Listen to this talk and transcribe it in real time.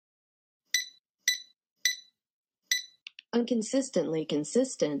Inconsistently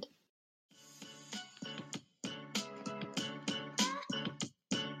consistent.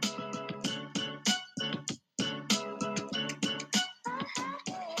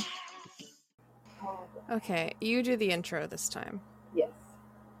 Okay, you do the intro this time. Yes.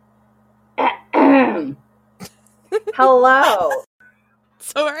 Hello.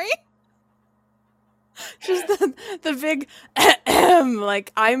 Sorry? Just the big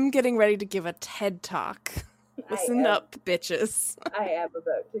like I'm getting ready to give a TED talk. Listen up, bitches. I am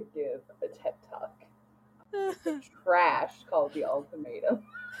about to give a TED talk. Trash called The Ultimatum.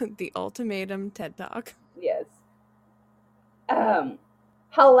 The Ultimatum TED Talk. Yes.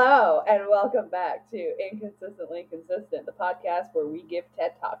 Hello and welcome back to Inconsistently Consistent, the podcast where we give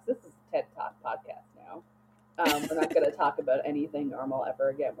TED Talks. This is a TED Talk podcast now. We're not going to talk about anything normal ever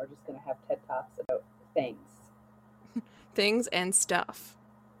again. We're just going to have TED Talks about things. Things and stuff.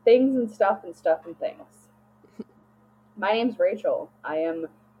 Things and stuff and stuff and things. My name's Rachel. I am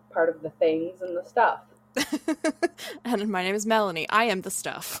part of the things and the stuff. And my name is Melanie. I am the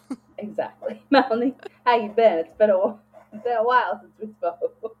stuff. Exactly. Melanie, how you been? It's been a while since we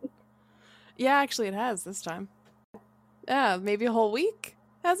spoke. Yeah, actually it has this time. Yeah, maybe a whole week?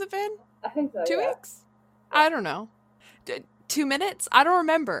 Has it been? I think so, 2 weeks? I don't know. 2 minutes? I don't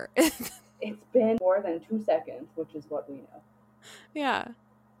remember. It's been more than 2 seconds, which is what we know. Yeah.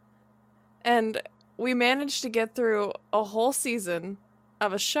 And we managed to get through a whole season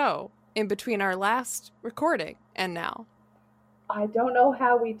of a show in between our last recording and now. I don't know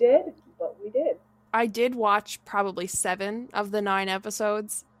how we did, but we did. I did watch probably 7 of the 9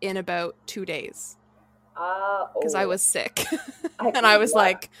 episodes in about 2 days. Because I was sick. And I was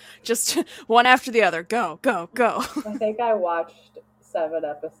like, just one after the other. Go, go, go. I think I watched 7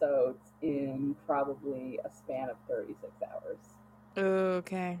 episodes in probably a span of 36 hours.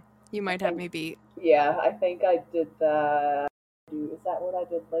 Okay. You might have me beat. Yeah, I think I did that. Is that what I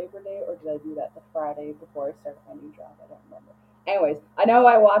did Labor Day, or did I do that the Friday before I started my new job? I don't remember. Anyways, I know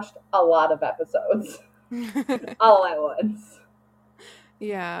I watched a lot of episodes all at once.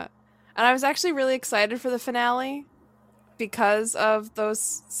 Yeah. And I was actually really excited for the finale because of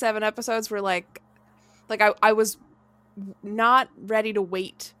those 7 episodes where I was not ready to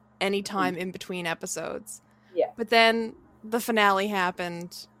wait any time in between episodes. Yeah. But then the finale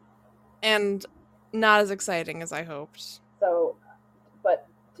happened and not as exciting as I hoped. So, but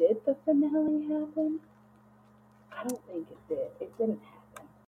did the finale happen? I don't think it did. It didn't happen.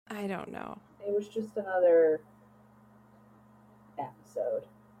 I don't know. It was just another episode.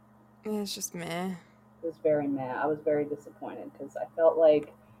 It's just meh. It was very meh. I was very disappointed because I felt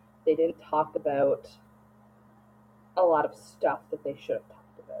like they didn't talk about a lot of stuff that they should have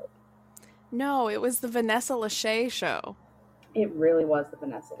talked about. No, it was the Vanessa Lachey show. It really was the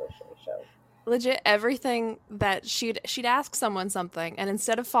Vanessa Lachey show. Legit, everything that she'd ask someone something, and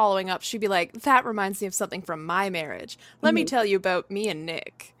instead of following up, she'd be like, that reminds me of something from my marriage. Let me tell you about me and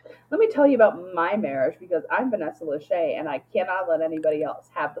Nick. Let me tell you about my marriage, because I'm Vanessa Lachey, and I cannot let anybody else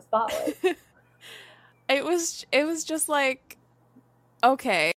have the spotlight. It was just like,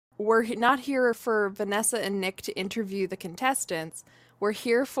 okay, we're not here for Vanessa and Nick to interview the contestants. We're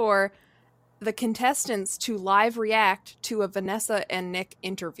here for the contestants to live react to a Vanessa and Nick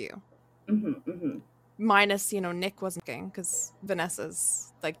interview. Minus, Nick wasn't looking because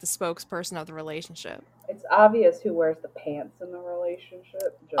Vanessa's like the spokesperson of the relationship. It's obvious who wears the pants in the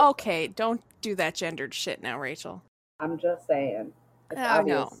relationship. Okay, don't do that gendered shit now, Rachel. I'm just saying. I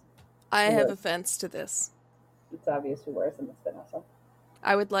know. I have offense to this. It's obvious who wears them. It's Vanessa.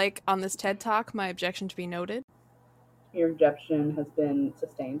 I would like, on this TED Talk, my objection to be noted. Your objection has been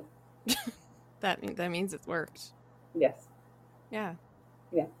sustained. That means it worked. Yes. Yeah.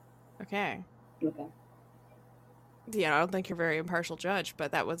 Yeah. Okay. Okay. Yeah, I don't think you're a very impartial judge,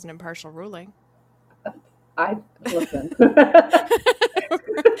 but that was an impartial ruling. Listen.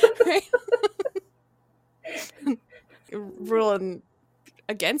 Ruling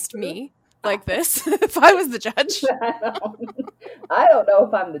against me like this, if I was the judge. I don't know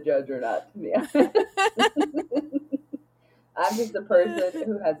if I'm the judge or not, to be honest. I'm just a person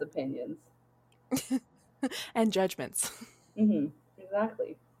who has opinions. And judgments.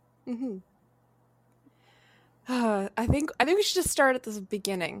 Exactly. I think we should just start at the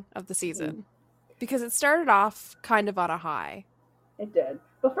beginning of the season. Because it started off kind of on a high. It did.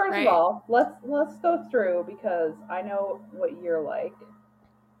 But first of all, let's go through, because I know what you're like.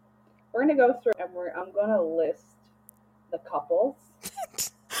 We're going to go through and I'm going to list the couples.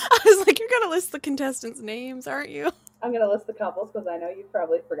 I was like, you're going to list the contestants' names, aren't you? I'm going to list the couples because I know you've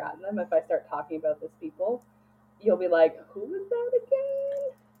probably forgotten them. If I start talking about these people, you'll be like, who is that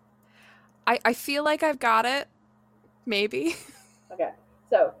again? I feel like I've got it, Maybe. Okay.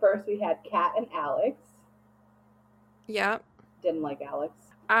 So first we had Kat and Alex. Yeah. Didn't like Alex.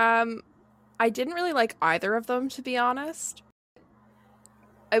 I didn't really like either of them, to be honest.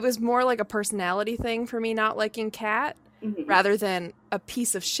 It was more like a personality thing for me not liking Kat, rather than a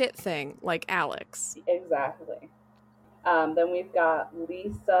piece of shit thing like Alex. Exactly. Then we've got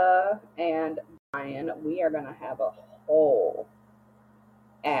Lisa and Brian. We are going to have a whole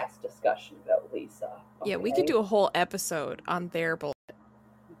ass discussion about Lisa. Okay? Yeah, we could do a whole episode on their bullshit.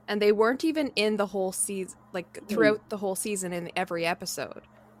 And they weren't even in the whole season, like throughout the whole season in every episode.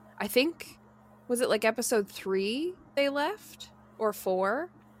 I think, was it like episode 3 they left? Or 4?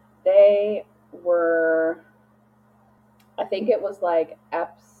 They were, I think it was like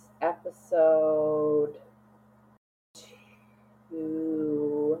episode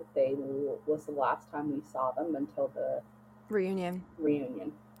 2. They was the last time we saw them until the reunion.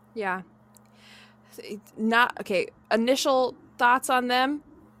 Yeah. Not okay. Initial thoughts on them?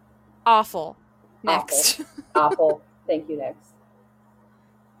 Awful. Next. Awful. Thank you. Next.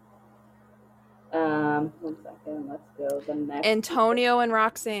 1 second. Let's go. The next. Antonio and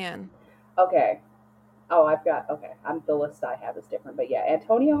Roxanne. Okay. Oh, okay. The list I have is different, but yeah,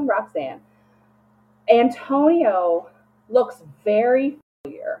 Antonio and Roxanne. Antonio looks very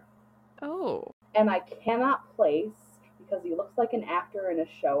familiar. Oh. And I cannot place, because he looks like an actor in a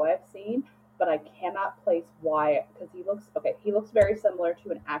show I've seen, but I cannot place why, because he looks very similar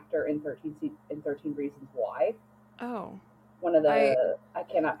to an actor in 13 Reasons Why. Oh. One of the, I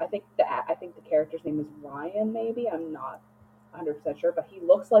think the character's name is Ryan, maybe. I'm not 100% sure, but he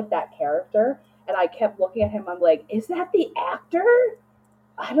looks like that character. And I kept looking at him. I'm like, is that the actor?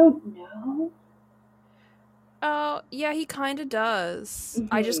 I don't know. Oh, yeah, he kind of does.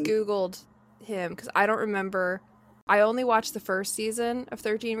 I just Googled him because I don't remember. I only watched the first season of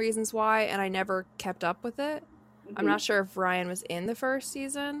 13 Reasons Why, and I never kept up with it. I'm not sure if Ryan was in the first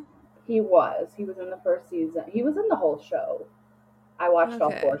season. He was in the first season. He was in the whole show. I watched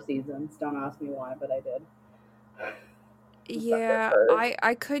all 4 seasons. Don't ask me why, but I did. Yeah,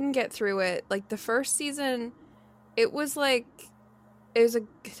 I couldn't get through it. Like, the first season, it was like,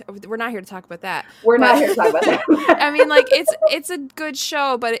 we're not here to talk about that. We're not here to talk about that. I mean, like, it's a good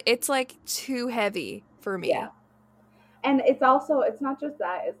show, but it's like too heavy for me. Yeah. And it's not just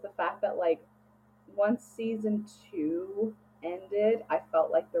that, it's the fact that like once season 2 ended, I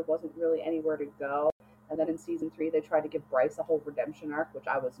felt like there wasn't really anywhere to go. And then in season 3, they tried to give Bryce a whole redemption arc, which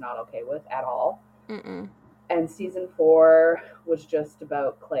I was not okay with at all. And season 4 was just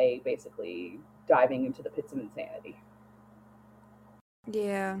about Clay basically diving into the pits of insanity.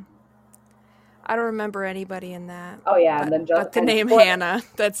 Yeah. I don't remember anybody in that. Oh yeah, and then just the name Hannah.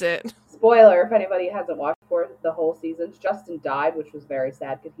 That's it. Spoiler, if anybody hasn't watched for the whole seasons, Justin died, which was very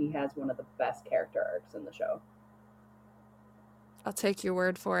sad because he has one of the best character arcs in the show. I'll take your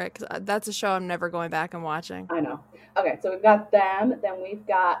word for it, because that's a show I'm never going back and watching. I know. Okay, so we've got them. Then we've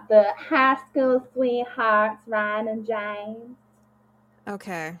got the high school sweethearts, Ryan and James.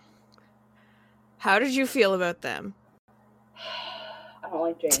 Okay. How did you feel about them? I don't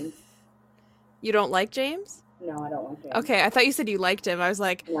like James. You don't like James? No, I don't like James. Okay, I thought you said you liked him. I was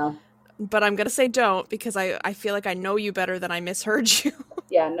like, no. But I'm going to say don't, because I feel like I know you better than I misheard you.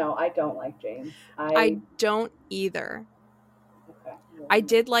 Yeah, no, I don't like James. I don't either. Okay. I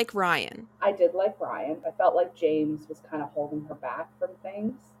did like Ryan. I did like Ryan. I felt like James was kind of holding her back from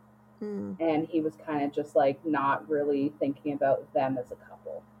things. And he was kind of just like not really thinking about them as a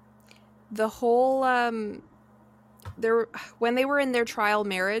couple. The whole, when they were in their trial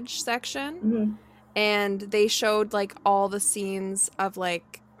marriage section, and they showed like all the scenes of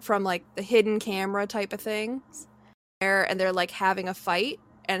like, from like the hidden camera type of things, and they're like having a fight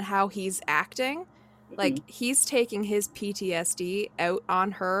and how he's acting. Like, he's taking his PTSD out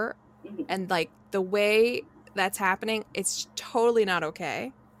on her, and like the way that's happening, it's totally not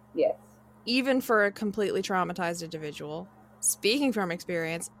okay. Yes. Even for a completely traumatized individual. Speaking from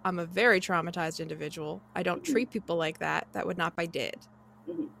experience, I'm a very traumatized individual. I don't treat people like that. That would not be did.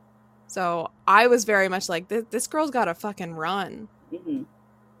 So I was very much like, this girl's got to fucking run.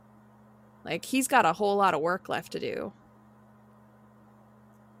 Like, he's got a whole lot of work left to do.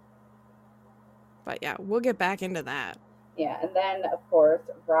 But yeah, we'll get back into that. Yeah, and then, of course,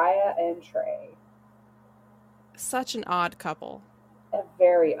 Raya and Trey. Such an odd couple. A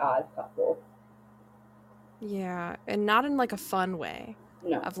very odd couple. Yeah, and not in like a fun way.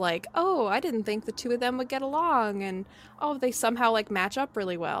 No. Of like, oh, I didn't think the two of them would get along, and oh, they somehow like match up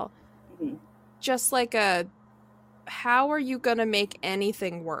really well. Just like how are you gonna make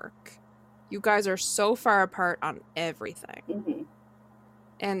anything work? You guys are so far apart on everything.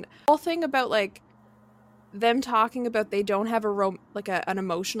 And the whole thing about like them talking about they don't have an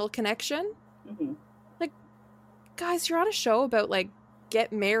emotional connection. Mm-hmm. Like, guys, you're on a show about, like,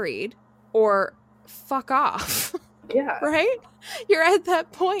 get married or fuck off. Yeah. Right? You're at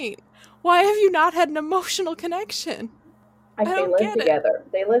that point. Why have you not had an emotional connection? Like, I they don't live get it. together.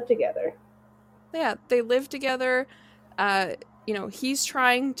 They live together. Yeah, they live together. You know, he's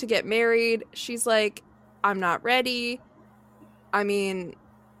trying to get married. She's like, I'm not ready. I mean,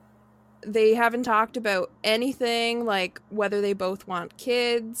 they haven't talked about anything, like whether they both want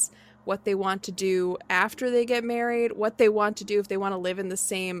kids, what they want to do after they get married, what they want to do if they want to live in the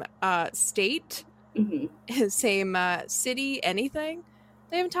same state, Mm-hmm. same city, anything.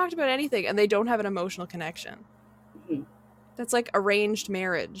 They haven't talked about anything, and they don't have an emotional connection. Mm-hmm. That's like arranged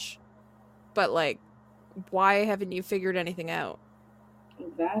marriage. But, like, why haven't you figured anything out?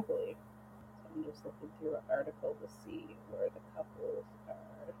 Exactly. So I'm just looking through an article to see where the couples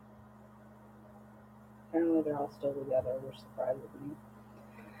are. Apparently they're all still together, which surprises me.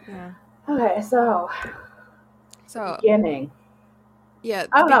 Yeah. Okay, so beginning. Yeah,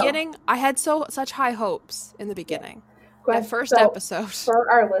 the beginning, I had such high hopes in the beginning. Yeah. That first episode. For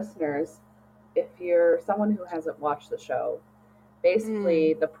our listeners, if you're someone who hasn't watched the show,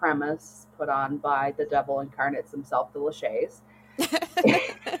 basically the premise put on by the devil incarnates himself, the Lacheys,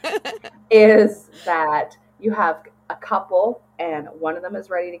 is that you have a couple and one of them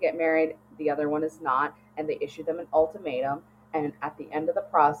is ready to get married, the other one is not, and they issue them an ultimatum, and at the end of the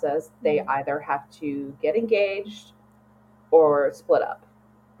process they either have to get engaged or split up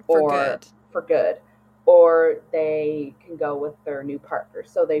for good, or they can go with their new partner.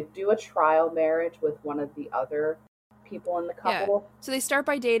 So they do a trial marriage with one of the other people in the couple. Yeah. So they start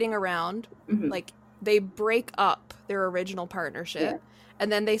by dating around, like they break up their original partnership, and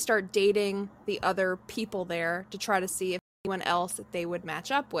then they start dating the other people there to try to see if anyone else that they would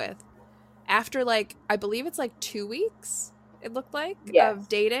match up with. After, like, I believe it's like 2 weeks, it looked like, of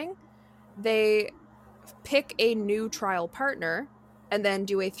dating, they pick a new trial partner and then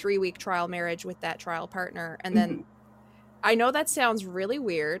do a 3-week trial marriage with that trial partner. And then I know that sounds really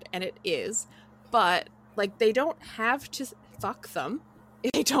weird, and it is, but, like, they don't have to fuck them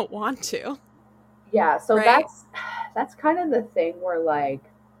if they don't want to. Yeah, so right? that's kind of the thing where, like,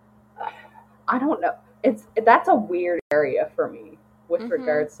 I don't know. That's a weird area for me with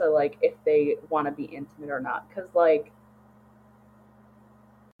regards to, like, if they want to be intimate or not, because, like,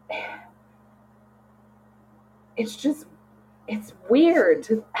 it's weird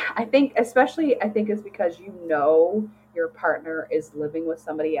to, I think it's because your partner is living with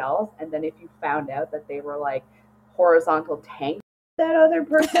somebody else, and then if you found out that they were, like, horizontal tank that other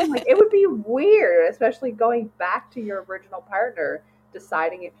person, like, it would be weird, especially going back to your original partner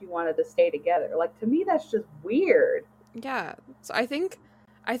deciding if you wanted to stay together. Like, to me that's just weird. Yeah. So I think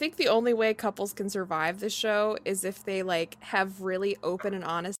the only way couples can survive this show is if they, like, have really open and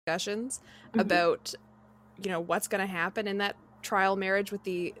honest discussions about, you know, what's going to happen in that trial marriage with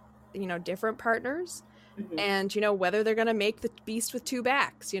the, you know, different partners, and, you know, whether they're going to make the beast with two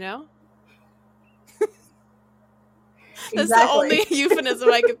backs, you know? That's the only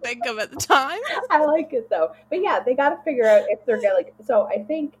euphemism I could think of at the time. I like it, though. But yeah, they got to figure out if they're going to, like, so I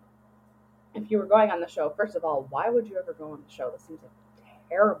think if you were going on the show, first of all, why would you ever go on the show? This seems like a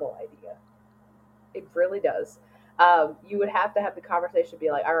terrible idea. It really does. You would have to have the conversation, be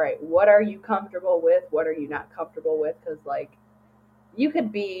like, all right, what are you comfortable with? What are you not comfortable with? Because, like, you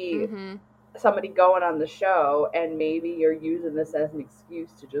could be somebody going on the show and maybe you're using this as an excuse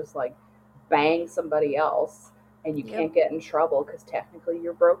to just, like, bang somebody else, and you can't get in trouble because technically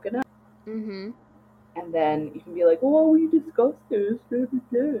you're broken up. And then you can be like, oh, we discussed this.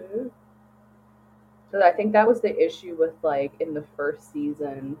 So I think that was the issue with, like, in the first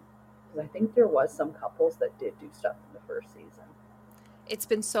season, because I think there was some couples that did do stuff in the first season. It's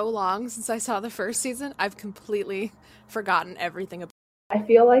been so long since I saw the first season, I've completely forgotten everything about it. I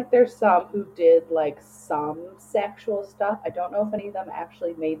feel like there's some who did, like, some sexual stuff. I don't know if any of them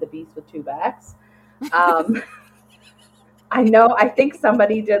actually made the beast with two backs. I think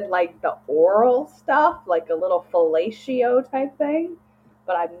somebody did, like, the oral stuff, like a little fellatio type thing,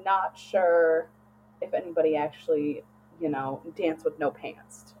 but I'm not sure if anybody actually, you know, danced with no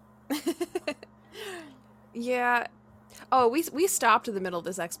pants. Yeah. Oh, we stopped in the middle of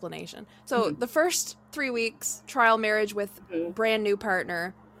this explanation. So the first 3 weeks, trial marriage with brand new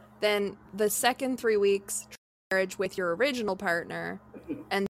partner. Then the second 3 weeks, trial marriage with your original partner.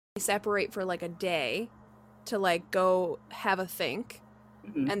 And they separate for, like, a day to, like, go have a think.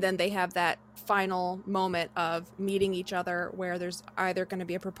 And then they have that final moment of meeting each other where there's either going to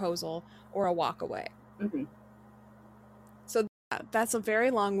be a proposal or a walk away. So That's a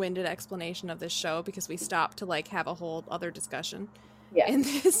very long-winded explanation of this show because we stopped to like have a whole other discussion in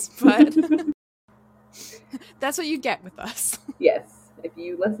this, but that's what you get with us. Yes. If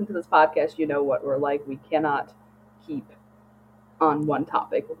you listen to this podcast, you know what we're like. We cannot keep on one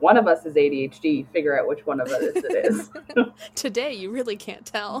topic. One of us is ADHD. Figure out which one of us it is. Today, you really can't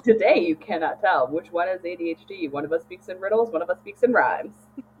tell. Today, you cannot tell which one is ADHD. One of us speaks in riddles, one of us speaks in rhymes.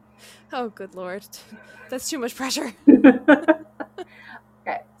 Oh, good Lord. That's too much pressure.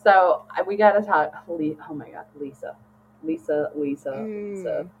 Okay, so we gotta talk. Oh my God, Lisa.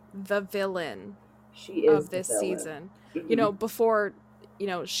 The villain. She is of this the villain. season. Mm-hmm. You know, before, you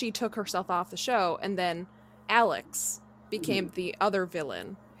know, she took herself off the show, and then Alex became the other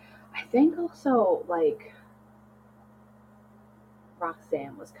villain. I think also, like,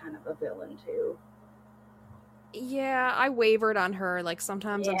 Roxanne was kind of a villain, too. Yeah, I wavered on her. Like,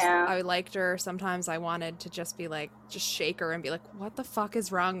 sometimes I liked her. Sometimes I wanted to just be like, just shake her and be like, what the fuck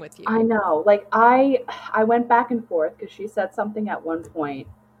is wrong with you? I know. Like, I went back and forth because she said something at one point,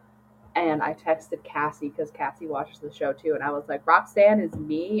 and I texted Cassie because Cassie watches the show, too. And I was like, Roxanne is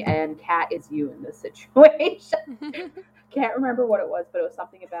me and Kat is you in this situation. Can't remember what it was, but it was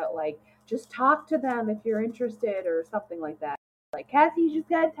something about, like, just talk to them if you're interested or something like that. Like, Cassie, you just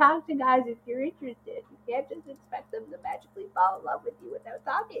gotta talk to guys if you're interested. You can't just expect them to magically fall in love with you without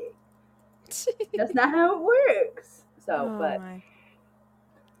talking. That's not how it works. So,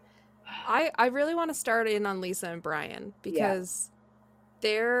 I really want to start in on Lisa and Brian because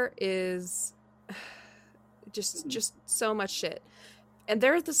there is just so much shit. And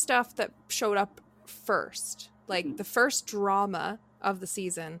there's the stuff that showed up first. Like, the first drama of the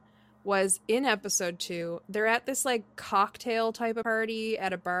season was in episode 2. They're at this, like, cocktail type of party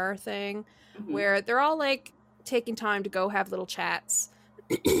at a bar thing where they're all, like, taking time to go have little chats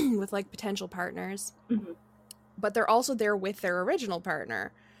with, like, potential partners. But they're also there with their original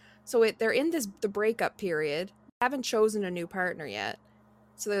partner. So they're in the breakup period. Haven't chosen a new partner yet.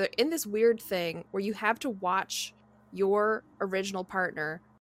 So they're in this weird thing where you have to watch your original partner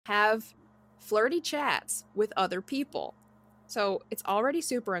have flirty chats with other people. So it's already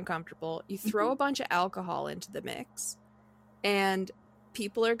super uncomfortable. You throw a bunch of alcohol into the mix, and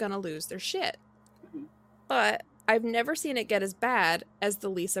people are going to lose their shit. But I've never seen it get as bad as the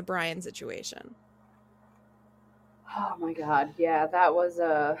Lisa Brian situation. Oh my God. Yeah, that was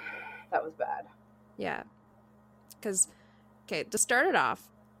bad. Yeah. Because, okay, to start it off,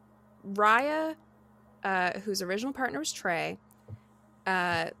 Raya, whose original partner was Trey,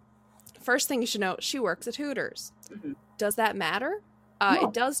 first thing you should know, she works at Hooters. Does that matter? No.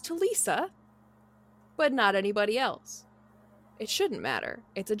 It does to Lisa, but not anybody else. It shouldn't matter.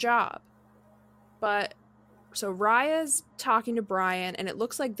 It's a job. But, so Raya's talking to Brian, and it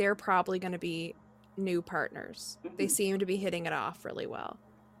looks like they're probably going to be new partners. They seem to be hitting it off really well.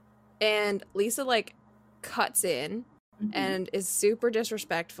 And Lisa, like, cuts in and is super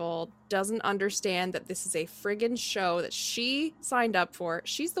disrespectful, doesn't understand that this is a friggin' show that she signed up for.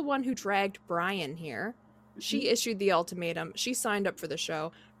 She's the one who dragged Brian here. She issued the ultimatum. She signed up for the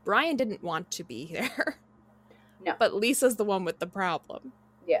show. Brian didn't want to be there. No. But Lisa's the one with the problem.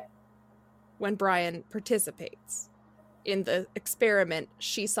 Yeah. When Brian participates in the experiment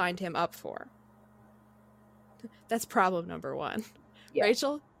she signed him up for. That's problem number 1. Yeah.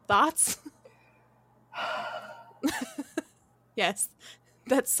 Rachel, thoughts? Yes,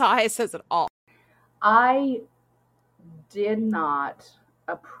 that sigh says it all. I did not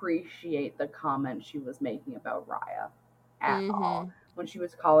appreciate the comment she was making about Raya at all. When she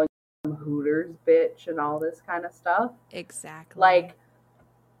was calling him Hooters bitch and all this kind of stuff. Exactly. Like,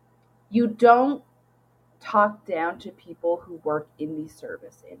 you don't talk down to people who work in the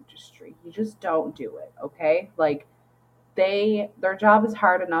service industry. You just don't do it, okay? Like, their job is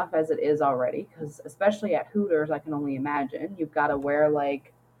hard enough as it is already, because especially at Hooters, I can only imagine you've got to wear,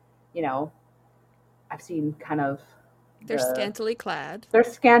 like, you know, I've seen kind of they're scantily clad,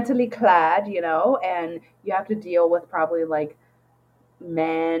 you know, and you have to deal with probably like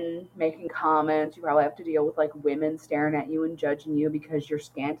men making comments. You probably have to deal with like women staring at you and judging you because you're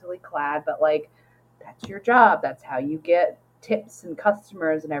scantily clad, but like, that's your job. That's how you get tips and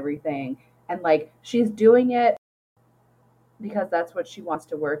customers and everything. And like, she's doing it because that's what she wants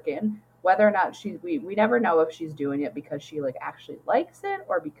to work in. Whether or not we never know if she's doing it because she like actually likes it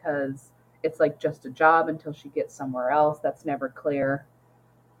or because it's like just a job until she gets somewhere else. That's never clear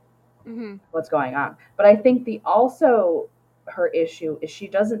what's going on. But I think her issue is she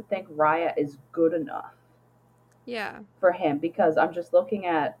doesn't think Raya is good enough. For him, because I'm just looking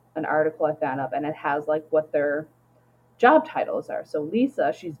at an article I found up and it has like what their job titles are. So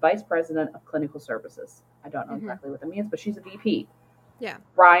Lisa, she's vice president of clinical services. I don't know Mhm. exactly what that means, but she's a VP. Yeah.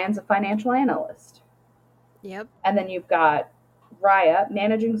 Brian's a financial analyst. Yep. And then you've got Raya,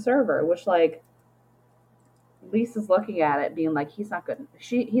 managing server, which like Lisa's looking at it being like, he's not good.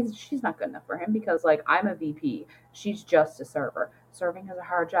 She's not good enough for him because like I'm a VP. She's just a server. Serving is a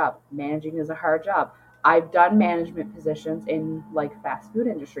hard job. Managing is a hard job. I've done management positions in like fast food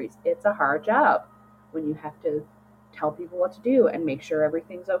industries. It's a hard job when you have to tell people what to do and make sure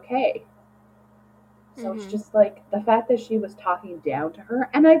everything's okay. So it's just like the fact that she was talking down to her.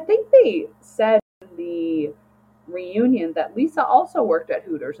 And I think they said in the reunion that Lisa also worked at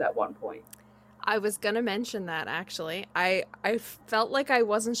Hooters at one point. I was gonna mention that actually. I felt like I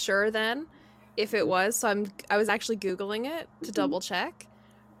wasn't sure then if it was, so I was actually Googling it to double check.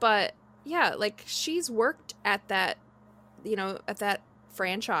 But yeah, like she's worked at that, at that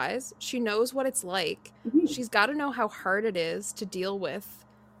franchise. She knows what it's like. Mm-hmm. She's got to know how hard it is to deal with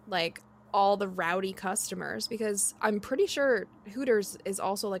like all the rowdy customers, because I'm pretty sure Hooters is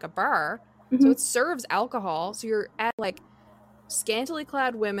also like a bar. Mm-hmm. So it serves alcohol. So you're at like scantily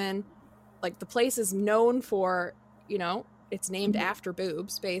clad women. Like the place is known for, it's named after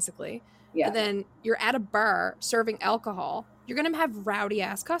boobs, basically. Yeah. And then you're at a bar serving alcohol. You're going to have rowdy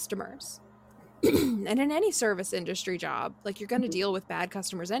ass customers. And in any service industry job, like you're going to deal with bad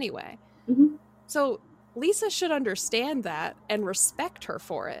customers anyway. Mm-hmm. So Lisa should understand that and respect her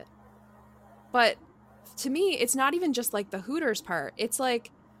for it. But to me, it's not even just like the Hooters part. It's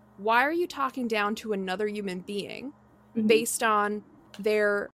like, why are you talking down to another human being based on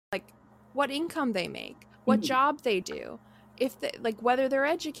their what income they make, what job they do, if they, like whether they're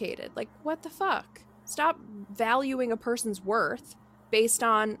educated, like what the fuck? Stop valuing a person's worth based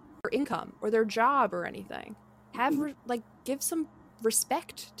on their income or their job or anything. Give some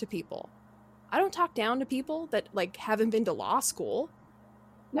respect to people. I don't talk down to people that like haven't been to law school.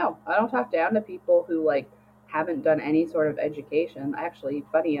 No, I don't talk down to people who like haven't done any sort of education. Actually,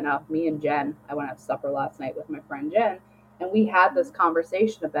 funny enough, me and Jen, I went out to supper last night with my friend Jen, and we had this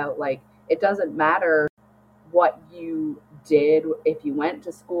conversation about like, it doesn't matter what you did, if you went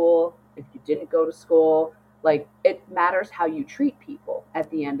to school, if you didn't go to school, like it matters how you treat people at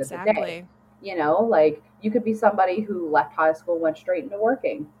the end of the day. Like you could be somebody who left high school, went straight into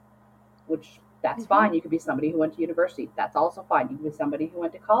working, which that's fine. You could be somebody who went to university. That's also fine. You could be somebody who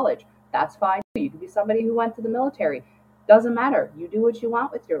went to college. That's fine. You could be somebody who went to the military. Doesn't matter. You do what you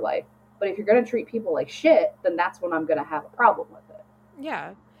want with your life. But if you're going to treat people like shit, then that's when I'm going to have a problem with it.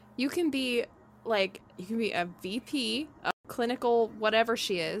 Yeah. You can be a VP, a clinical whatever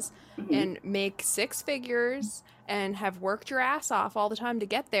she is, and make six figures and have worked your ass off all the time to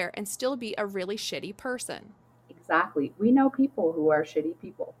get there and still be a really shitty person. Exactly. We know people who are shitty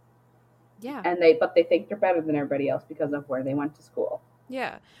people. Yeah. But they think they're better than everybody else because of where they went to school.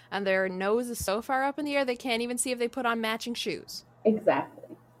 Yeah. And their nose is so far up in the air they can't even see if they put on matching shoes.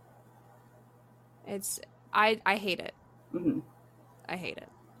 Exactly. I hate it. I hate it.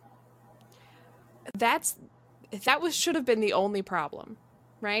 That should have been the only problem,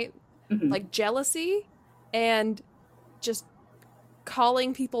 right? Like jealousy and just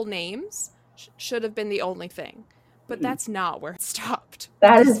calling people names should have been the only thing. But that's not where it stopped.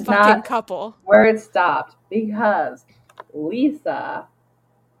 That is not couple where it stopped, because Lisa,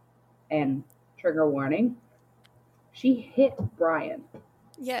 and trigger warning, she hit Brian.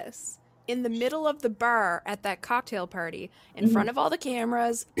 Yes. In the middle of the bar at that cocktail party, in front of all the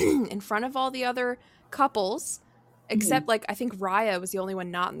cameras, in front of all the other couples, except like I think Raya was the only one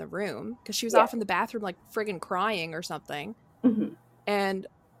not in the room because she was off in the bathroom like friggin' crying or something. And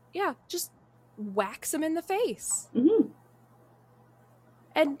yeah, just whacks him in the face.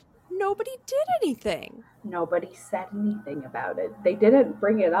 And nobody did anything. Nobody said anything about it. They didn't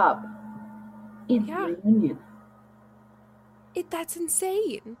bring it up in the reunion. That's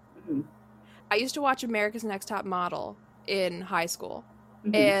insane. I used to watch America's Next Top Model in high school.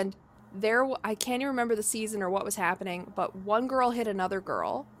 And I can't even remember the season or what was happening, but one girl hit another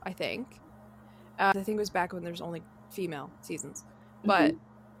girl, I think. I think it was back when there's only female seasons. But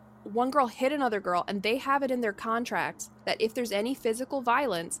one girl hit another girl, and they have it in their contracts that if there's any physical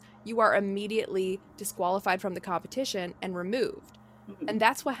violence, you are immediately disqualified from the competition and removed. And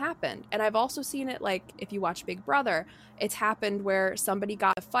that's what happened. And I've also seen it, like, if you watch Big Brother, it's happened where somebody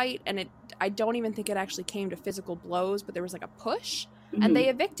got a fight, and I don't even think it actually came to physical blows, but there was like a push, and they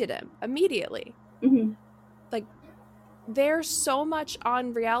evicted him immediately. Like, there's so much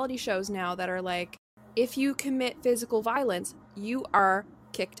on reality shows now that are like, if you commit physical violence, you are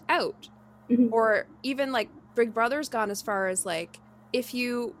kicked out. Or even like Big Brother's gone as far as like, if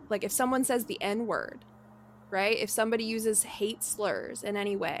someone says the N-word, right? If somebody uses hate slurs in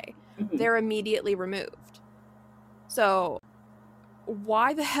any way, Mhm. they're immediately removed. So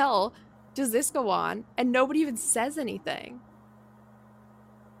why the hell does this go on and nobody even says anything?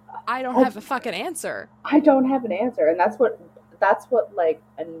 I don't have a fucking answer. I don't have an answer, and that's what like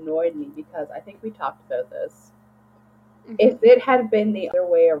annoyed me, because I think we talked about this. Mhm. If it had been the other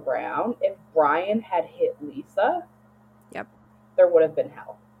way around, if Brian had hit Lisa, Yep. there would have been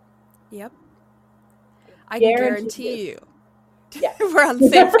hell. Yep. I can Guaranteed guarantee you. Yeah. We're on the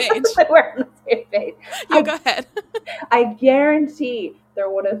same page. We're on the same page. You go ahead. I guarantee there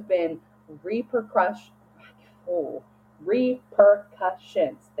would have been repercussions.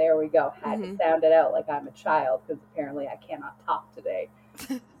 There we go. Had to sound it out like I'm a child, because apparently I cannot talk today.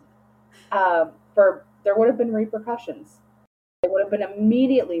 There would have been repercussions. They would have been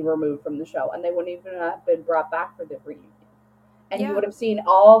immediately removed from the show, and they wouldn't even have been brought back for the reunion. And you would have seen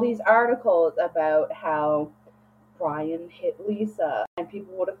all these articles about how Brian hit Lisa, and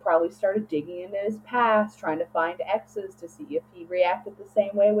people would have probably started digging into his past, trying to find exes to see if he reacted the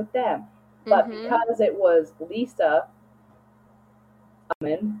same way with them. But because it was Lisa, a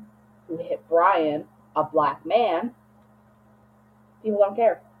woman, who hit Brian, a black man, people don't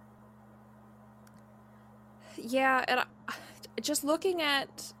care. Yeah, and just looking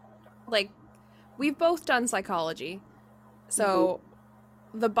at, like, we've both done psychology, so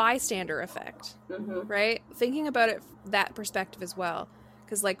the bystander effect, right? Thinking about it that perspective as well,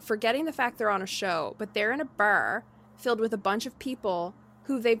 because, like, forgetting the fact they're on a show, but they're in a bar filled with a bunch of people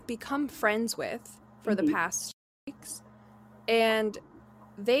who they've become friends with for the past weeks, and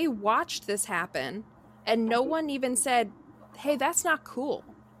they watched this happen, and no one even said, hey, that's not cool.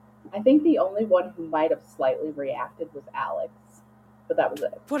 I think the only one who might have slightly reacted was Alex, but that was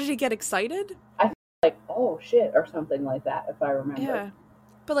it. What, did he get excited? I think, like, oh shit, or something like that, if I remember. Yeah.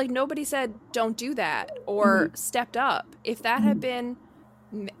 But, like, nobody said, don't do that, or stepped up. If that had been,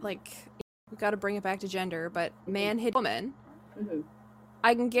 like, we got to bring it back to gender, but man hit woman,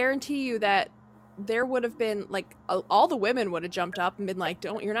 I can guarantee you that there would have been, like, all the women would have jumped up and been like,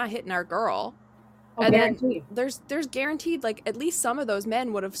 you're not hitting our girl. And then there's guaranteed, like, at least some of those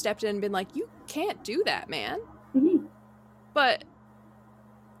men would have stepped in and been like, you can't do that, man. But,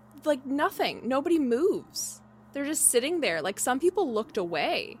 like, nothing. Nobody moves. They're just sitting there. Like, some people looked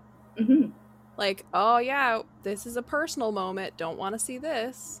away. Like, oh, yeah, this is a personal moment. Don't want to see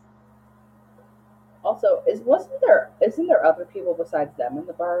this. Also, isn't there other people besides them in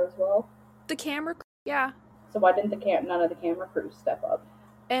the bar as well? The camera crew, yeah. So why didn't none of the camera crews step up?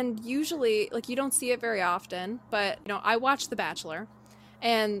 And usually, like, you don't see it very often, but, you know, I watch The Bachelor,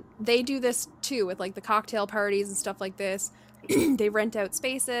 and they do this too with, like, the cocktail parties and stuff like this. They rent out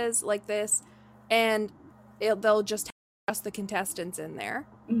spaces like this, and they'll just have the contestants in there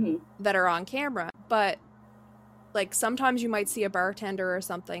that are on camera. But, like, sometimes you might see a bartender or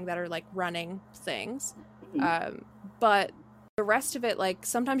something that are, like, running things. But the rest of it, like,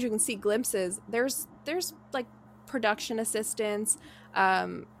 sometimes you can see glimpses. There's like, production assistants,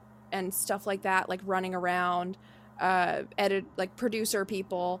 and stuff like that, like, running around, like, producer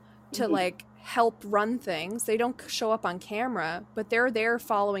people to, like, help run things. They don't show up on camera, but they're there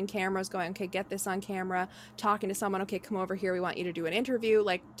following cameras, going, okay, get this on camera, talking to someone, okay, come over here, we want you to do an interview,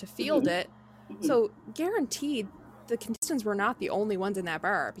 like, to field it. So guaranteed the contestants were not the only ones in that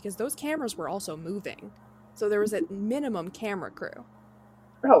bar, because those cameras were also moving. So there was a minimum camera crew.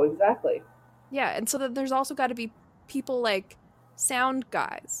 Oh, exactly. Yeah, and so that there's also got to be people like sound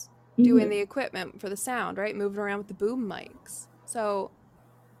guys doing the equipment for the sound, right? Moving around with the boom mics. So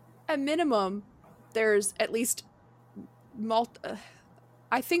at minimum, there's at least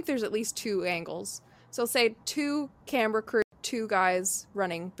I think there's at least 2 angles. So say 2 camera crew, 2 guys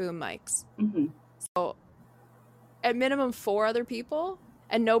running boom mics. So at minimum 4 other people,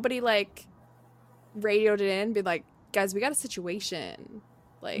 and nobody, like, radioed it in, be like, guys, we got a situation.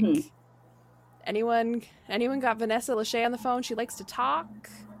 Like, anyone got Vanessa Lachey on the phone? She likes to talk.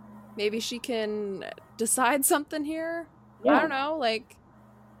 Maybe she can decide something here. Yeah. I don't know, like,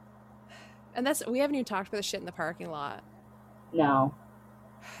 and we haven't even talked about the shit in the parking lot. No.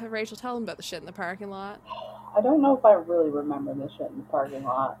 Rachel, tell them about the shit in the parking lot. I don't know if I really remember the shit in the parking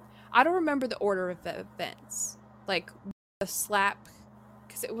lot. I don't remember the order of the events. Like, the slap,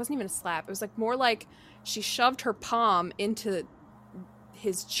 because it wasn't even a slap. It was, like, more like she shoved her palm into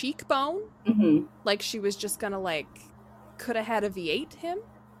his cheekbone. Like she was just gonna, like, could have had a V8 him.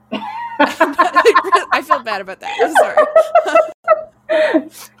 I feel bad about that. I'm sorry.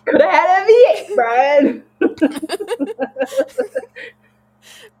 Could have had a V8, Brian.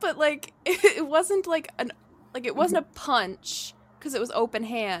 But, like, it wasn't like it wasn't a punch. because it was open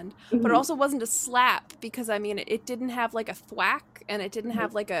hand, Mm-hmm. but it also wasn't a slap because, I mean, it didn't have like a thwack and it didn't Mm-hmm.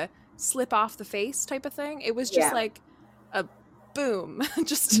 have like a slip off the face type of thing. It was just Yeah. like a boom,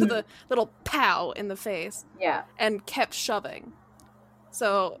 just Mm-hmm. to the little pow in the face, Yeah. and kept shoving.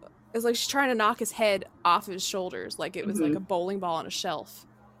 So it's like she's trying to knock his head off his shoulders like it was Mm-hmm. like a bowling ball on a shelf.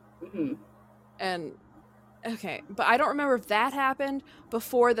 Mm-hmm. And okay, but I don't remember if that happened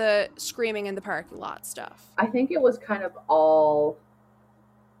before the screaming in the parking lot stuff. I think it was kind of all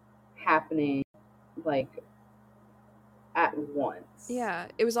happening like at once. Yeah,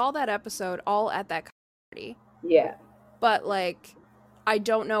 it was all that episode, all at that party. Yeah. But like, I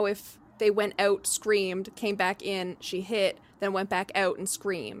don't know if they went out, screamed, came back in, she hit, then went back out and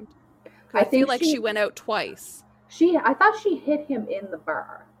screamed. Because I feel like she went out twice. I thought she hit him in the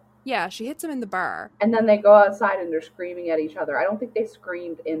bar. Yeah, she hits him in the bar. And then they go outside and they're screaming at each other. I don't think they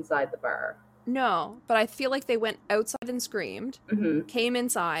screamed inside the bar. No, but I feel like they went outside and screamed, Mm-hmm. came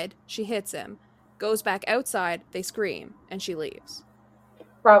inside, she hits him, goes back outside, they scream, and she leaves.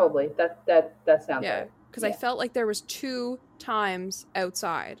 Probably. That sounds Yeah, right. because I felt like there was 2 times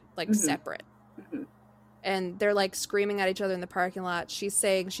outside, like Mhm. separate. Mm-hmm. And they're like screaming at each other in the parking lot. She's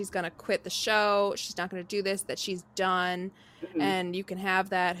saying she's going to quit the show. She's not going to do this, that she's done. Mm-hmm. And you can have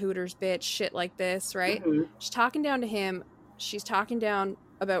that Hooters bitch shit like this, right? Mm-hmm. She's talking down to him. She's talking down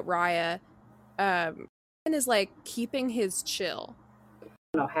about Raya. And is like keeping his chill. I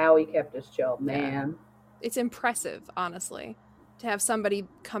don't know how he kept his chill, man. Yeah. It's impressive, honestly, to have somebody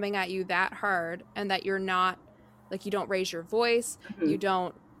coming at you that hard and that you're not, like, you don't raise your voice. Mm-hmm. You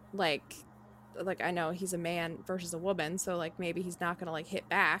don't, like, I know he's a man versus a woman, so, like, maybe he's not gonna, like, hit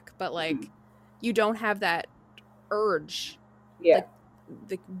back, but, like, you don't have that urge. Yeah.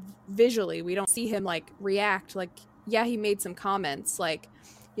 Like, visually, we don't see him, like, react. Like, yeah, he made some comments, like,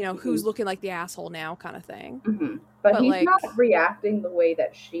 you know, who's looking like the asshole now kind of thing. Mm-hmm. But he's like, not reacting the way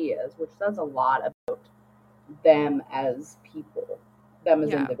that she is, which says a lot about them as people, them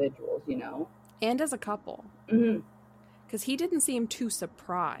as individuals, you know? And as a couple. Mm-hmm. Because he didn't seem too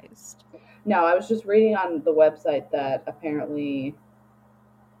surprised. No, I was just reading on the website that apparently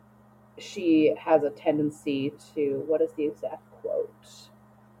she has a tendency to, what is the exact quote?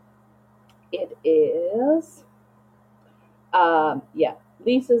 It is,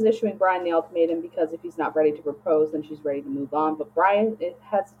 Lisa's issuing Brian the ultimatum because if he's not ready to propose, then she's ready to move on. But Brian is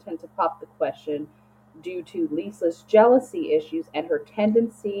hesitant to pop the question due to Lisa's jealousy issues and her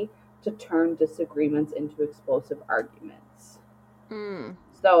tendency to turn disagreements into explosive arguments. Mm.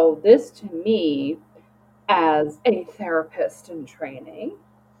 So this, to me, as a therapist in training,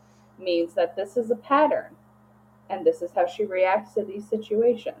 means that this is a pattern. And this is how she reacts to these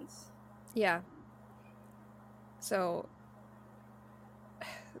situations. Yeah. So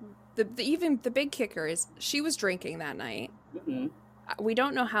the big kicker is she was drinking that night. Mm-hmm. We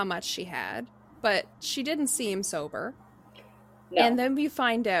don't know how much she had, but she didn't seem sober. No. And then we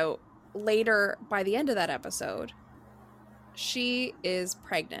find out later, by the end of that episode, she is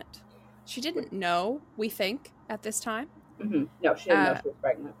pregnant. She didn't know, we think, at this time. Mm-hmm. No, she didn't know she was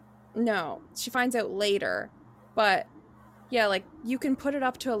pregnant. No, she finds out later. But yeah, like, you can put it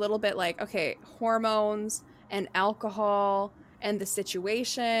up to a little bit like, okay, hormones and alcohol and the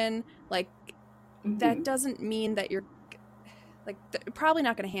situation, like, that doesn't mean that you're, like, probably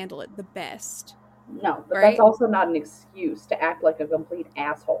not going to handle it the best. No, but right? That's also not an excuse to act like a complete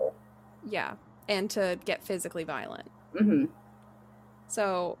asshole. Yeah, and to get physically violent. Mm-hmm.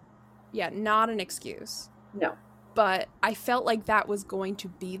 So, yeah, not an excuse. No. But I felt like that was going to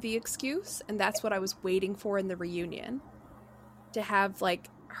be the excuse, and that's what I was waiting for in the reunion. To have, like,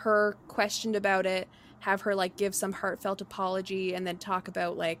 her questioned about it, have her, like, give some heartfelt apology, and then talk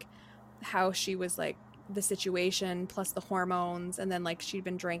about, like, how she was, like, the situation, plus the hormones, and then, like, she'd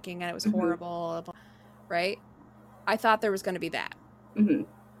been drinking, and it was horrible, right? I thought there was going to be that. Mm-hmm.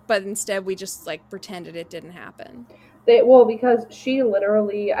 But instead, we just, like, pretended it didn't happen. Because she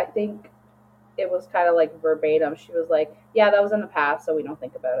literally, I think it was kind of like verbatim. She was like, yeah, that was in the past, so we don't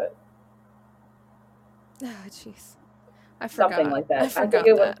think about it. Oh, jeez. I forgot. Something like that.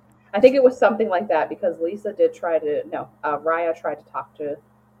 I think it was something like that because Lisa did Raya tried to talk to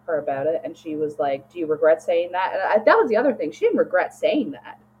her about it, and she was like, do you regret saying that? And that was the other thing. She didn't regret saying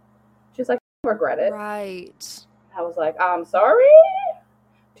that. She was like, I don't regret it. Right. I was like, I'm sorry?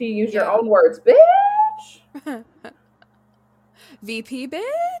 To use your own words, bitch. VP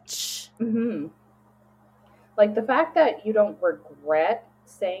bitch. Mm-hmm. Like, the fact that you don't regret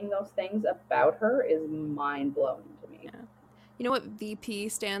saying those things about her is mind-blowing to me. Yeah. You know what VP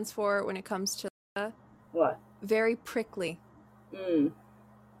stands for when it comes to What? Very prickly.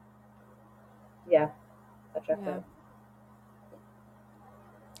 Yeah. I checked that.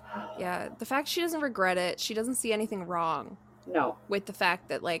 Yeah, the fact she doesn't regret it, she doesn't see anything wrong No. with the fact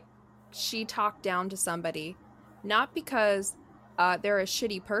that, like, she talked down to somebody, not because they're a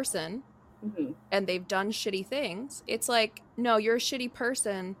shitty person Mm-hmm. and they've done shitty things. It's like, no, you're a shitty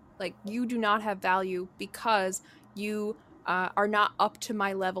person. Like, you do not have value because you are not up to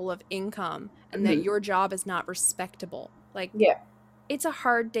my level of income and that Mm-hmm. your job is not respectable. Like, Yeah. it's a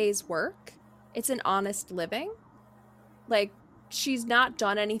hard day's work. It's an honest living. Like, she's not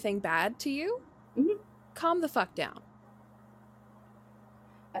done anything bad to you. Mm-hmm. Calm the fuck down.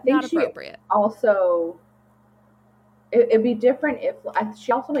 I think Not she appropriate. also, it'd be different if,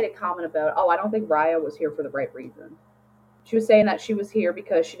 she also made a comment about, oh, I don't think Raya was here for the right reason. She was saying that she was here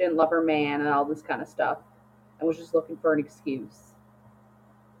because she didn't love her man and all this kind of stuff and was just looking for an excuse.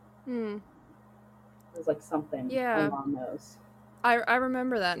 It was like something Yeah. along those. I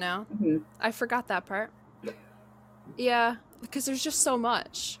remember that now. Mm-hmm. I forgot that part. Yeah, because there's just so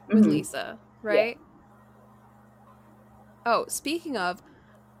much with Mm-hmm. Lisa, right? Yeah. Oh, speaking of,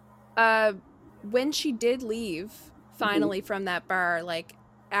 when she did leave finally from that bar, like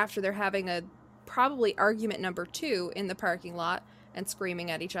after they're having a probably argument number 2 in the parking lot and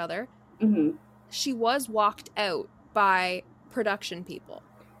screaming at each other, Mm-hmm. she was walked out by production people.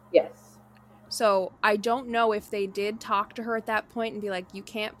 Yes. So I don't know if they did talk to her at that point and be like, you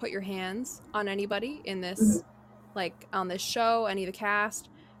can't put your hands on anybody in this, like on this show, any of the cast.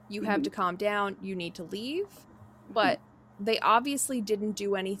 You have to calm down. You need to leave. But they obviously didn't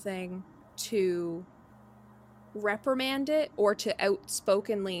do anything to reprimand it or to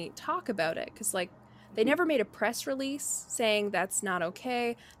outspokenly talk about it. Because, like, they never made a press release saying that's not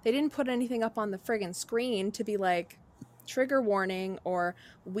okay. They didn't put anything up on the friggin' screen to be like, trigger warning, or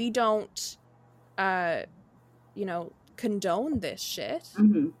we don't condone this shit.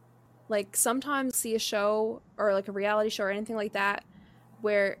 Like, sometimes see a show or like a reality show or anything like that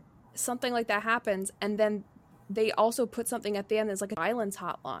where something like that happens and then they also put something at the end that's like a violence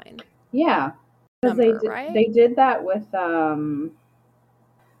hotline. Yeah, because Right? they did that with the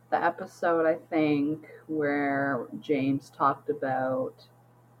episode, I think, where James talked about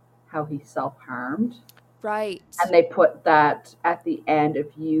how he self-harmed. Right. And they put that at the end, if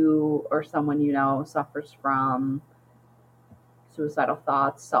you or someone you know suffers from suicidal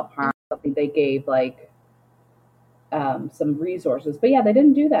thoughts, self-harm, something, they gave like some resources. But yeah, they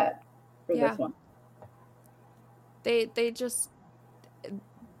didn't do that for this one. They just,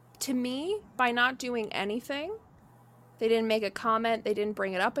 to me, by not doing anything, they didn't make a comment, they didn't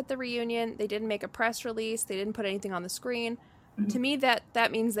bring it up at the reunion, they didn't make a press release, they didn't put anything on the screen. To me,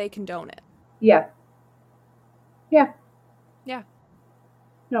 that means they condone it. Yeah.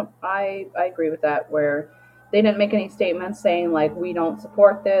 No, I agree with that, where they didn't make any statements saying like we don't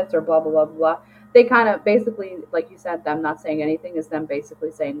support this or blah blah blah blah. They kind of basically, like you said, them not saying anything is them basically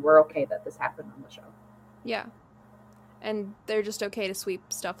saying we're okay that this happened on the show. Yeah. And they're just okay to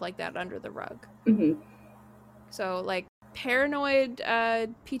sweep stuff like that under the rug. So, like, paranoid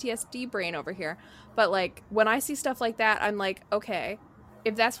PTSD brain over here. But, like, when I see stuff like that, I'm like, okay,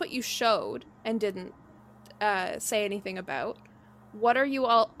 if that's what you showed and didn't say anything about, what are you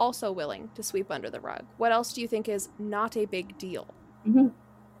all also willing to sweep under the rug? What else do you think is not a big deal?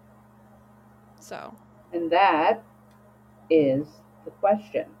 So. And that is the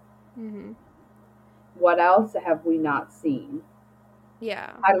question. What else have we not seen?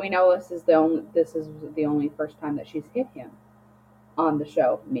 Yeah. How do we know this is the only first time that she's hit him on the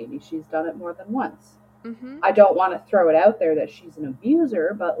show? Maybe she's done it more than once. I don't want to throw it out there that she's an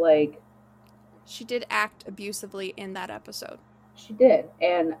abuser, but like, she did act abusively in that episode. She did.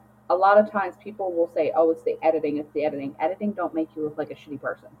 And a lot of times people will say, oh, it's the editing, it's the editing. Editing don't make you look like a shitty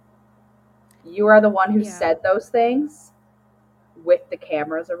person. You are the one who said those things with the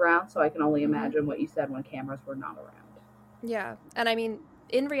cameras around, so I can only imagine what you said when cameras were not around. Yeah. And I mean,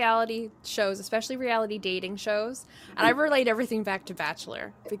 in reality shows, especially reality dating shows, and I relate everything back to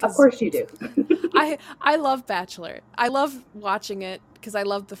Bachelor. Because of course you do. I love Bachelor. I love watching it because I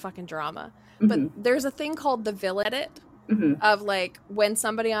love the fucking drama. But there's a thing called the villain edit. Of like when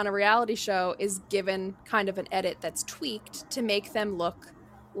somebody on a reality show is given kind of an edit that's tweaked to make them look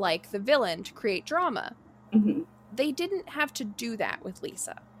like the villain to create drama. They didn't have to do that with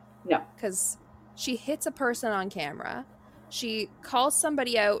Lisa. No. Because she hits a person on camera. She calls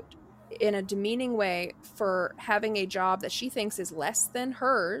somebody out in a demeaning way for having a job that she thinks is less than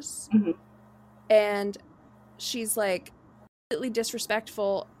hers. And she's like completely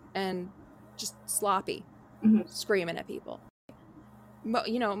disrespectful and just sloppy. Screaming at people.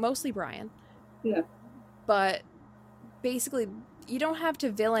 Mostly Brian. Yeah. But basically, you don't have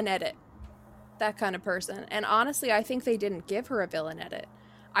to villain edit that kind of person. And honestly, I think they didn't give her a villain edit.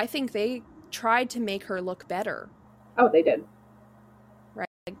 I think they tried to make her look better. Oh, they did. Right?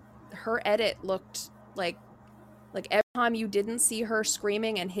 Like, her edit looked like every time you didn't see her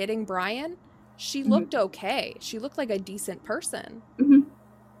screaming and hitting Brian, she looked okay. She looked like a decent person. Mm-hmm.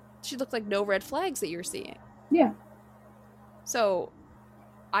 She looked like no red flags that you're seeing. Yeah. So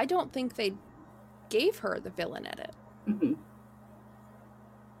I don't think they gave her the villain edit. Mm-hmm.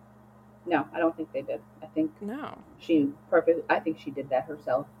 No, I don't think they did. I think I think she did that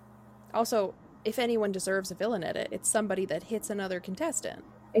herself. Also, if anyone deserves a villain edit, it's somebody that hits another contestant.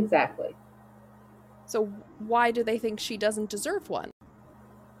 Exactly. So why do they think she doesn't deserve one?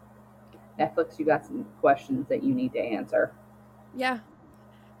 Netflix, you got some questions that you need to answer. Yeah.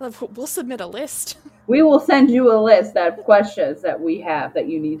 We'll submit a list. We will send you a list of questions that we have that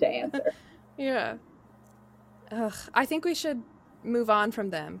you need to answer. Yeah. I think we should move on from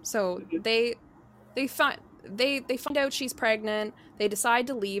them. So they find out she's pregnant. They decide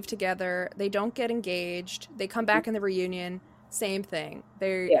to leave together. They don't get engaged. They come back in the reunion. Same thing.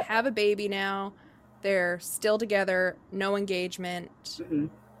 They have a baby now. They're still together. No engagement. Mm-hmm.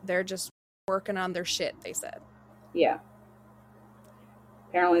 They're just working on their shit, they said. Yeah.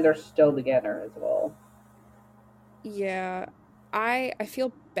 Apparently they're still together as well. Yeah. I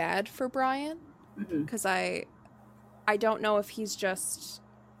feel bad for Brian because I don't know if he's just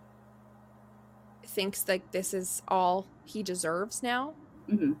thinks like this is all he deserves now.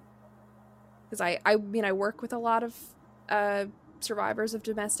 Because I mean, I work with a lot of survivors of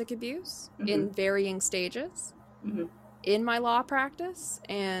domestic abuse in varying stages in my law practice,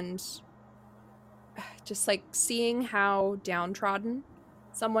 and just like seeing how downtrodden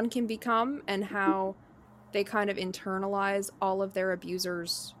someone can become and how they kind of internalize all of their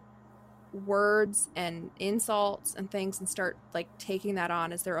abusers' words and insults and things and start like taking that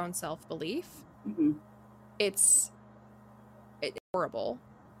on as their own self-belief. It's horrible.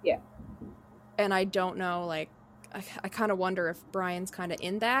 Yeah. And I don't know, like, I kind of wonder if Brian's kind of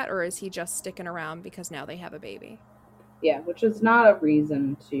in that, or is he just sticking around because now they have a baby? Yeah, which is not a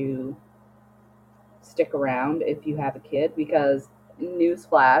reason to stick around if you have a kid, because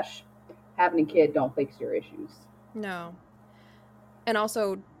newsflash, having a kid don't fix your issues. No. And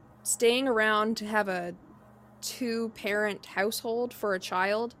also, staying around to have a 2-parent household for a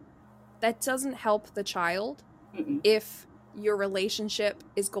child, that doesn't help the child if your relationship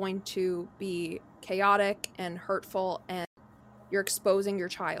is going to be chaotic and hurtful and you're exposing your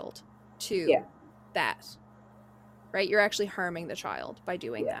child to that. Right? You're actually harming the child by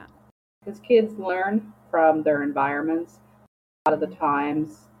doing that. Because kids learn from their environments. A lot of the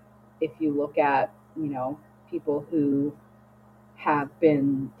times, if you look at, people who have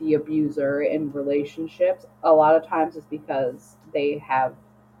been the abuser in relationships, a lot of times it's because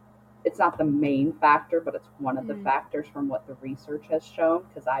it's not the main factor, but it's one of the factors from what the research has shown,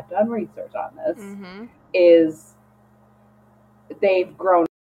 because I've done research on this, is they've grown up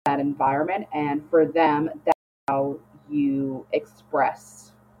in that environment, and for them, that's how you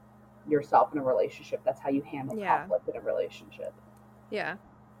express yourself in a relationship. That's how you handle conflict in a relationship. Yeah.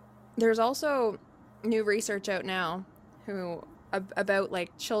 There's also new research out now about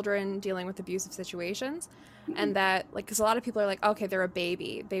like children dealing with abusive situations, and that like, because a lot of people are like, okay, they're a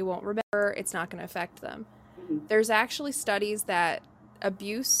baby, they won't remember, it's not going to affect them. There's actually studies that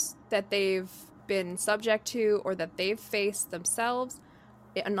abuse that they've been subject to or that they've faced themselves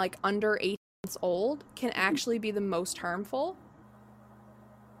and like under 18 months old can actually be the most harmful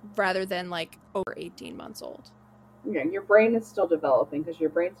rather than like over 18 months old. Yeah, your brain is still developing because your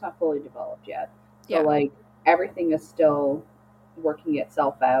brain's not fully developed yet. So like everything is still working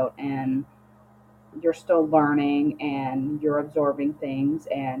itself out, and you're still learning and you're absorbing things,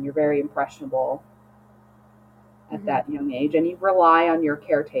 and you're very impressionable at that young age, and you rely on your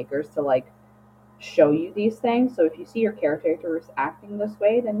caretakers to like show you these things. So if you see your caretakers acting this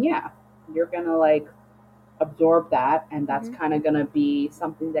way, then you're gonna like absorb that, and that's kind of gonna be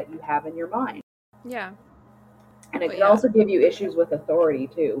something that you have in your mind. Yeah. And it can also give you issues with authority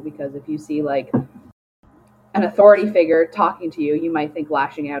too, because if you see like an authority figure talking to you, you might think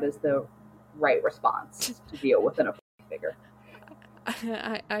lashing out is the right response to deal with an authority figure.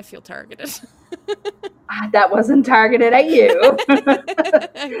 I feel targeted. That wasn't targeted at you.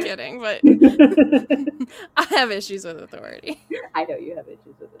 I'm kidding, but I have issues with authority. I know you have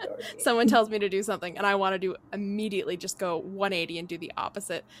issues with authority. Someone tells me to do something and I want to do immediately just go 180 and do the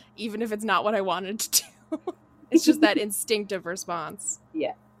opposite, even if it's not what I wanted to do. It's just that instinctive response.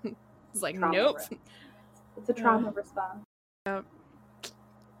 Yeah. It's like, nope. It's a trauma response. Yep.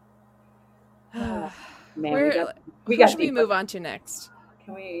 Man, who should we move on to next?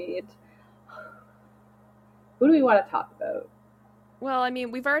 Who do we want to talk about? Well, I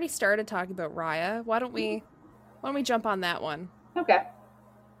mean, we've already started talking about Raya. Why don't we jump on that one? Okay.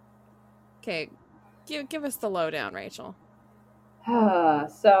 Okay, give us the lowdown, Rachel.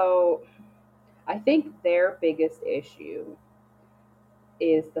 So, I think their biggest issue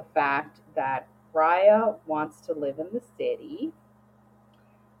is the fact that Raya wants to live in the city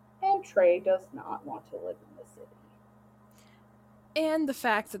and Trey does not want to live in the city. And the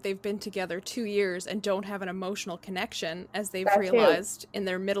fact that they've been together 2 years and don't have an emotional connection, as they've That too. realized in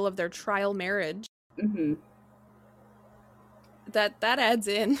their middle of their trial marriage. Mm-hmm. That adds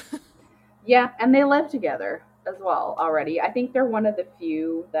in. Yeah, and they live together as well already. I think they're one of the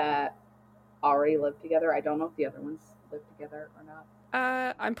few that already live together. I don't know if the other ones live together or not.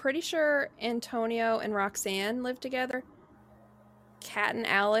 I'm pretty sure Antonio and Roxanne live together. Kat and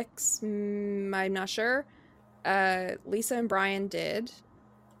Alex, I'm not sure. Lisa and Brian did.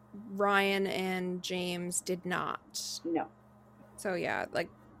 Ryan and James did not. No. So yeah, like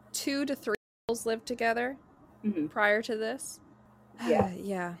 2 to 3 couples lived together prior to this. Yeah.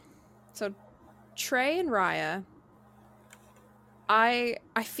 Yeah. So Trey and Raya, I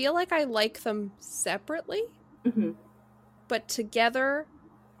feel like I like them separately, but together,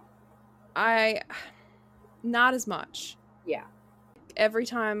 not as much. Yeah. Every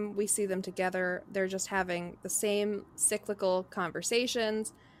time we see them together, they're just having the same cyclical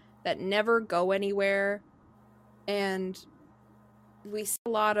conversations that never go anywhere. And we see a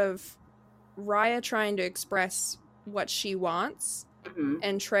lot of Raya trying to express what she wants,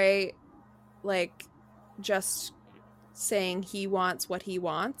 and Trey, like, just saying he wants what he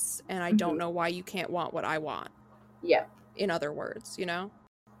wants, and I don't know why you can't want what I want. Yeah. In other words, you know?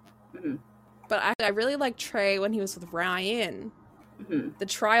 But I really liked Trey when he was with Ryan, the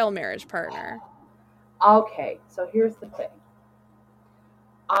trial marriage partner. Okay, so here's the thing.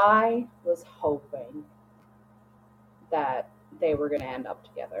 I was hoping that they were going to end up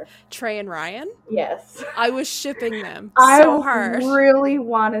together. Trey and Ryan? Yes. I was shipping them so hard. I really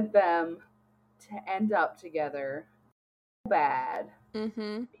wanted them to end up together so bad.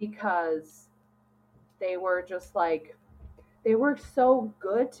 Because they were just like, they were so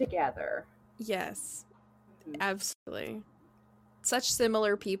good together. Yes. Absolutely. Such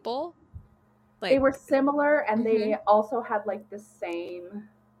similar people. Like, they were similar, and they also had like the same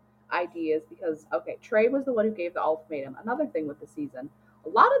ideas because, okay, Trey was the one who gave the ultimatum. Another thing with the season, a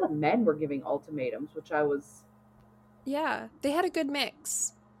lot of the men were giving ultimatums, which I was... Yeah, they had a good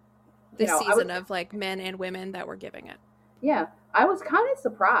mix this season of like men and women that were giving it. Yeah, I was kind of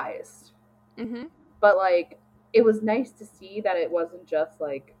surprised. But like, it was nice to see that it wasn't just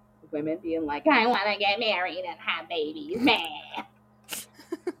like women being like, I want to get married and have babies, man.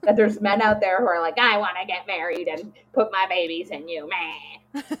 That there's men out there who are like, I want to get married and put my babies in you,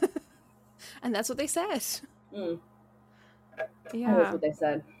 man. And that's what they said. Yeah. That's what they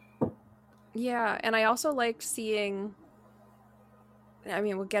said. Yeah, and I also liked seeing... I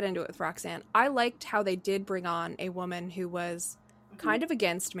mean, we'll get into it with Roxanne. I liked how they did bring on a woman who was kind of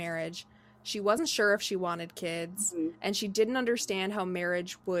against marriage. She wasn't sure if she wanted kids, and she didn't understand how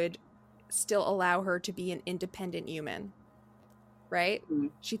marriage would still allow her to be an independent human, right?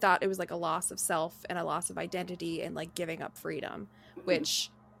 She thought it was like a loss of self and a loss of identity and like giving up freedom,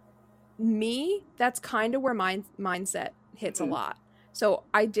 which that's kind of where my mindset hits a lot. So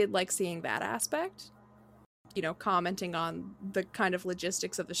I did like seeing that aspect, you know, commenting on the kind of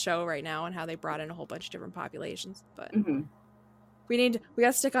logistics of the show right now and how they brought in a whole bunch of different populations. But we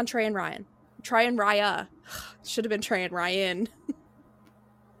gotta stick on Trey and Ryan. Trey and Raya. Should have been Trey and Ryan.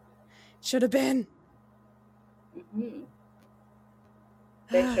 Should have been. They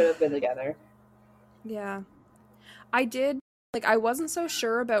should have been together. Yeah. I wasn't so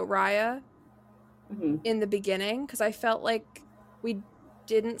sure about Raya in the beginning because I felt like we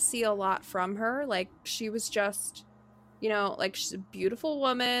didn't see a lot from her. Like, she was just, you know, like, she's a beautiful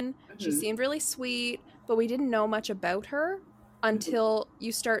woman. She seemed really sweet, but we didn't know much about her until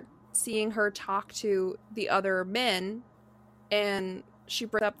you start seeing her talk to the other men, and she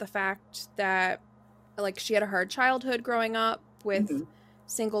brings up the fact that, like, she had a hard childhood growing up with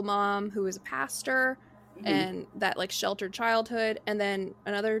single mom who was a pastor, and that, like, sheltered childhood. And then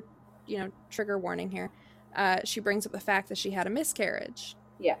another, you know, trigger warning here, she brings up the fact that she had a miscarriage.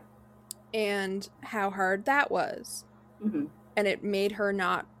 Yeah. And how hard that was. And it made her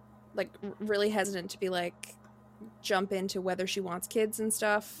not, like, really hesitant to be, like, jump into whether she wants kids and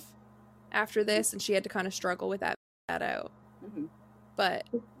stuff after this, and she had to kind of struggle with that out. But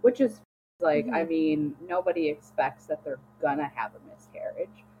which is like, I mean, nobody expects that they're gonna have a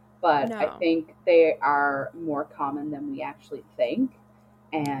miscarriage, but I think they are more common than we actually think,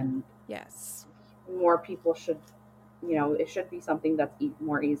 and yes, more people should you know, it should be something that's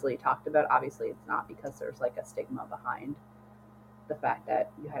more easily talked about. Obviously, it's not, because there's like a stigma behind the fact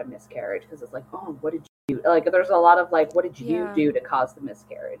that you had a miscarriage, because it's like, oh, what did you do? Like, there's a lot of like, what did you do to cause the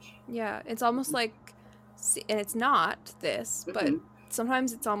miscarriage? Yeah, it's almost like, and it's not this, but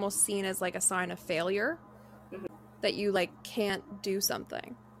sometimes it's almost seen as like a sign of failure, that you like can't do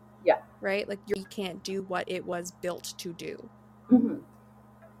something. Yeah. Right? Like you can't do what it was built to do.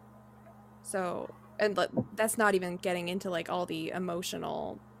 So, and that's not even getting into like all the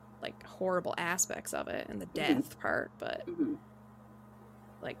emotional, like horrible aspects of it and the death part, but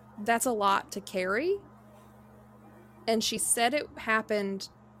like that's a lot to carry. And she said it happened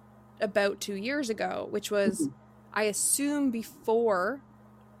about 2 years ago, which was, I assume, before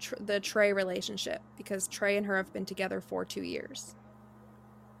the Trey relationship, because Trey and her have been together for 2 years.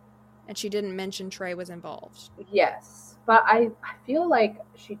 And she didn't mention Trey was involved. Yes, but I feel like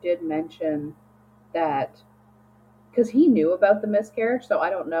she did mention that, because he knew about the miscarriage, so I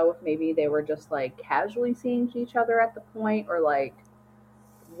don't know if maybe they were just like casually seeing each other at the point, or like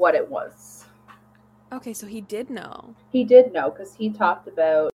what it was. Okay, so he did know. He did know, because he talked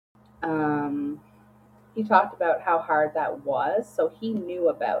about how hard that was, so he knew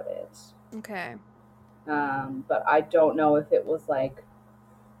about it. Okay. But I don't know if it was like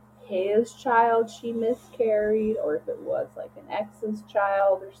his child she miscarried, or if it was like an ex's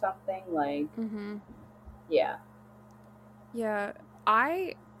child or something, like yeah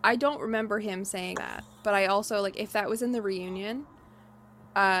I don't remember him saying that, but I also, like, if that was in the reunion,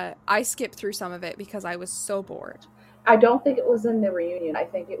 I skipped through some of it because I was so bored. I don't think it was in the reunion. I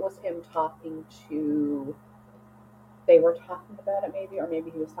think it was him talking to, they were talking about it maybe, or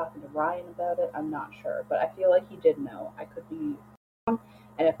maybe he was talking to Ryan about it. I'm not sure, but I feel like he did know. I could be wrong,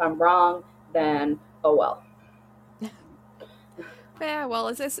 and if I'm wrong, then oh well. Yeah, well,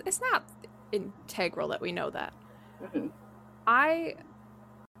 it's not integral that we know that. I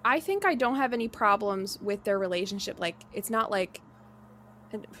think I don't have any problems with their relationship. Like, it's not like,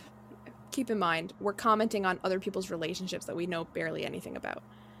 and keep in mind, we're commenting on other people's relationships that we know barely anything about.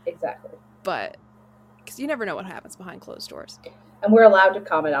 Exactly. But because you never know what happens behind closed doors. And we're allowed to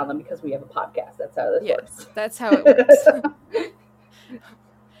comment on them because we have a podcast. That's how this works. That's how it works.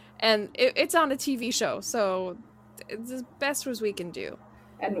 And it's on a TV show, so it's as best as we can do.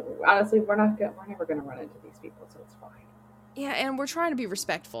 And honestly, we're never going to run into these people, so it's fine. Yeah, and we're trying to be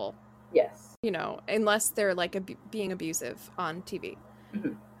respectful. Yes. You know, unless they're like being abusive on TV.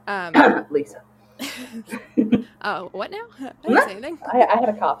 Lisa. Oh, what now? I didn't say anything. I had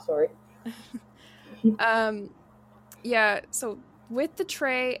a cough, sorry. Yeah, so with the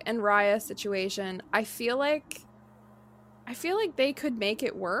Trey and Raya situation, I feel like they could make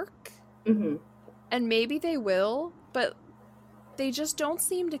it work. And maybe they will, but they just don't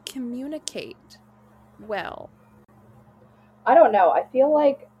seem to communicate well. I don't know. I feel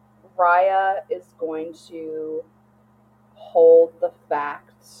like Raya is going to hold the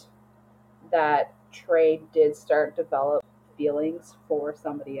fact that Trey did start develop feelings for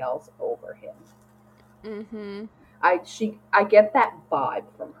somebody else over him. I get that vibe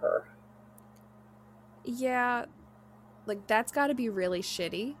from her. Yeah, like that's got to be really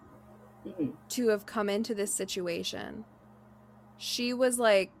shitty to have come into this situation. She was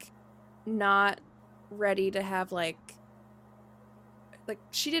like not ready to have like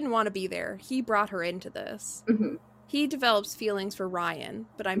she didn't want to be there. He brought her into this. He develops feelings for Ryan,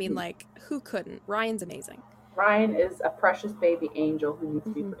 but I mean, like, who couldn't? Ryan's amazing. Ryan is a precious baby angel who needs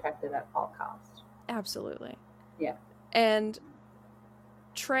to be protected at all costs. Absolutely. Yeah. And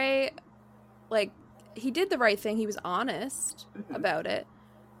Trey, like, he did the right thing. He was honest about it.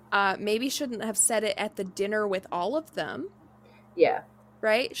 Maybe shouldn't have said it at the dinner with all of them. Yeah.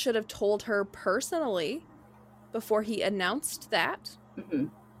 Right? Should have told her personally before he announced that.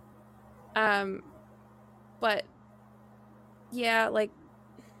 But yeah, like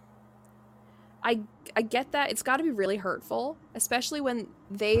I get that. It's got to be really hurtful, especially when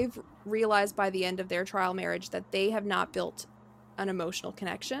they've realized by the end of their trial marriage that they have not built an emotional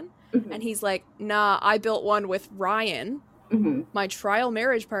connection. And he's like, nah, I built one with Ryan, my trial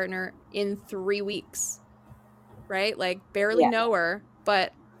marriage partner, in 3 weeks. Right? Like, barely know her,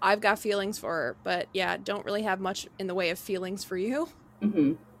 but I've got feelings for her. But yeah, don't really have much in the way of feelings for you.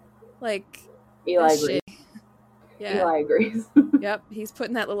 Like, Eli agrees. Yeah. Eli agrees. Yep, he's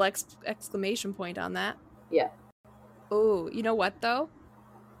putting that little exclamation point on that. Yeah. Oh, you know what though?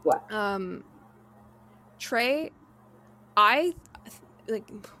 What? Trey,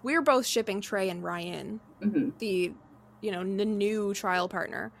 we're both shipping Trey and Ryan, the new trial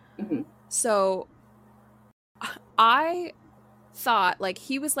partner. So I thought, like,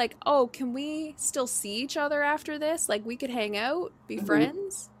 he was like, oh, can we still see each other after this? Like, we could hang out, be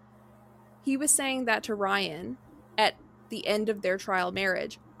friends. He was saying that to Ryan at the end of their trial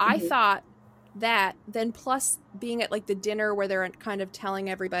marriage. I thought that, then plus being at like the dinner where they're kind of telling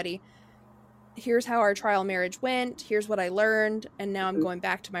everybody, here's how our trial marriage went, here's what I learned, and now I'm going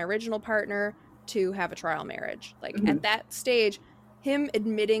back to my original partner to have a trial marriage. Like, at that stage, him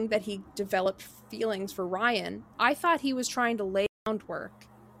admitting that he developed feelings for Ryan, I thought he was trying to lay groundwork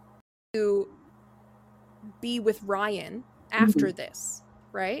to be with Ryan after this,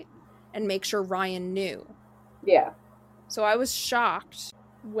 right? And make sure Ryan knew. Yeah. So I was shocked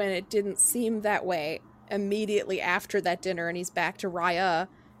when it didn't seem that way immediately after that dinner, and he's back to Raya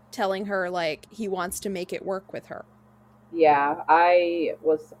telling her, like, he wants to make it work with her. Yeah, I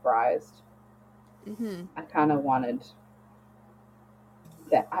was surprised. Mm-hmm. I kind of wanted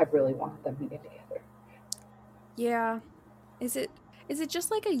that. I really wanted them to get together. Yeah. Is it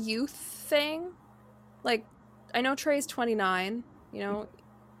just like a youth thing? Like, I know Trey's 29, you know,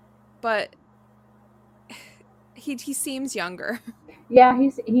 but he seems younger. Yeah,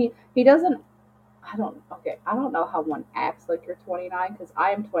 he doesn't. I don't know how one acts like you're 29, because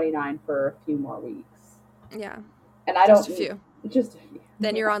I am 29 for a few more weeks. Yeah. And I just don't. A few. Just a few.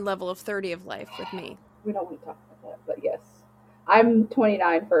 Then you're on level of 30 of life with me. We don't want to talk about that, but yes. I'm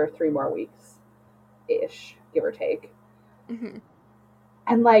 29 for 3 more weeks. Ish, give or take. Mm-hmm.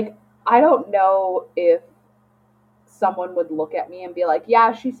 And, like, I don't know if someone would look at me and be like,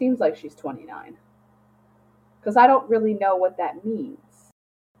 yeah, she seems like she's 29. Because I don't really know what that means.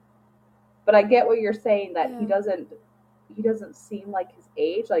 But I get what you're saying, that he doesn't seem like his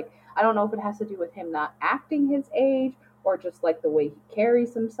age. Like, I don't know if it has to do with him not acting his age, or just like the way he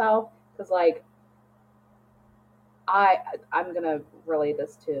carries himself. Because, like, I'm gonna relate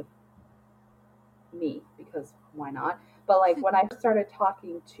this to me, because why not? But, like, when I started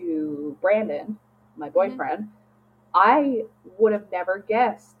talking to Brandon, my boyfriend, I would have never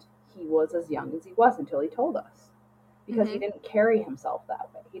guessed he was as young as he was until he told us. Because he didn't carry himself that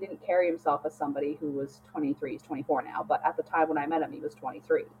way. He didn't carry himself as somebody who was 23. He's 24 now, but at the time when I met him, he was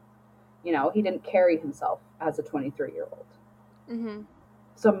 23. You know, he didn't carry himself as a 23-year-old. Mm-hmm.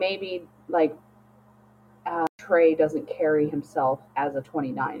 So maybe, like, Trey doesn't carry himself as a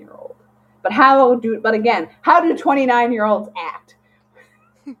 29-year-old. But how do 29-year-olds act?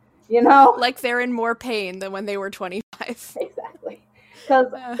 You know? Like they're in more pain than when they were 25. Exactly. Because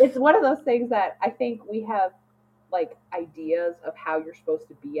it's one of those things that I think we have, like, ideas of how you're supposed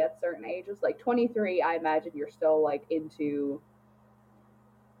to be at certain ages. Like 23, I imagine you're still, like, into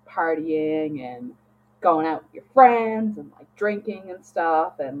partying and going out with your friends and, like, drinking and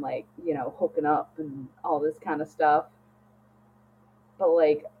stuff, and, like, you know, hooking up and all this kind of stuff. But,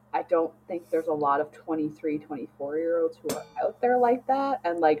 like, I don't think there's a lot of 23, 24-year-olds who are out there like that.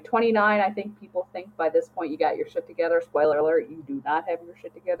 And, like, 29, I think people think by this point you got your shit together. Spoiler alert, you do not have your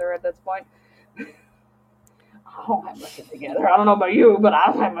shit together at this point. I don't have my shit together. I don't know about you, but I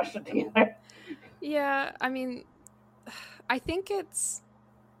don't have my shit together. Yeah, I mean, I think it's...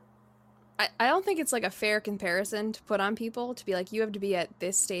 I don't think it's, like, a fair comparison to put on people, to be like, you have to be at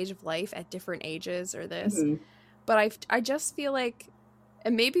this stage of life at different ages or this. Mm-hmm. But I just feel like,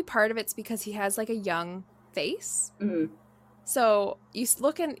 and maybe part of it's because he has, like, a young face. Mm-hmm. So you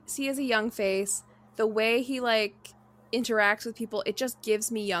look and see as a young face, the way he, like, interacts with people, it just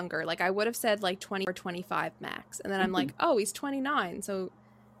gives me younger. Like, I would have said, like, 20 or 25 max. And then I'm like, oh, he's 29. So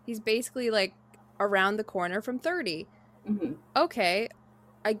he's basically, like, around the corner from 30. Mm-hmm. Okay,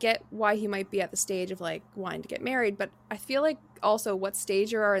 I get why he might be at the stage of, like, wanting to get married. But I feel like also what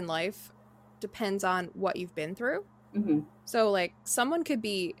stage you are in life depends on what you've been through. Mm-hmm. So, like, someone could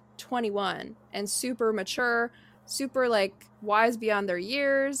be 21 and super mature, super, like, wise beyond their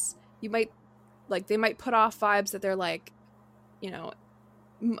years. You might, like, they might put off vibes that they're, like, you know,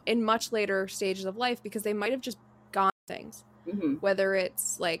 in much later stages of life, because they might have just gone things. Mm-hmm. Whether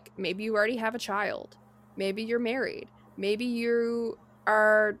it's, like, maybe you already have a child, maybe you're married, maybe you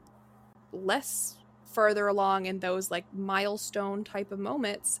are less further along in those, like, milestone type of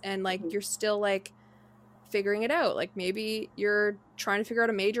moments, and, like, you're still, like, figuring it out. Like, maybe you're trying to figure out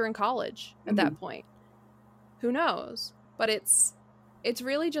a major in college at that point. Who knows? But it's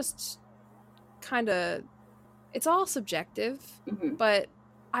really just kind of, it's all subjective. But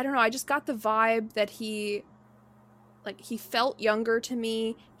I don't know, I just got the vibe that he felt younger to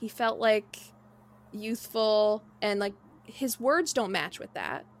me. He felt, like, youthful, and, like, his words don't match with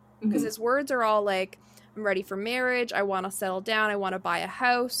that, because his words are all like, I'm ready for marriage, I want to settle down, I want to buy a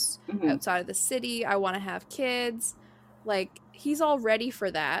house outside of the city, I want to have kids. Like, he's all ready for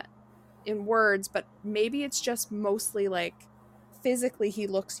that in words, but maybe it's just mostly, like, physically he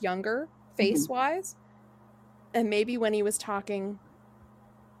looks younger, face-wise. And maybe when he was talking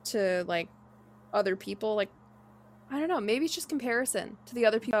to, like, other people, like, I don't know, maybe it's just comparison to the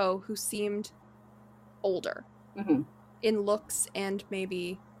other people who seemed older in looks and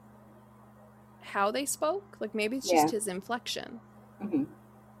maybe how they spoke. Like, maybe it's just his inflection.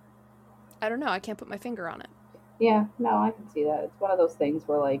 I don't know. I can't put my finger on it. Yeah, no, I can see that. It's one of those things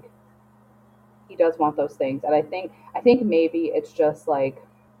where, like, he does want those things. And I think maybe it's just, like,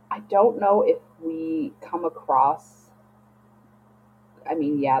 I don't know if we come across, I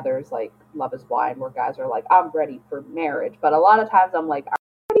mean, yeah, there's, like, Love is Blind where guys are like, I'm ready for marriage. But a lot of times I'm like,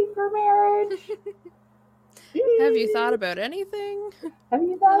 I'm ready for marriage. Have you thought about anything? Have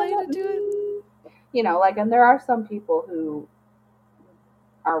you thought related about to it? You know, like, and there are some people who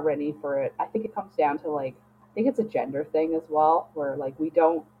are ready for it. I think it comes down to, like, I think it's a gender thing as well, where, like, we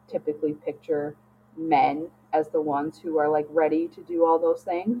don't typically picture men as the ones who are, like, ready to do all those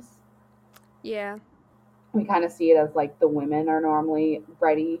things. Yeah. We kind of see it as, like, the women are normally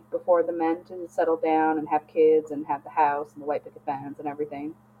ready before the men to settle down and have kids and have the house and the white picket fence and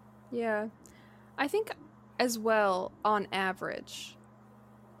everything. Yeah. I think as well, on average,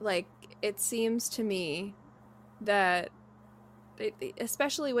 like, it seems to me that,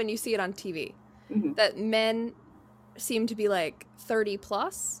 especially when you see it on TV, that men seem to be, like, 30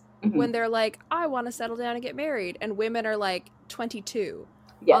 plus when they're like, I want to settle down and get married. And women are, like, 22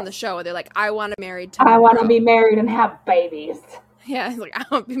 on the show. And they're like, I want to be married tomorrow. I want to be married and have babies. Yeah, it's like, I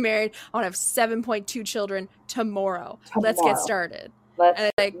want to be married. I want to have 7.2 children tomorrow. Let's get started.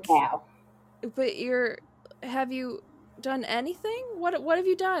 Let's now. But have you done anything? What have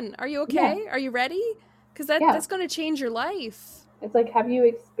you done? Are you okay? Yeah. Are you ready? Because that's going to change your life. It's like, have you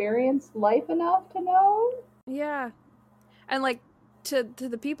experienced life enough to know? Yeah. And, like, to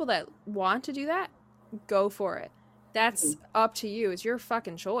the people that want to do that, go for it. That's up to you. It's your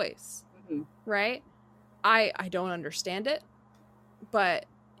fucking choice. Right? I don't understand it, but,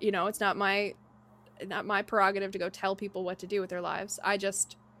 you know, it's not my prerogative to go tell people what to do with their lives.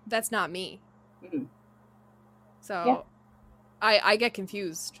 That's not me. So I get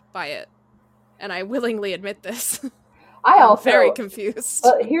confused by it, and I willingly admit this. I'm very confused.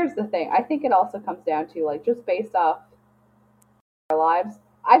 But here's the thing. I think it also comes down to, like, just based off our lives,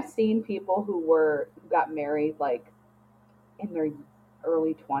 I've seen people who got married, like, in their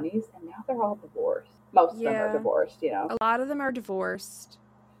early 20s, and now they're all divorced. Most of them are divorced, you know. A lot of them are divorced.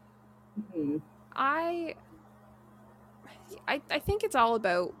 I think it's all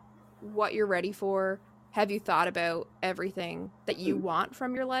about what you're ready for. Have you thought about everything that you want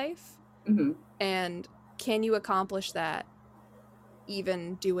from your life? And can you accomplish that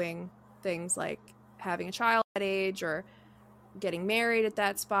even doing things like having a child at that age or getting married at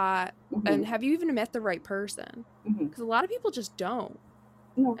that spot? And have you even met the right person? Because a lot of people just don't.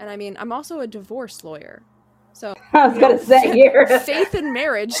 And I mean, I'm also a divorce lawyer. So I was going to say here, faith in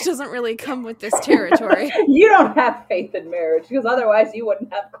marriage doesn't really come with this territory. You don't have faith in marriage, because otherwise you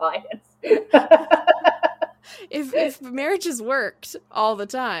wouldn't have clients. If marriages worked all the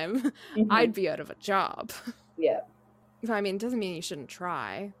time, I'd be out of a job. Yeah. I mean, it doesn't mean you shouldn't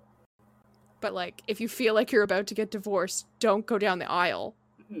try. But, like, if you feel like you're about to get divorced, don't go down the aisle.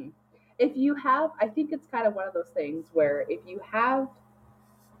 If you have, I think it's kind of one of those things where if you have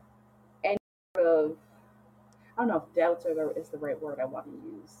any sort of, I don't know if doubts is the right word I want to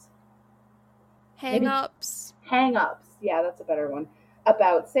use. Hang-ups. Yeah, that's a better one.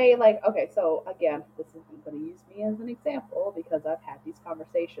 About, say, like, okay, so again, I'm going to use me as an example because I've had these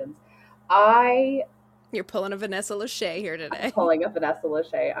conversations. You're pulling a Vanessa Lachey here today. I'm pulling a Vanessa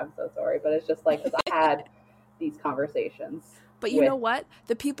Lachey. I'm so sorry, but it's just like, because I had these conversations. But you know what?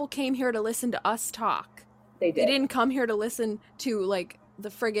 The people came here to listen to us talk. They did. They didn't come here to listen to, like, the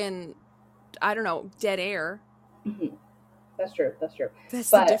friggin', I don't know, dead air. That's true. That's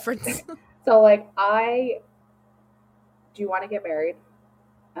the difference. So, like, I do want to get married,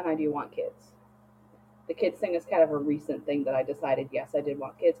 and I do want kids. The kids thing is kind of a recent thing that I decided, yes, I did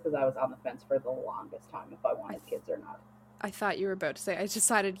want kids, because I was on the fence for the longest time if I wanted kids or not. I thought you were about to say, I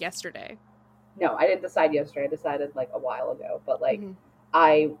decided yesterday. No, I didn't decide yesterday. I decided, like, a while ago. But, like,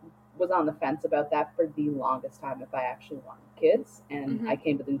 I was on the fence about that for the longest time if I actually wanted kids. And I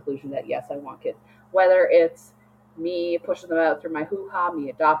came to the conclusion that, yes, I want kids. Whether it's me pushing them out through my hoo-ha, me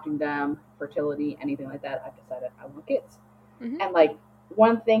adopting them, fertility, anything like that, I've decided I want kids. And, like,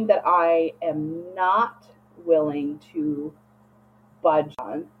 one thing that I am not willing to budge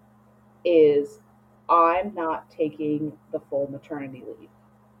on is I'm not taking the full maternity leave.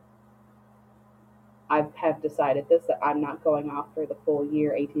 I have decided that I'm not going off for the full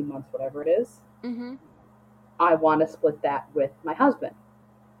year, 18 months, whatever it is. I want to split that with my husband.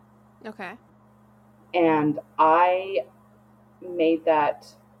 Okay. And I made that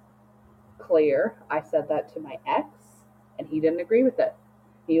clear. I said that to my ex, and he didn't agree with it.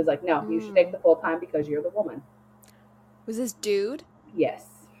 He was like, no, you should take the full time because you're the woman. Was this dude? Yes.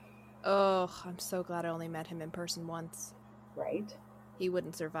 Oh, I'm so glad I only met him in person once. Right? He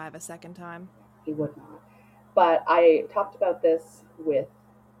wouldn't survive a second time. He would not. But I talked about this with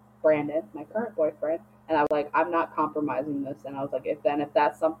Brandon, my current boyfriend, and I was like, I'm not compromising this. And I was like, if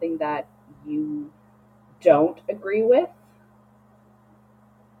that's something that you don't agree with,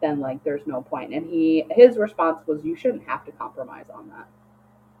 then like there's no point. And his response was, you shouldn't have to compromise on that.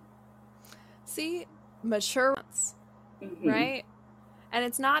 See, mature ones, right? And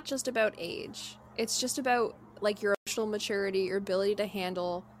it's not just about age. It's just about like your emotional maturity, your ability to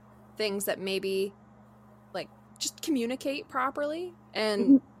handle things that maybe like just communicate properly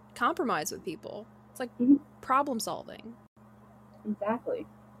and compromise with people. It's like problem solving. Exactly.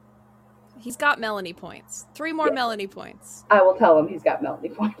 He's got Melanie points. 3 more Melanie points. I will tell him he's got Melanie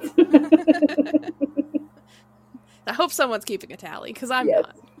points. I hope someone's keeping a tally, because I'm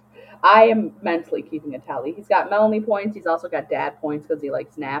not. I am mentally keeping a tally. He's got Melanie points. He's also got dad points because he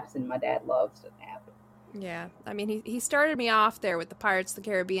likes naps, and my dad loves to nap. Yeah. I mean, he started me off there with the Pirates of the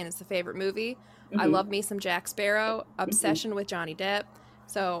Caribbean is the favorite movie. I love me some Jack Sparrow. Obsession with Johnny Depp.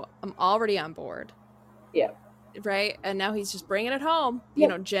 So I'm already on board. Yeah. Right? And now he's just bringing it home. You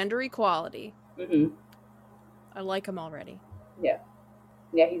know, gender equality. I like him already. Yeah.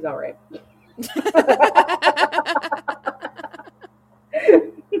 Yeah, he's all right.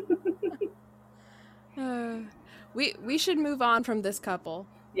 We should move on from this couple.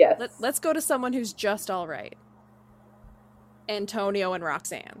 Yes. Let's go to someone who's just all right. Antonio and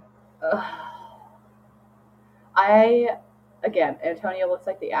Roxanne. Antonio looks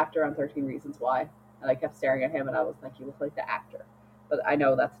like the actor on 13 Reasons Why. And I kept staring at him and I was like, he looks like the actor. But I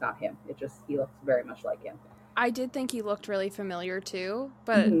know that's not him. He looks very much like him. I did think he looked really familiar too,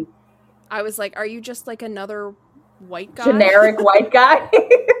 but I was like, are you just like another white guy? Generic white guy?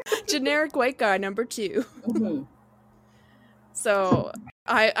 Generic white guy number 2. So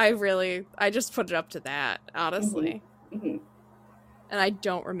I just put it up to that, honestly. And I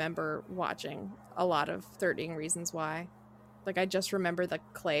don't remember watching a lot of 13 Reasons Why. Like, I just remember the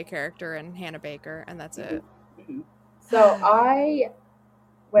Clay character and Hannah Baker, and that's it. So I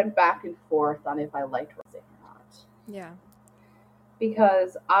went back and forth on if I liked Roxanne or not. Yeah.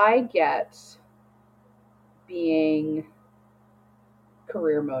 Because I get being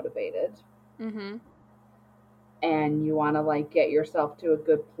career motivated. And you want to like get yourself to a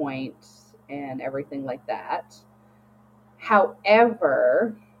good point and everything like that.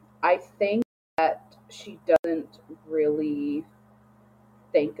 However, I think that she doesn't really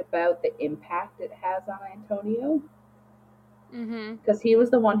think about the impact it has on Antonio. Because he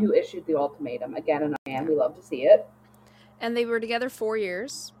was the one who issued the ultimatum. Again, and man, we love to see it. And they were together 4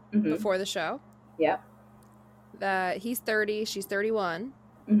 years before the show. Yep. He's 30, she's 31.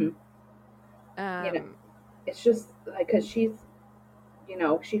 It's just like, because she's,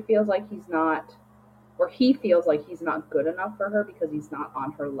 she feels like he's not, or he feels like he's not good enough for her because he's not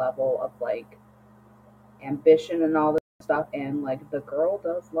on her level of like ambition and all this stuff. And like, the girl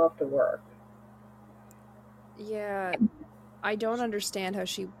does love to work. Yeah. I don't understand how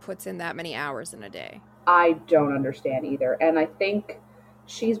she puts in that many hours in a day. I don't understand either. And I think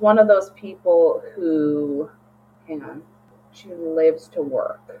she's one of those people who, she lives to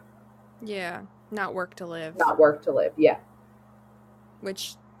work. Yeah. Not work to live. Not work to live, yeah.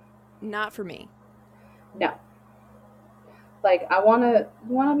 Which, not for me. No. Like, you want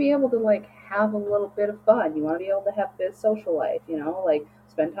to be able to, like, have a little bit of fun. You want to be able to have this social life, like,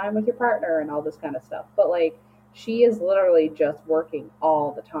 spend time with your partner and all this kind of stuff. But, like, she is literally just working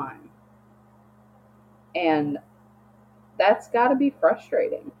all the time. And that's got to be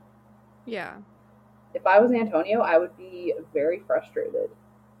frustrating. Yeah. If I was Antonio, I would be very frustrated.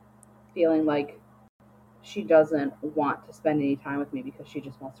 Feeling like she doesn't want to spend any time with me because she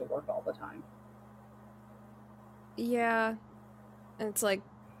just wants to work all the time. Yeah. And it's like,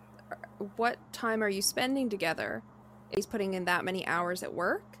 what time are you spending together? He's putting in that many hours at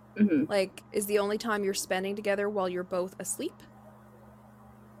work? Like, is the only time you're spending together while you're both asleep?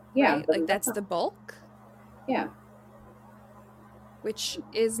 Yeah. Right? Like, that's the bulk? Yeah. Which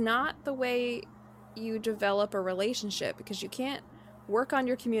is not the way you develop a relationship, because you can't work on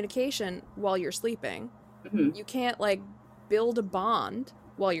your communication while you're sleeping. You can't, like, build a bond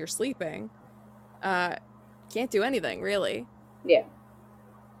while you're sleeping. Can't do anything, really. Yeah.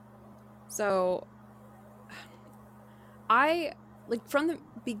 So, from the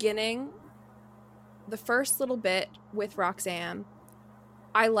beginning, the first little bit with Roxanne,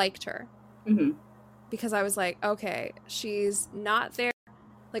 I liked her. Mm-hmm. Because I was like, okay, she's not there.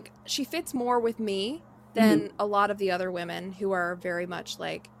 Like, she fits more with me than a lot of the other women who are very much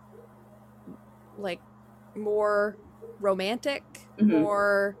like more romantic,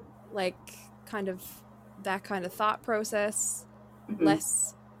 more like kind of that kind of thought process,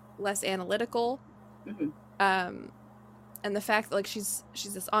 less analytical. And the fact that like she's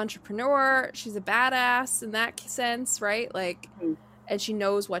this entrepreneur, she's a badass in that sense, right? Like, and she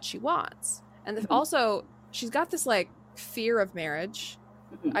knows what she wants. And also, she's got this like fear of marriage.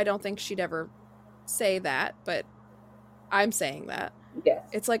 I don't think she'd ever say that, but I'm saying that. Yes.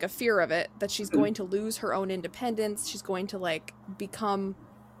 It's like a fear of it, that she's going to lose her own independence. She's going to like become,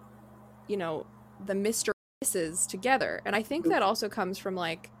 you know, the Mr. and Mrs. together. And I think that also comes from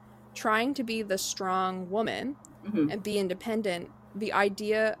like trying to be the strong woman and be independent. The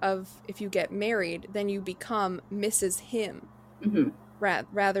idea of if you get married, then you become Mrs. Him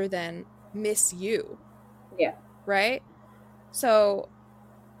rather than Miss You. Yeah. Right? So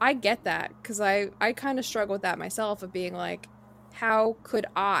I get that, because I kind of struggle with that myself, of being like, how could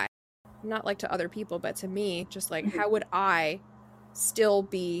I, not like to other people, but to me, just like, how would I still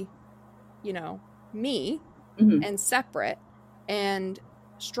be, you know, me and separate and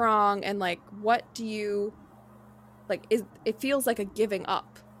strong, and like, what do you, like, it feels like a giving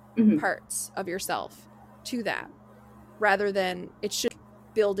up parts of yourself to that, rather than it should be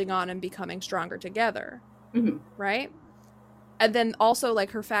building on and becoming stronger together, right? And then also, like,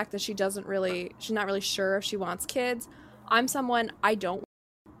 her fact that she's not really sure if she wants kids. I'm someone, I don't.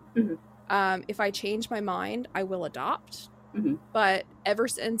 If I change my mind, I will adopt. But ever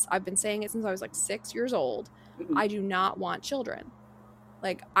since, I've been saying it since I was like 6 years old, I do not want children.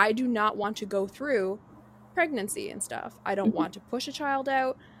 Like, I do not want to go through pregnancy and stuff. I don't want to push a child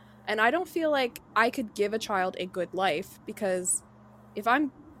out. And I don't feel like I could give a child a good life, because if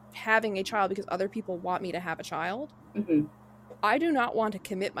I'm having a child because other people want me to have a child, I do not want to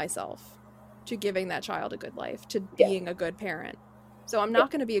commit myself to giving that child a good life, to being a good parent. So I'm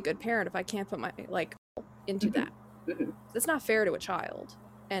not going to be a good parent if I can't put my, like, into that. It's not fair to a child.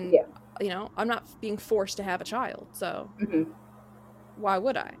 And, you know, I'm not being forced to have a child. So why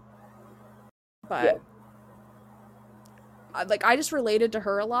would I? But, I just related to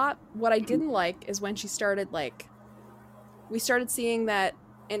her a lot. What I didn't like is when she started, like, we started seeing that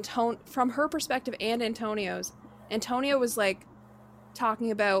from her perspective and Antonio's, Antonio was, like,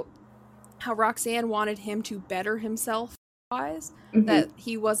 talking about how Roxanne wanted him to better himself, that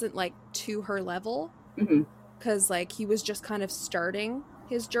he wasn't, like, to her level, because, like, he was just kind of starting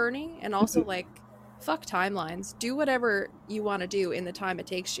his journey. And also, like, fuck timelines. Do whatever you want to do in the time it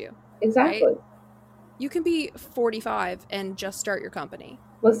takes you. Exactly. Right? You can be 45 and just start your company.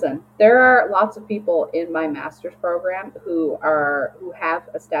 Listen, there are lots of people in my master's program who have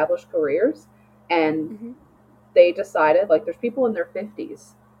established careers, and they decided, like, there's people in their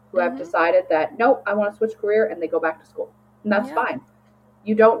 50s who have decided that, nope, I want to switch career, and they go back to school. And that's fine.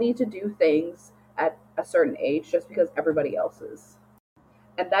 You don't need to do things at a certain age just because everybody else is.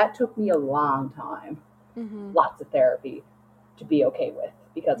 And that took me a long time, lots of therapy, to be okay with,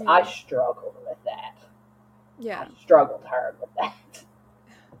 because I struggled with that. Yeah. I struggled hard with that.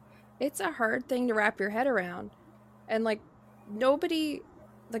 It's a hard thing to wrap your head around. And, like, nobody,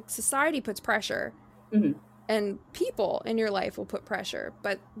 like, society puts pressure. And people in your life will put pressure.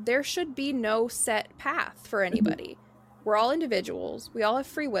 But there should be no set path for anybody. We're all individuals. We all have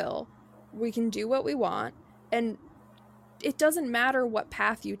free will. We can do what we want. And it doesn't matter what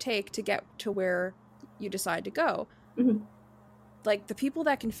path you take to get to where you decide to go. Like, the people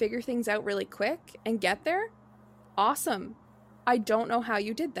that can figure things out really quick and get there, awesome. I don't know how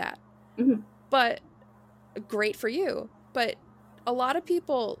you did that. But great for you. But a lot of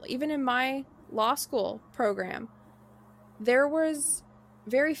people, even in my law school program, there was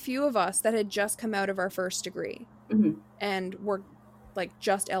very few of us that had just come out of our first degree and were, like,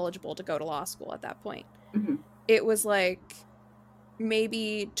 just eligible to go to law school at that point. It was like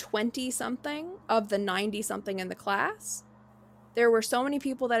maybe 20 something of the 90 something in the class. There were so many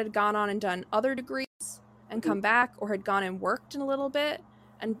people that had gone on and done other degrees and come back, or had gone and worked in a little bit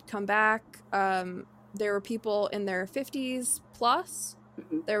and come back. There were people in their 50s plus.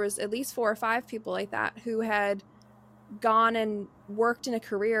 There was at least 4 or 5 people like that who had gone and worked in a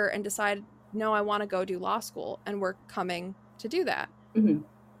career and decided, no, I want to go do law school, and were coming to do that.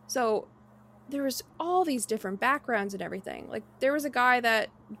 So there was all these different backgrounds and everything. Like, there was a guy that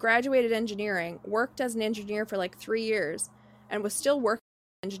graduated engineering, worked as an engineer for like 3 years, and was still working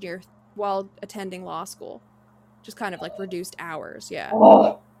as an engineer while attending law school. Just kind of like reduced hours.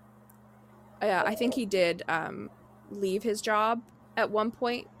 I think he did leave his job at one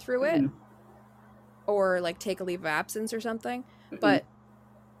point through it, or like take a leave of absence or something. But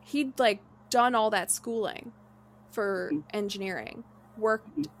he'd like done all that schooling for engineering, worked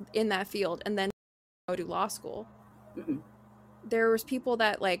in that field, and then go to law school. There was people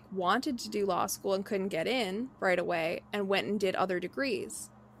that like wanted to do law school and couldn't get in right away and went and did other degrees.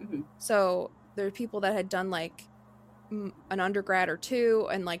 So there are people that had done like an undergrad or two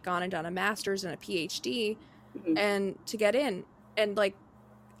and like gone and done a master's and a PhD and to get in. And like,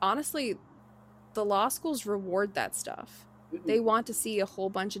 honestly, the law schools reward that stuff. They want to see a whole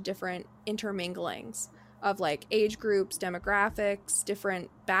bunch of different interminglings of like age groups, demographics, different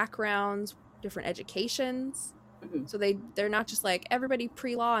backgrounds, different educations. So they're not just like, everybody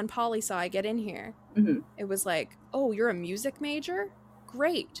pre-law and poli-sci get in here. It was like, oh, you're a music major?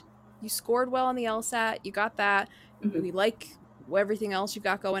 Great. You scored well on the LSAT. You got that. We like everything else you've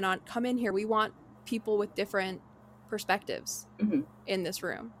got going on. Come in here. We want people with different perspectives in this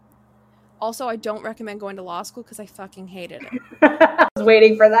room. Also, I don't recommend going to law school because I fucking hated it. I was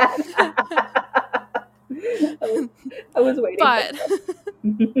waiting for that. I was waiting but for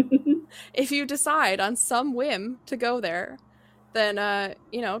that. If you decide on some whim to go there, then,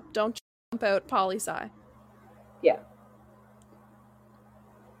 don't jump out poli-sci. Yeah.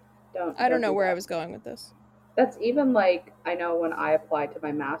 I don't know where I was going with this. That's even like, I know when I applied to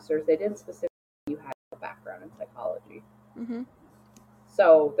my master's, they did specifically you had a background in psychology.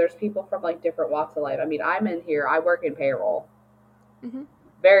 So there's people from like different walks of life. I mean, I'm in here, I work in payroll.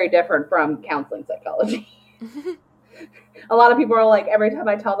 Very different from counseling psychology. A lot of people are like, every time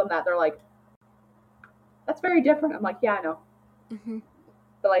I tell them that, they're like, that's very different. I'm like, yeah, I know.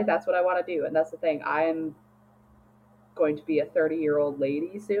 But like, that's what I want to do. And that's the thing. I'm going to be a 30-year-old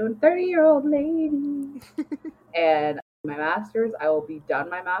lady soon. 30-year-old lady. And my master's, I will be done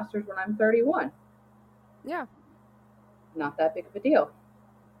my master's when I'm 31. Yeah. Not that big of a deal.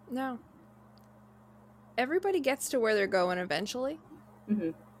 No. Everybody gets to where they're going eventually.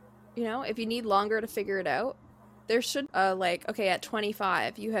 You know, if you need longer to figure it out, there should, okay, at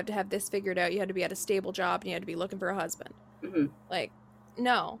 25, you have to have this figured out. You had to be at a stable job and you had to be looking for a husband. Like,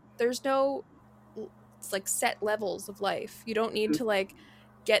 no. There's no, it's like set levels of life. You don't need to, like,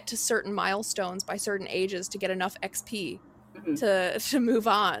 get to certain milestones by certain ages to get enough XP to move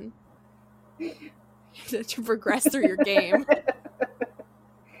on. To progress through your game.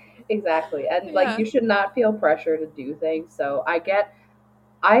 Exactly. And like, you should not feel pressure to do things. So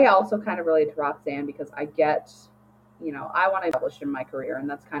I also kind of relate to Roxanne because I get, I want to establish in my career, and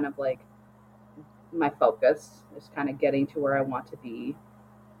that's kind of like my focus is kind of getting to where I want to be.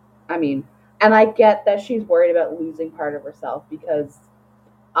 I mean, and I get that she's worried about losing part of herself because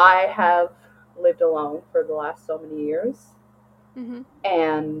I have lived alone for the last so many years.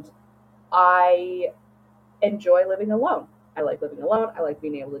 And I enjoy living alone. I like living alone. I like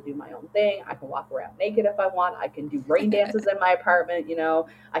being able to do my own thing. I can walk around naked if I want. I can do rain dances in my apartment,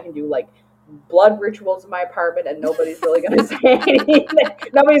 I can do like blood rituals in my apartment and nobody's really going to say anything.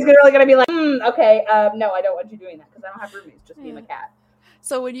 Nobody's really going to be like, okay, no, I don't want you doing that because I don't have roommates, just me and my cat.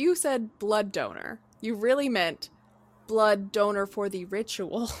 So when you said blood donor, you really meant blood donor for the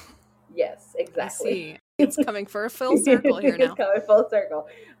ritual. Yes, exactly. I see. It's coming for a full circle here now. It's coming full circle.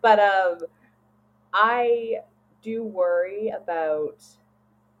 But I do worry about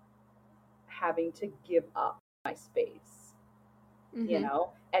having to give up my space,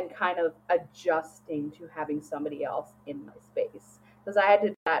 and kind of adjusting to having somebody else in my space. Because I had to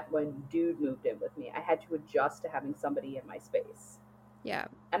do that when Dude moved in with me. I had to adjust to having somebody in my space. Yeah.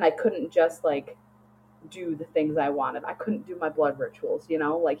 And I couldn't just like do the things I wanted. I couldn't do my blood rituals,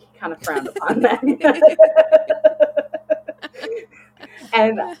 like he kind of frowned upon that.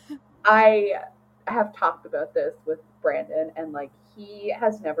 And I have talked about this with Brandon, and like he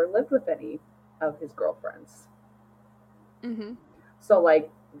has never lived with any of his girlfriends. So like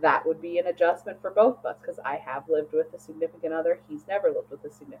that would be an adjustment for both of us because I have lived with a significant other. He's never lived with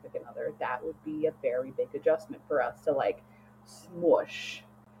a significant other. That would be a very big adjustment for us to like smush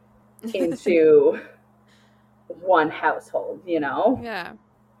into one household, Yeah.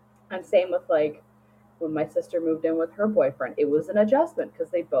 And same with like when my sister moved in with her boyfriend, it was an adjustment because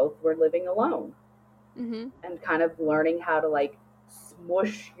they both were living alone. And kind of learning how to like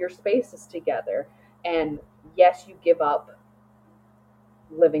smush your spaces together. And yes, you give up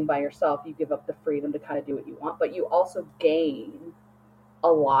living by yourself. You give up the freedom to kind of do what you want, but you also gain a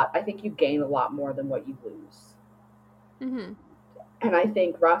lot. I think you gain a lot more than what you lose. And I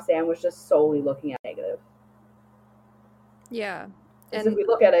think Roxanne was just solely looking at negative. Yeah. Because if we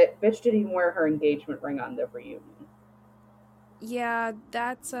look at it, bitch didn't even wear her engagement ring on the reunion. Yeah,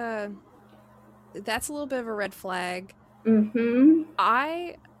 that's that's a little bit of a red flag. Mm-hmm.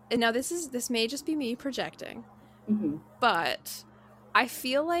 And now this may just be me projecting, Mm-hmm. but I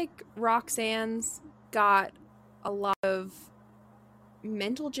feel like Roxanne's got a lot of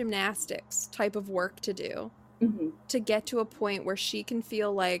mental gymnastics type of work to do Mm-hmm. to get to a point where she can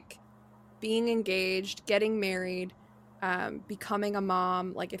feel like being engaged, getting married, becoming a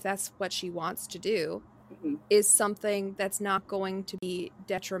mom, like if that's what she wants to do, Mm-hmm. is something that's not going to be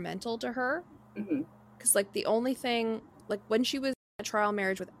detrimental to her. Mm-hmm. Because like the only thing, like when she was in a trial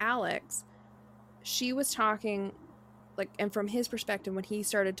marriage with Alex, she was talking like, and from his perspective, when he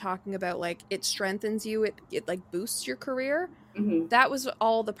started talking about like it strengthens you, it like boosts your career, Mm-hmm. that was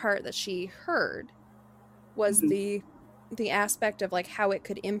all the part that she heard, was Mm-hmm. the aspect of like how it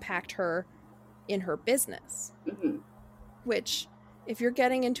could impact her in her business. Mm-hmm. Which, if you're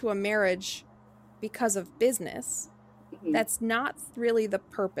getting into a marriage because of business, Mm-hmm. that's not really the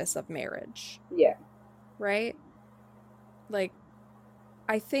purpose of marriage, Yeah. right? Like,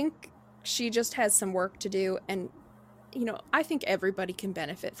 I think she just has some work to do, and you know, I think everybody can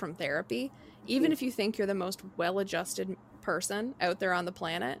benefit from therapy, even Mm-hmm. if you think you're the most well-adjusted person out there on the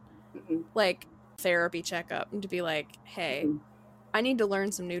planet. Mm-hmm. Like, therapy checkup, and to be like, hey, Mm-hmm. I need to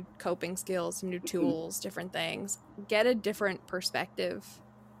learn some new coping skills, some new tools, different things, get a different perspective.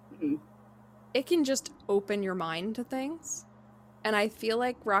 Mm-hmm. It can just open your mind to things. And I feel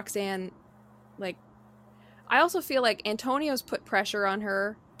like Roxanne, like, I also feel like Antonio's put pressure on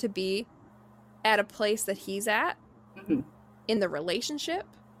her to be at a place that he's at Mm-hmm. in the relationship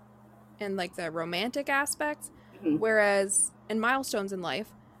and like the romantic aspects, Mm-hmm. whereas in milestones in life,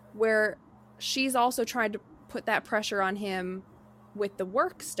 where she's also trying to put that pressure on him with the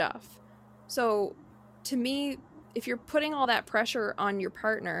work stuff. So to me, if you're putting all that pressure on your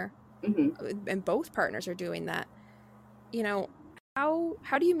partner, Mm-hmm. and both partners are doing that, you know,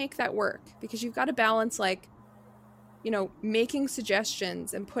 how do you make that work? Because you've got to balance, like, you know, making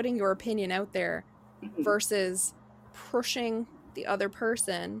suggestions and putting your opinion out there Mm-hmm. versus pushing the other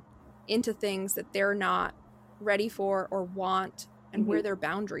person into things that they're not ready for or want, and where their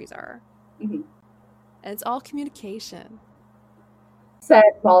boundaries are. Mm-hmm. And it's all communication. Said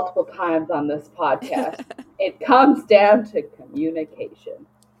multiple times on this podcast, it comes down to communication.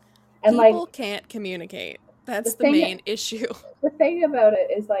 And People like, can't communicate. That's the thing main issue. the thing about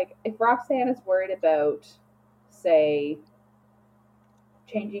it is, like, if Roxanne is worried about, say,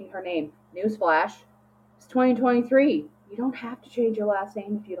 changing her name, newsflash, it's 2023. You don't have to change your last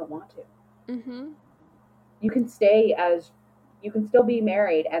name if you don't want to. Mm-hmm. You can still be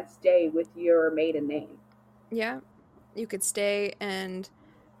married and stay with your maiden name. Yeah. You could stay and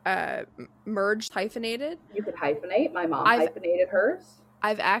merge hyphenated. You could hyphenate. My mom hyphenated hers.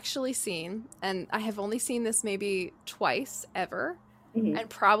 I've actually seen, and I have only seen this maybe twice ever, and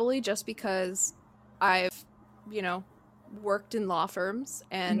probably just because I've, you know, worked in law firms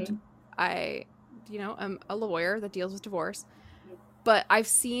and I, you know, am a lawyer that deals with divorce, but I've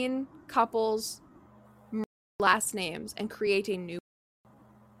seen couples merge last names and create a new.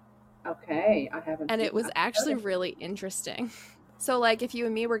 Okay, I haven't. And seen it was that. actually really interesting. So, like, if you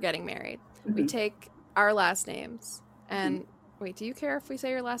and me were getting married, we take our last names and. Wait, do you care if we say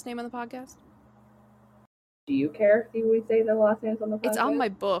your last name on the podcast? Do you care if we say the last names on the podcast? It's on my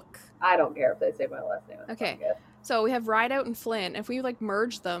book. I don't care if they say my last name on the podcast. So we have Rideout and Flynn. If we like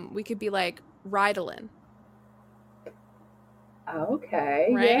merge them, we could be like Ridelin.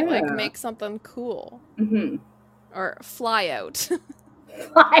 Okay. Right? Yeah. Like make something cool. Mm-hmm. Or Flyout.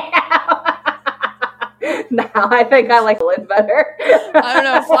 Flyout. Now I think I like Lynn better. I don't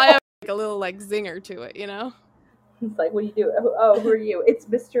know. Flyout like a little like zinger to it, you know? It's like, what do you do? Oh, who are you? It's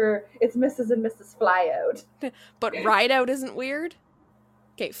Mrs. and Mrs. Flyout. But Rideout isn't weird?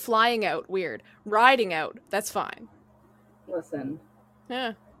 Okay, flying out, weird. Riding out, that's fine. Listen.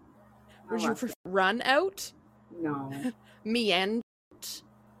 Yeah. Would you prefer run out? No. Meander out?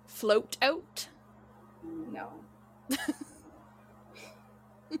 Float out? No.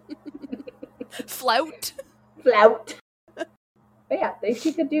 Flout? Flout. But yeah,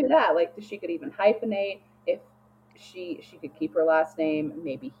 she could do that. Like, she could even hyphenate. If she could keep her last name,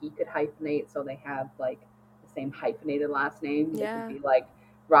 maybe he could hyphenate so they have like the same hyphenated last name. Yeah. It could be like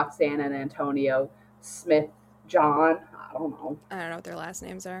Roxanne and Antonio Smith John. I don't know. I don't know what their last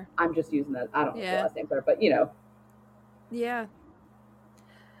names are. I'm just using that. I don't know what their last names are, but you know. Yeah.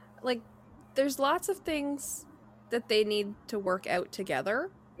 Like, there's lots of things that they need to work out together.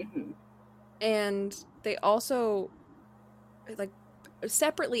 Mm-hmm. And they also, like,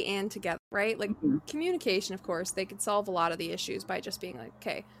 separately and together, right? Like, communication, of course, they could solve a lot of the issues by just being like,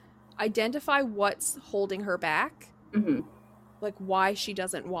 okay, identify what's holding her back. Like, why she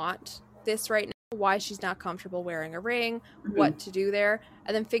doesn't want this right now. why she's not comfortable wearing a ring, Mhm. what to do there,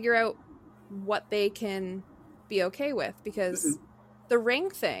 and then figure out what they can be okay with. Because the ring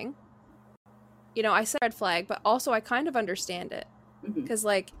thing, you know, I said red flag, but also I kind of understand it. Because,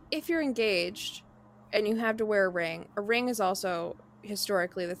 like, if you're engaged and you have to wear a ring is also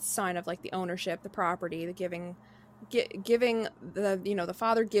historically the sign of, like, the ownership, the property, the giving the, you know, the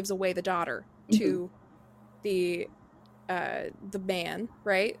father gives away the daughter to the man,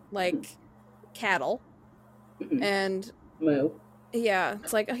 right? Like cattle. And Moo. yeah,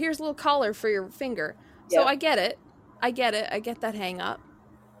 it's like, oh, here's a little collar for your finger. So Yep. I get it. I get that hang up.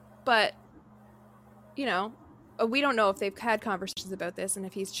 But, you know, we don't know if they've had conversations about this and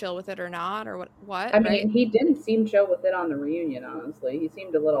if he's chill with it or not, or what, I mean, right? he didn't seem chill with it on the reunion, honestly. He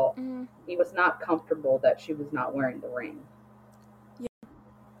seemed a little, he was not comfortable that she was not wearing the ring. Yeah.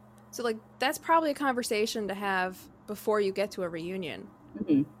 So, like, that's probably a conversation to have before you get to a reunion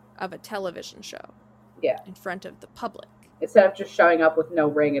of a television show. Yeah. In front of the public. Instead of just showing up with no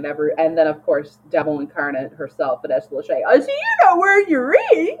ring and then, of course, Devil Incarnate herself, Vanessa Lachey, I see you not wearing your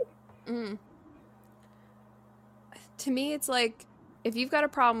ring! To me, it's like, if you've got a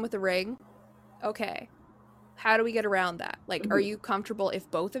problem with the ring, okay, how do we get around that? Like, are you comfortable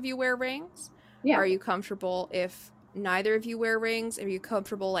if both of you wear rings? Yeah. Are you comfortable if neither of you wear rings? Are you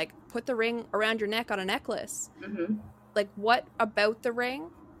comfortable, like, put the ring around your neck on a necklace? Like, what about the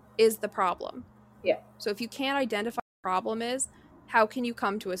ring is the problem? Yeah. So if you can't identify what the problem is, how can you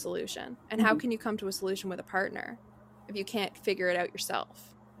come to a solution? And how can you come to a solution with a partner if you can't figure it out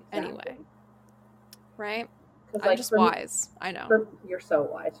yourself anyway? Right? I'm like, just wise. I know. You're so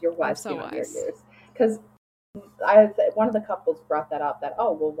wise. You're wise so beyond your wise. years. Because one of the couples brought that up, that,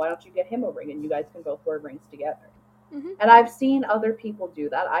 oh, well, why don't you get him a ring and you guys can both wear rings together? And I've seen other people do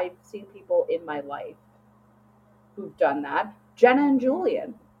that. I've seen people in my life who've done that. Jenna and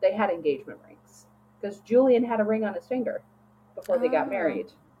Julian, they had engagement rings because Julian had a ring on his finger before they got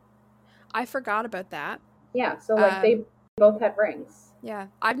married. I forgot about that. Yeah, so like they both had rings. Yeah,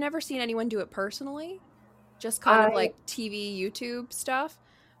 I've never seen anyone do it personally, just kind of like TV, YouTube stuff.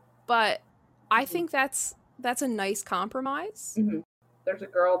 But I think that's a nice compromise. There's a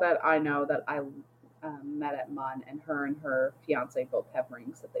girl that I know that I met at MUN, and her fiance both have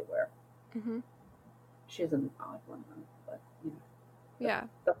rings that they wear. She's an odd one, though, but you know,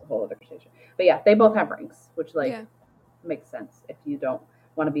 that's a whole other conversation. But yeah, they both have rings, which makes sense if you don't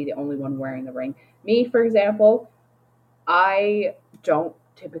want to be the only one wearing the ring. Me, for example, I don't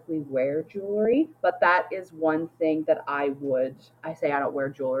typically wear jewelry, but that is one thing that I say I don't wear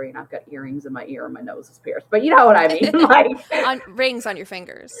jewelry and I've got earrings in my ear and my nose is pierced, but you know what I mean. Like rings on your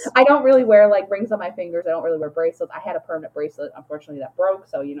fingers. I don't really wear like rings on my fingers. I don't really wear bracelets. I had a permanent bracelet. Unfortunately that broke.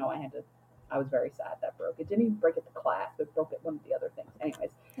 So, you know, I was very sad that broke. It didn't even break at the clasp. It broke at one of the other things.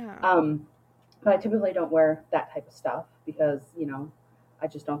 Anyways, but I typically don't wear that type of stuff because, you know, I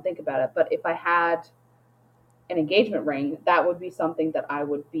just don't think about it. But if I had an engagement ring, that would be something that I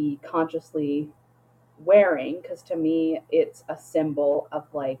would be consciously wearing, because to me it's a symbol of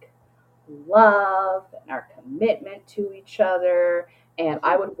like love and our commitment to each other, and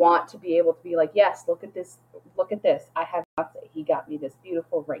I would want to be able to be like, yes, look at this, I have fiance, he got me this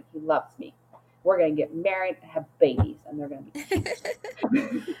beautiful ring, he loves me, we're gonna get married and have babies, and they're gonna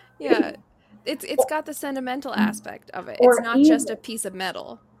be yeah, it's got the sentimental aspect of it. It's not just a piece of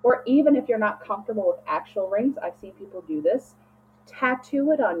metal. Or even if you're not comfortable with actual rings, I've seen people do this,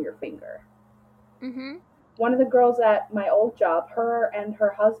 tattoo it on your finger. One of the girls at my old job, her and her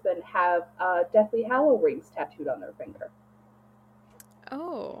husband have Deathly Hallow rings tattooed on their finger.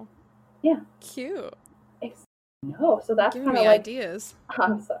 Oh. Yeah. Cute. No, so that's kind of like ideas.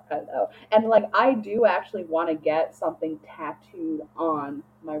 I'm sorry, I know. And like I do actually want to get something tattooed on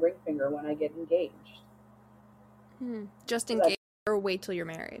my ring finger when I get engaged. Just engaged or wait till you're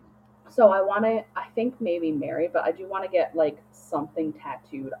married? So I think maybe married, but I do want to get like something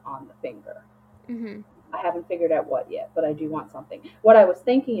tattooed on the finger. I haven't figured out what yet, but I do want something. What I was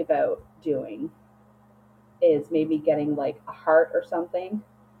thinking about doing is maybe getting like a heart or something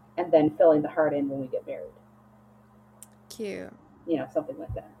and then filling the heart in when we get married. Cute. You know, something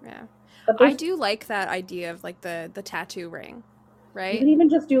like that. Yeah. But I do like that idea of like the tattoo ring, right? You can even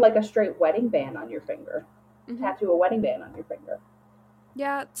just do like a straight wedding band on your finger. Tattoo a wedding band on your finger.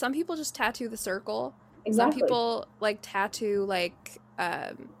 Yeah, some people just tattoo the circle. Exactly. Some people like tattoo like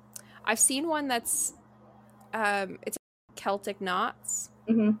I've seen one that's it's Celtic knots,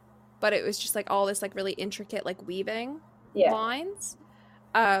 but it was just like all this like really intricate like weaving lines.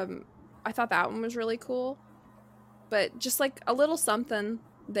 I thought that one was really cool, but just like a little something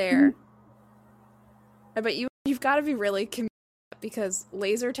there. But you've got to be really committed, because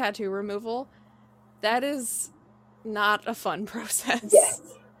laser tattoo removal that is not a fun process. Yes.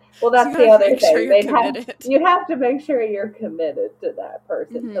 Well, that's the other thing. Sure you have to make sure you're committed to that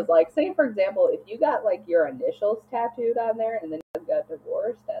person. Because, like, say, for example, if you got, like, your initials tattooed on there and then you got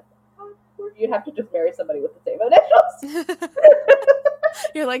divorced, that's awkward. You'd have to just marry somebody with the same initials.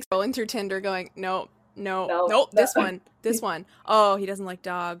 You're, like, scrolling through Tinder going, nope, this one. Oh, he doesn't like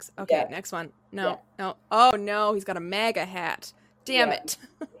dogs. Okay, next one. No. Oh, no, he's got a MAGA hat. Damn it.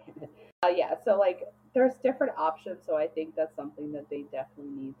 So, like, there's different options, so I think that's something that they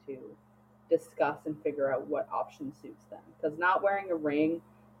definitely need to discuss and figure out what option suits them. Because not wearing a ring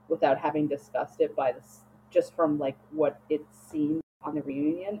without having discussed it just from, like, what it seemed on the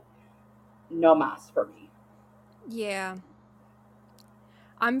reunion, no mas for me. Yeah.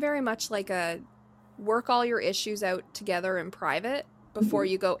 I'm very much like a work all your issues out together in private before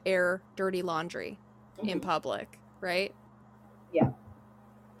you go air dirty laundry in public, right? Yeah.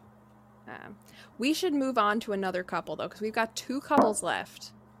 We should move on to another couple, though, because we've got 2 couples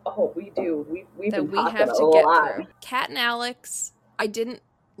left. Oh, we do. We've been talking have to a get lot. through. Kat and Alex, I didn't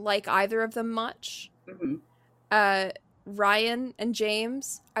like either of them much. Ryan and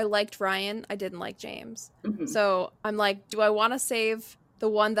James, I liked Ryan. I didn't like James. So I'm like, do I want to save the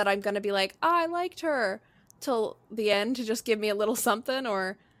one that I'm going to be like, oh, I liked her till the end to just give me a little something,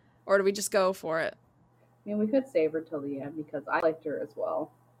 or do we just go for it? I mean, we could save her till the end because I liked her as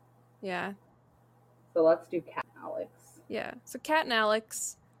well. Yeah. So let's do Kat and Alex. Yeah. So Kat and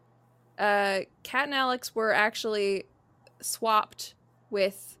Alex. Kat and Alex were actually swapped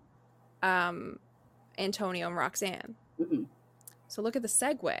with Antonio and Roxanne. So look at the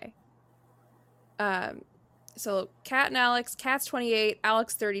segue. So Kat and Alex. Kat's 28,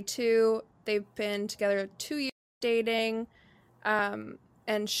 Alex 32. They've been together 2 years dating.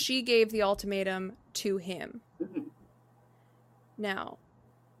 And she gave the ultimatum to him. Now,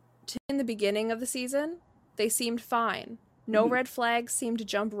 in the beginning of the season, they seemed fine. No red flags seemed to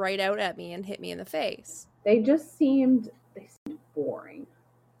jump right out at me and hit me in the face. They seemed boring.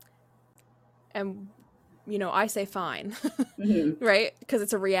 And, I say fine, right? Because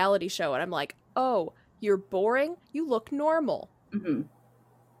it's a reality show, and I'm like, oh, you're boring? You look normal.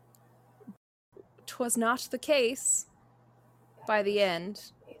 'Twas not the case by the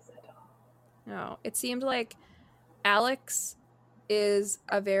end. No, it seemed like Alex is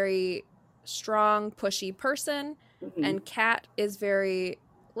a very strong, pushy person, and Kat is very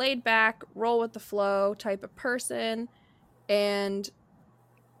laid back, roll with the flow type of person, and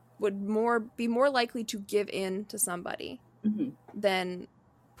would be more likely to give in to somebody than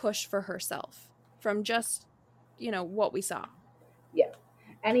push for herself from just, what we saw. Yeah.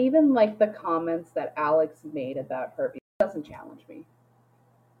 And even, like, the comments that Alex made about her doesn't challenge me.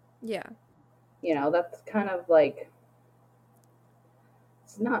 Yeah. That's kind of like,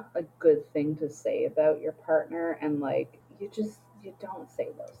 it's not a good thing to say about your partner, and, like, you don't say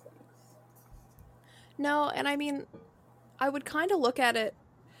those things. No, and I mean, I would kind of look at it,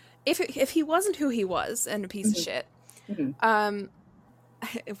 if he wasn't who he was and a piece of shit,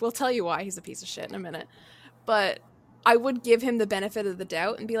 we'll tell you why he's a piece of shit in a minute, but I would give him the benefit of the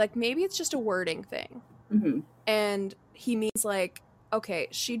doubt and be like, maybe it's just a wording thing. And he means, like, okay,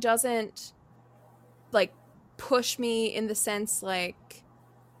 she doesn't, like, push me in the sense, like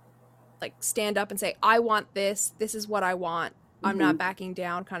stand up and say, I want this is what I want, I'm not backing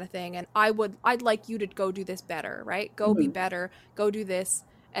down kind of thing, and I'd like you to go do this better, right? Go be better, go do this,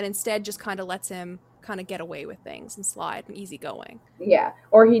 and instead just kind of lets him kind of get away with things and slide and easy going. Yeah.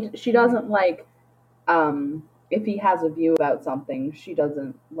 Or she doesn't, like, if he has a view about something, she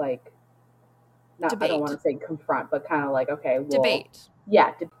doesn't, like, debate. I don't want to say confront, but kind of like, okay, well, debate.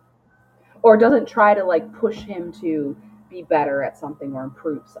 Yeah. Or doesn't try to, like, push him to be better at something or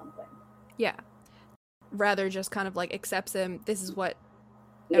improve something. Yeah. Rather just kind of, like, accepts him. This is what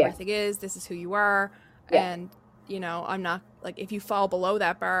everything is. This is who you are. Yeah. And, I'm not, like, if you fall below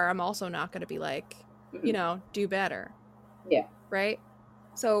that bar, I'm also not going to be like, do better. Yeah. Right?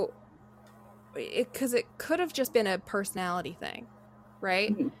 So, because it could have just been a personality thing,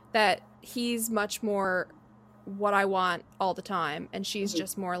 right? That he's much more what I want all the time, and she's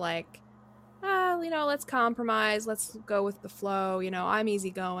just more like, let's compromise, let's go with the flow, I'm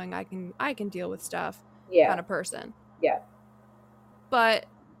easygoing, I can deal with stuff, kind of person. Yeah. But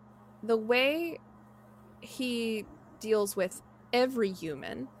the way he deals with every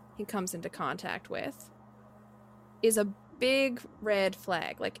human he comes into contact with is a big red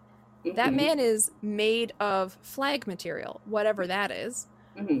flag. Like, that man is made of flag material, whatever that is.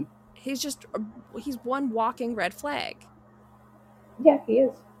 He's one walking red flag. Yeah, he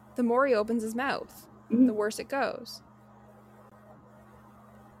is. The more he opens his mouth, the worse it goes.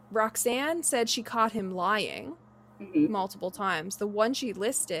 Roxanne said she caught him lying multiple times. The one she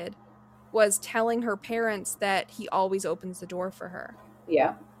listed was telling her parents that he always opens the door for her.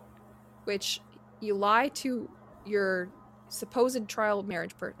 Yeah. Which you lie to your supposed trial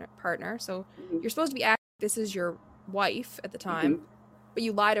marriage partner. So you're supposed to be acting like this is your wife at the time, but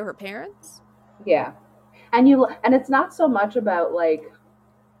you lie to her parents. Yeah. And it's not so much about like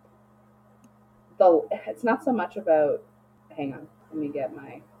it's not so much about, hang on, let me get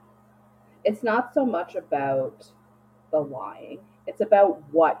my, it's not so much about the lying. It's about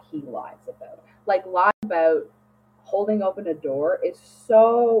what he lies about. Like, lying about holding open a door is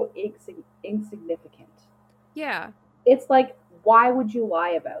so insignificant. Yeah. It's like, why would you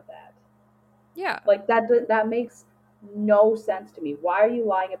lie about that? Yeah. Like, that makes no sense to me. Why are you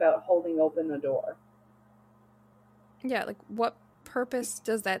lying about holding open the door? Yeah, like, what purpose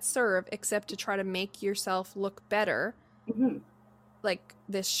does that serve except to try to make yourself look better? Like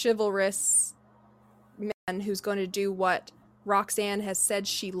this chivalrous man who's going to do what Roxanne has said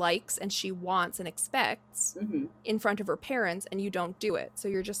she likes and she wants and expects in front of her parents, and you don't do it. So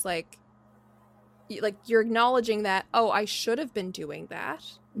you're just like you're acknowledging that, oh, I should have been doing that,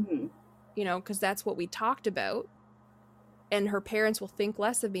 you know, because that's what we talked about, and her parents will think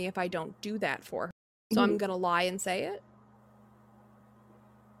less of me if I don't do that for her. So I'm gonna lie and say it.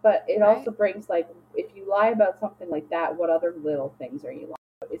 But it also brings, like, if you lie about something like that, what other little things are you lying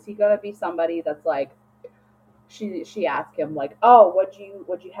about? Is he gonna be somebody that's like, she asked him, like, oh, what'd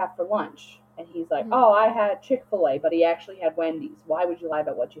you have for lunch? And he's like, oh, I had Chick-fil-A, but he actually had Wendy's. Why would you lie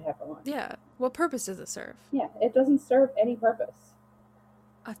about what you had for lunch? Yeah. What purpose does it serve? Yeah, it doesn't serve any purpose.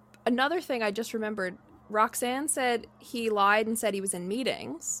 Another thing I just remembered, Roxanne said he lied and said he was in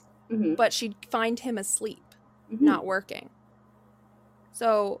meetings, but she'd find him asleep, not working.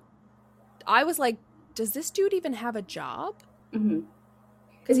 So I was like, does this dude even have a job?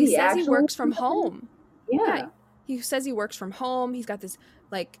 Because he says he works from home. Yeah. He says he works from home. He's got this,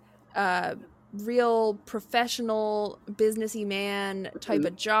 like, real professional businessy man type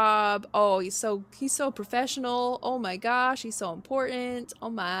of job. Oh, he's so professional. Oh my gosh, he's so important. Oh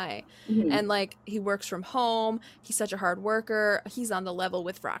my. And like, he works from home. He's such a hard worker. He's on the level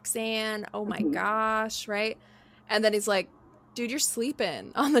with Roxanne. Oh my gosh, right? And then he's like, dude, you're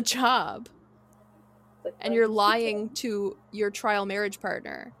sleeping on the job. And you're lying to your trial marriage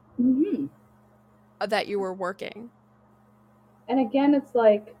partner that you were working. And again, it's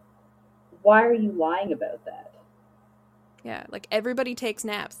like, why are you lying about that? Yeah, like, everybody takes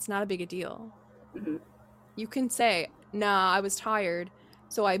naps. It's not a big a deal. You can say, nah, I was tired,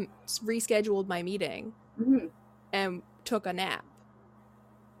 so I rescheduled my meeting and took a nap.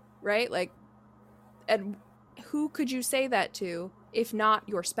 Right? Like, and who could you say that to if not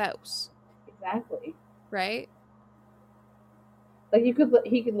your spouse? Exactly. Right? Like, he could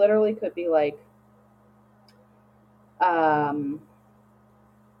literally be like,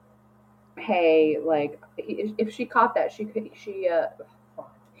 hey, like, if she caught that, he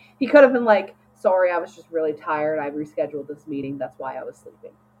could have been like, sorry, I was just really tired. I rescheduled this meeting. That's why I was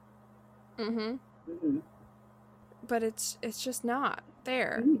sleeping. But it's just not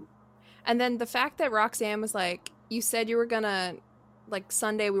there. And then the fact that Roxanne was like, you said you were gonna, like,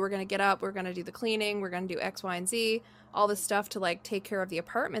 Sunday we were gonna get up, we're gonna do the cleaning, we're gonna do X, Y, and Z, all this stuff to, like, take care of the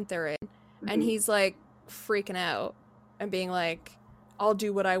apartment they're in. And he's like freaking out and being like, I'll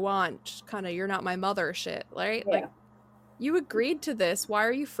do what I want, kind of, you're not my mother shit, right? Yeah. Like, you agreed to this. Why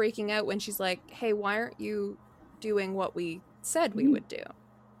are you freaking out when she's like, hey, why aren't you doing what we said we would do?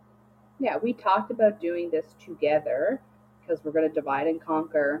 Yeah, we talked about doing this together because we're going to divide and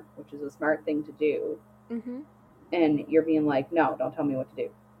conquer, which is a smart thing to do. And you're being like, no, don't tell me what to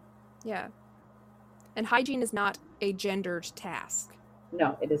do. Yeah. And hygiene is not a gendered task.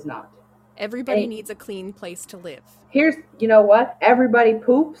 No, it is not. Everybody needs a clean place to live. You know what? Everybody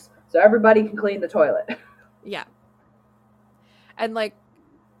poops, so everybody can clean the toilet. Yeah. And, like,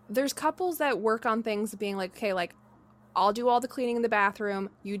 there's couples that work on things being like, okay, like, I'll do all the cleaning in the bathroom,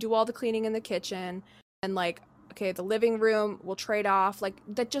 you do all the cleaning in the kitchen, and, like, okay, the living room will trade off, like,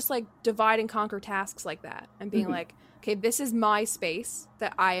 that, just, like, divide and conquer tasks like that, and being like, okay, this is my space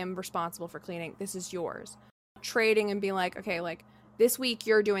that I am responsible for cleaning, this is yours. Trading and being like, okay, like, this week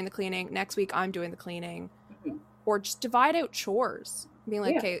you're doing the cleaning, next week I'm doing the cleaning. Or just divide out chores. Being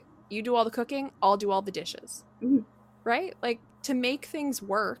like, okay, you do all the cooking, I'll do all the dishes. Right? Like, to make things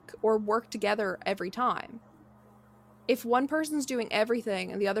work or work together every time. If one person's doing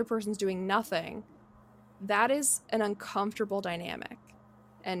everything and the other person's doing nothing, that is an uncomfortable dynamic.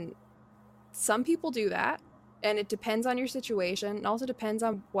 And some people do that, And it depends on your situation. It also depends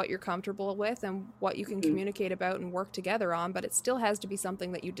on what you're comfortable with and what you can communicate about and work together on. But it still has to be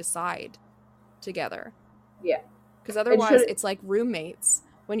something that you decide together. Yeah. Because otherwise, it's like roommates.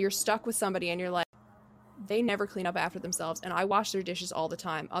 When you're stuck with somebody and you're like, they never clean up after themselves, and I wash their dishes all the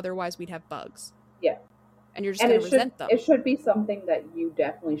time. Otherwise, we'd have bugs. Yeah. And you're just going to resent them. It should be something that you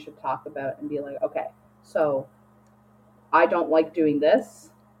definitely should talk about and be like, okay, so I don't like doing this.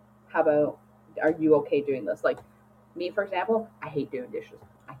 How about, are you okay doing this? Like me, for example, I hate doing dishes.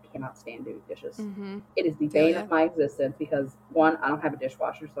 I cannot stand doing dishes. Mm-hmm. It is the bane of my existence because, one, I don't have a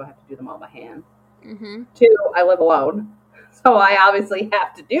dishwasher, so I have to do them all by hand. Mm-hmm. 2, I live alone, so I obviously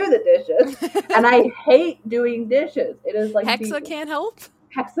have to do the dishes, and I hate doing dishes. It is like Hexa can't help.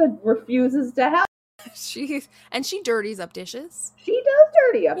 Hexa refuses to help. She dirties up dishes. She does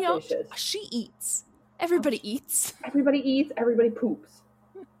dirty up dishes. She eats. Everybody eats. Everybody eats. Everybody poops.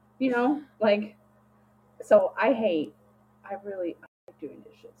 Like, so I like doing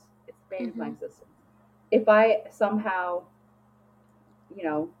dishes. It's the bane of my existence. If I somehow,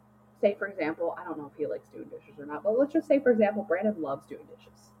 say for example, I don't know if he likes doing dishes or not, but let's just say for example, Brandon loves doing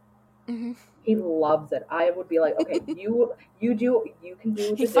dishes. Mm-hmm. He loves it. I would be like, okay, you can do the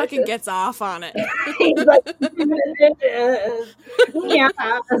dishes. He fucking gets off on it. He's like, do the dishes.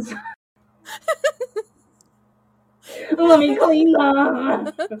 Yes. Let me clean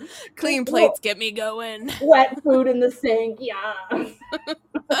them. Clean plates get me going. Wet food in the sink. Yeah.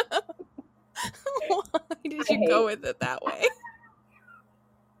 Why did you go with it that way?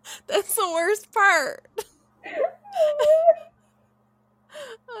 That's the worst part.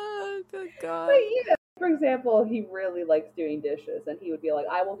 Oh, good God. But for example, he really likes doing dishes, and he would be like,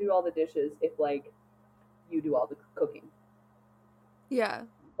 I will do all the dishes if, like, you do all the cooking. Yeah.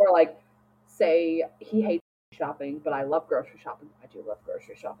 Or, like, say he hates shopping, but I love grocery shopping. I do love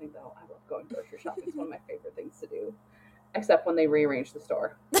grocery shopping, though. I love going grocery shopping. It's one of my favorite things to do. Except when they rearrange the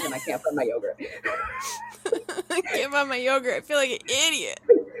store, and I can't find my yogurt. Can't find my yogurt. I feel like an idiot.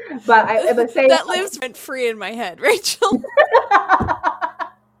 But say that lives rent free in my head, Rachel.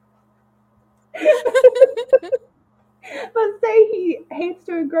 But say he hates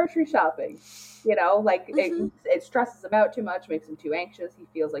doing grocery shopping, like it stresses him out too much, makes him too anxious. He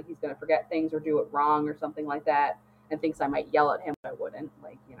feels like he's going to forget things or do it wrong or something like that, and thinks I might yell at him. I wouldn't,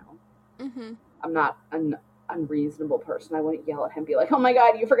 I'm not an unreasonable person. I wouldn't yell at him, be like, oh my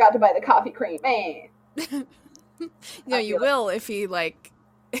God, you forgot to buy the coffee cream, man. You will if he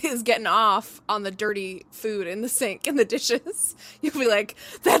is getting off on the dirty food in the sink and the dishes. You'll be like,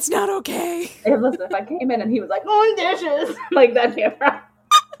 that's not okay. Hey, listen, if I came in and he was like, oh, dishes, like, that'd be a problem.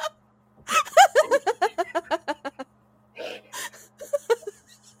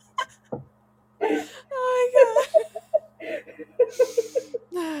 Oh my God.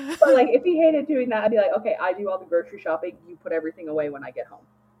 But like, if he hated doing that, I'd be like, okay, I do all the grocery shopping. You put everything away when I get home.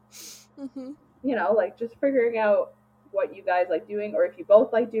 Mm-hmm. Like just figuring out what you guys like doing, or if you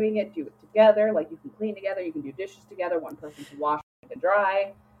both like doing it, do it together. Like you can clean together, you can do dishes together. One person can wash and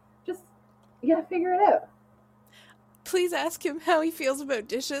dry. Just you gotta figure it out. Please ask him how he feels about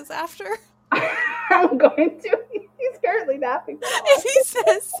dishes after. I'm going to. He's currently napping. If he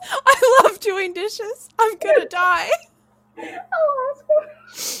says, I love doing dishes, I'm gonna die. I'll ask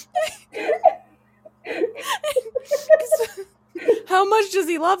him. How much does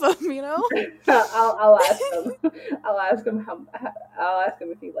he love them, I'll ask him. I'll ask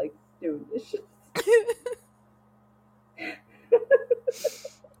him if he likes doing dishes.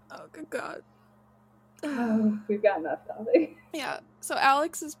 Oh, good God. We've got enough topic. Yeah. So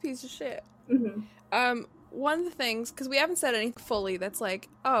Alex is a piece of shit. Mm-hmm. One of the things, because we haven't said anything fully that's like,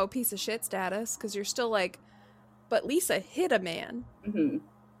 oh, piece of shit status, because you're still like, but Lisa hit a man. Mm-hmm.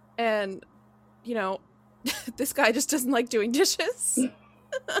 And, this guy just doesn't like doing dishes.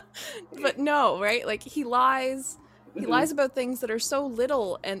 But no, right? Like, he lies. He lies about things that are so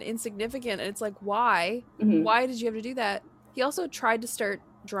little and insignificant. And it's like, why? Mm-hmm. Why did you have to do that? He also tried to start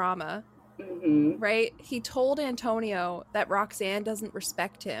drama. Mm-hmm. Right? He told Antonio that Roxanne doesn't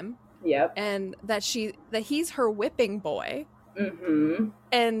respect him. Yep. And that he's her whipping boy. Mm-hmm.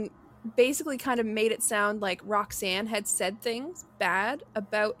 And basically kind of made it sound like Roxanne had said things bad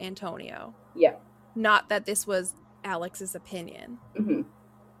about Antonio. Yeah. Not that this was Alex's opinion. Mm-hmm.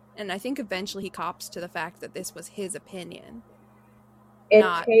 And I think eventually he cops to the fact that this was his opinion.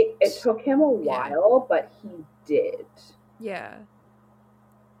 It took him a while, but he did. Yeah.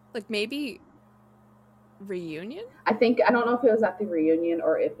 Like maybe reunion? I don't know if it was at the reunion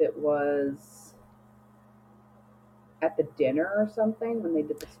or if it was at the dinner or something when they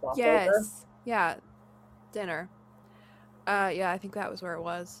did the swap over. Yes. Yeah. Dinner. Yeah, I think that was where it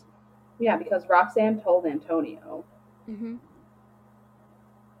was. Yeah, because Roxanne told Antonio. Mm-hmm.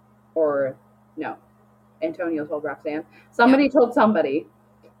 Or, no, Antonio told Roxanne. Somebody told somebody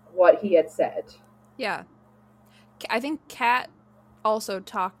what he had said. Yeah. I think Kat also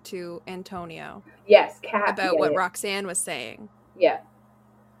talked to Antonio. Yes, Kat. About what Roxanne was saying. Yeah.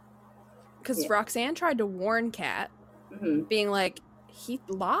 Because Roxanne tried to warn Kat, being like, he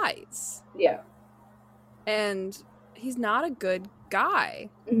lies. Yeah. And he's not a good guy.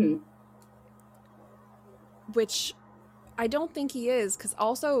 Mm-hmm. Which I don't think he is, because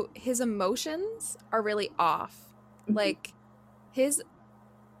also his emotions are really off. Mm-hmm. Like, his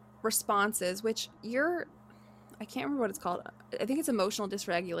responses, which I can't remember what it's called. I think it's emotional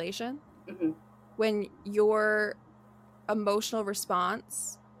dysregulation. Mm-hmm. When your emotional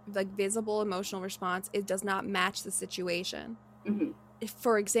response, like visible emotional response, it does not match the situation. Mm-hmm. If,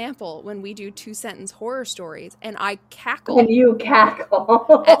 for example, when we do 2-sentence horror stories and I cackle. And you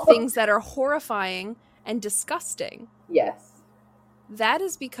cackle. at things that are horrifying and disgusting. Yes. That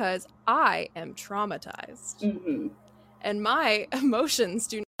is because I am traumatized. Mm-hmm. And my emotions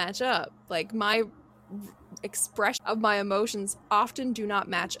do not match up. Like, my expression of my emotions often do not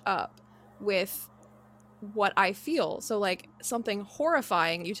match up with what I feel. So, like, something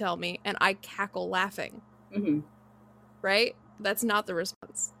horrifying you tell me and I cackle laughing. Mm-hmm. Right? That's not the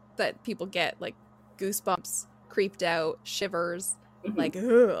response that people get. Like, goosebumps, creeped out, shivers, like,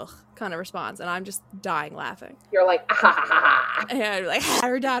 ugh, kind of response. And I'm just dying laughing. You're like, ah, ha, ha, ha. And I'm like,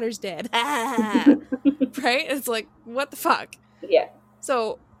 her daughter's dead. Right? It's like, what the fuck? Yeah.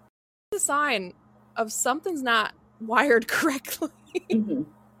 So, it's a sign of something's not wired correctly.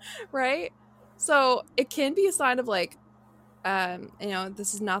 Right? So, it can be a sign of, like,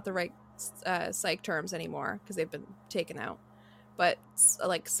 this is not the right psych terms anymore because they've been taken out. But,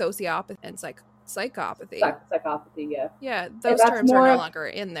 like, sociopathy and psychopathy. Psychopathy, yeah. Yeah, those terms are no longer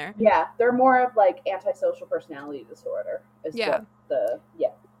in there. Yeah, they're more of, like, antisocial personality disorder. Yeah,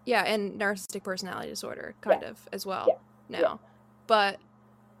 and narcissistic personality disorder, kind of, as well, now. Yeah. But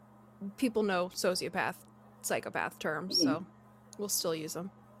people know sociopath, psychopath terms, so we'll still use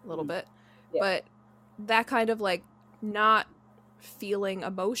them a little bit. Yeah. But that kind of, like, not feeling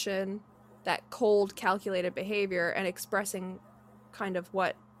emotion, that cold, calculated behavior, and expressing kind of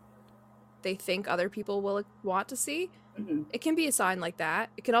what they think other people will want to see, it can be a sign like that.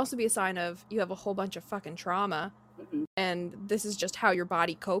 It can also be a sign of you have a whole bunch of fucking trauma, and this is just how your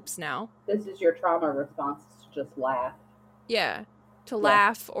body copes now. This is your trauma response, to just laugh. Yeah, to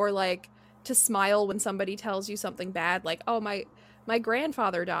laugh, or, like, to smile when somebody tells you something bad, like, oh, my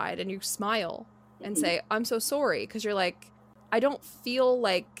grandfather died, and you smile and say, I'm so sorry, because you're like, I don't feel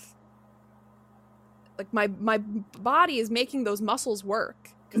like my body is making those muscles work,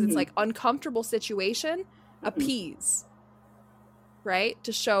 because it's like uncomfortable situation, appease, right,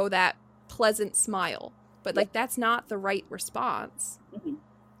 to show that pleasant smile, but like that's not the right response.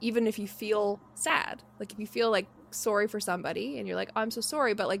 Even if you feel sad, like if you feel like sorry for somebody and you're like, I'm so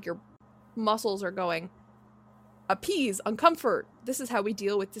sorry, but like your muscles are going, appease, uncomfort, this is how we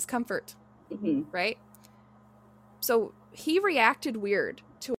deal with discomfort, right? So he reacted weird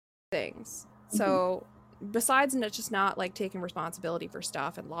to things. So besides just not, like, taking responsibility for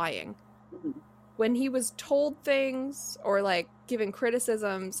stuff and lying, when he was told things or, like, given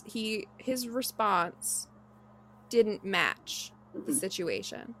criticisms, his response didn't match the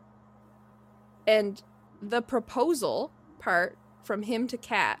situation. And the proposal part from him to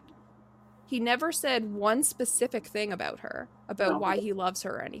Kat, he never said one specific thing about her, about why he loves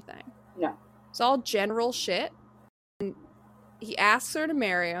her or anything. No. It's all general shit. And he asks her to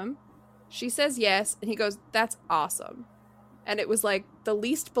marry him. She says yes, and he goes, that's awesome. And it was, like, the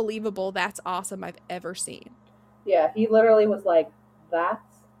least believable that's awesome I've ever seen. Yeah, he literally was like,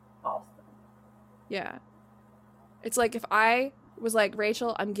 that's awesome. Yeah. It's like if I was like,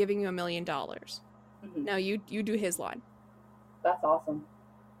 Rachel, I'm giving you $1 million. Now you do his line. That's awesome.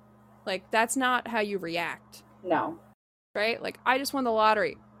 Like, that's not how you react. No. Right? Like, I just won the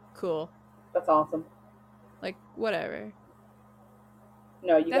lottery. Cool. That's awesome. Like, whatever.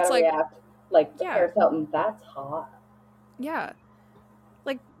 No, you gotta react like Paris Hilton. That's hot. Yeah.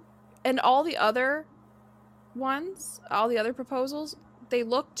 Like, and all the other ones, all the other proposals, they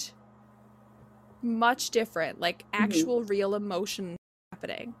looked much different. Like, actual real emotion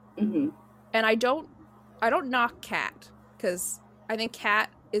happening. And I don't knock Kat, because I think Kat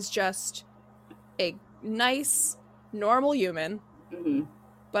is just a nice, normal human.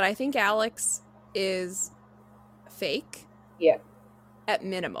 But I think Alex is fake. Yeah. At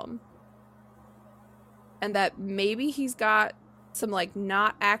minimum. And that maybe he's got some, like,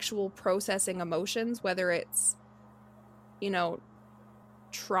 not actual processing emotions, whether it's,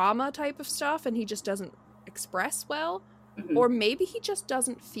 trauma type of stuff and he just doesn't express well, Mhm. or maybe he just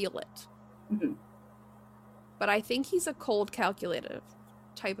doesn't feel it. Mhm. But I think he's a cold, calculative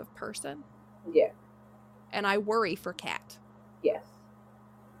type of person. Yeah. And I worry for Kat. Yes.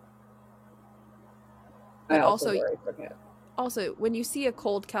 I But also worry for Kat. Also, when you see a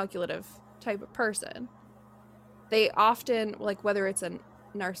cold, calculative type of person, they often, like, whether it's a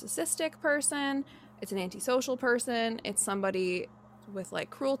narcissistic person, it's an antisocial person, it's somebody with, like,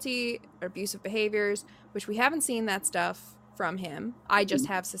 cruelty or abusive behaviors, which we haven't seen that stuff from him. I just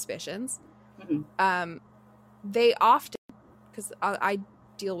have suspicions. Mhm. They often, because I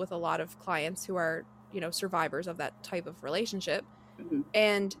deal with a lot of clients who are, you know, survivors of that type of relationship, Mhm.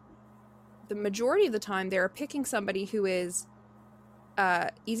 and the majority of the time they're picking somebody who is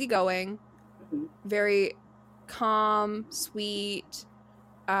easygoing, Mhm. very calm, sweet,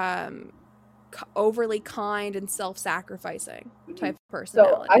 overly kind and self-sacrificing type of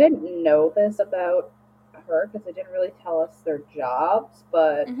personality. So I didn't know this about her because they didn't really tell us their jobs,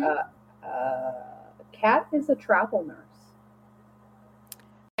 but Kat is a travel nurse.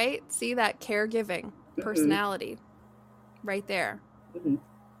 Right? See that caregiving personality right there. Mhm.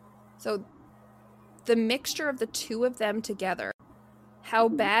 So the mixture of the two of them together, how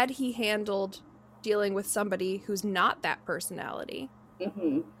bad he handled dealing with somebody who's not that personality,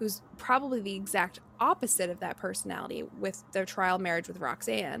 who's probably the exact opposite of that personality with their trial marriage with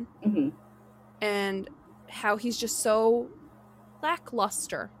Roxanne, and how he's just so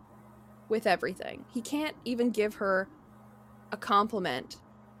lackluster with everything. He can't even give her a compliment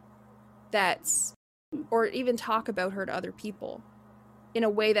that's, or even talk about her to other people in a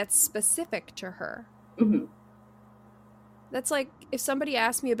way that's specific to her. That's like if somebody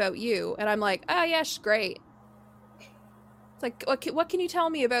asked me about you and I'm like, oh yeah, she's great. It's like, what can you tell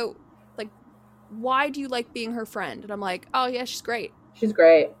me about, like, why do you like being her friend? And I'm like, oh yeah, she's great. She's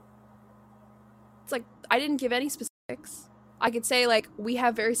great. It's like, I didn't give any specifics. I could say, like, we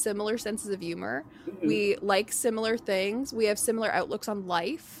have very similar senses of humor. We like similar things. We have similar outlooks on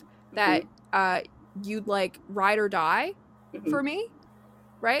life that you'd like ride or die for me,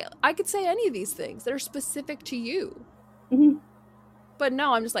 right? I could say any of these things that are specific to you. But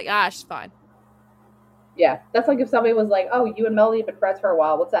no, I'm just like, she's fine. Yeah, that's like if somebody was like, oh, you and Melody have been friends for a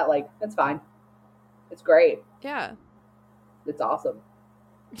while. What's that like? It's fine. It's great. Yeah. It's awesome.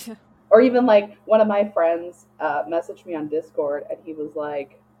 Or even like one of my friends messaged me on Discord and he's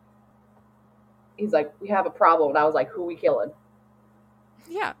like, we have a problem. And I was like, who we killing?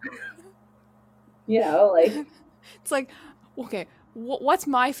 Yeah. You know, like. It's like, okay, what's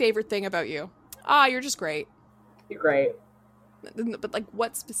my favorite thing about you? You're just great. You're great. But like,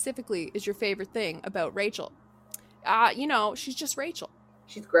 what specifically is your favorite thing about Rachel? You know, she's just Rachel.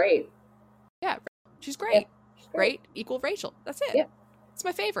 She's great. Yeah, she's great. Yeah, she's great equal Rachel. That's it. Yeah. It's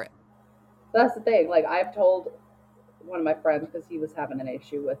my favorite. That's the thing. Like, I've told one of my friends, because he was having an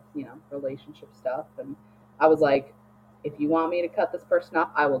issue with, you know, relationship stuff, and I was like, if you want me to cut this person off,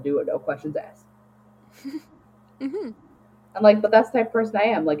 I will do it. No questions asked. I'm like, but that's the type of person I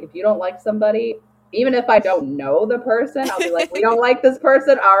am. Like, if you don't like somebody, even if I don't know the person, I'll be like, we don't like this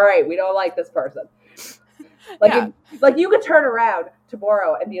person. All right, we don't like this person. Like, like you could turn around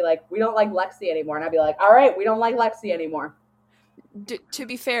tomorrow and be like, we don't like Lexi anymore. And I'd be like, all right, we don't like Lexi anymore. To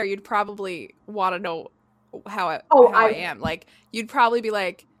be fair, you'd probably want to know how I am. Like, you'd probably be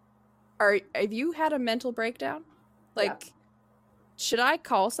like, have you had a mental breakdown? Like, should I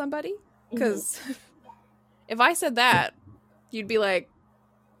call somebody? Because if I said that, you'd be like,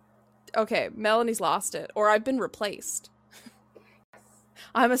 okay, Melanie's lost it, or I've been replaced.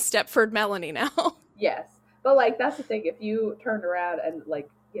 I'm a Stepford Melanie now. Yes. But, like, that's the thing. If you turned around and, like,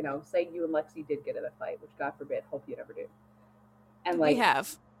 you know, say you and Lexi did get in a fight, which God forbid, hope you never do. And, like, we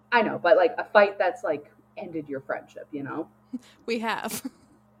have. I know, but, like, a fight that's, like, ended your friendship, you know? We have.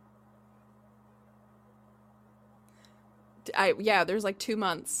 There's, like, 2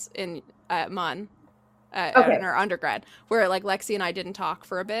 months in MUN. In our undergrad, where like Lexi and I didn't talk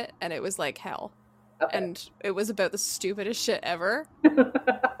for a bit, and it was like hell. And it was about the stupidest shit ever.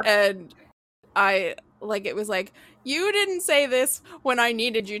 And I like, it was like, you didn't say this when I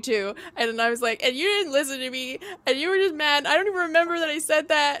needed you to, and I was like, and you didn't listen to me, and you were just mad. I don't even remember that I said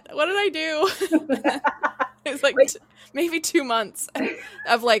that. What did I do? It was like maybe 2 months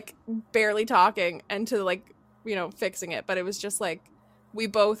of like barely talking and to like, you know, fixing it. But it was just like, we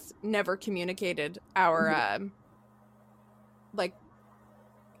both never communicated our, like,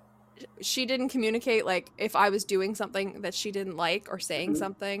 she didn't communicate, like, if I was doing something that she didn't like or saying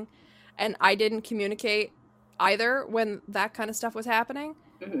something, and I didn't communicate either when that kind of stuff was happening.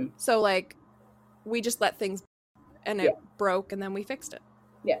 So, like, we just let things, and it broke, and then we fixed it.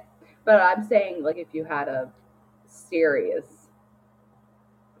 Yeah. But I'm saying, like, if you had a serious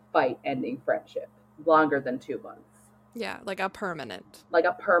fight-ending friendship, longer than 2 months. Yeah, like a permanent. Like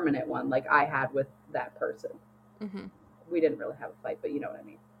a permanent one, like I had with that person. Mm-hmm. We didn't really have a fight, but you know what I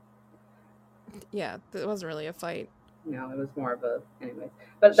mean. Yeah, it wasn't really a fight. No, it was more of a, anyways.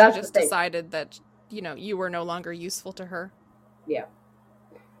 But She that's just the thing. decided that, you know, you were no longer useful to her. Yeah.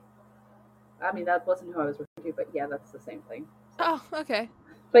 I mean, that wasn't who I was referring to, but yeah, that's the same thing. Oh, okay.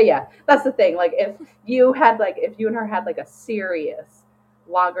 But yeah, that's the thing. Like, if you and her had like a serious,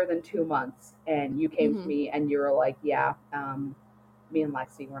 longer than 2 months, and you came to me and you were like, yeah, me and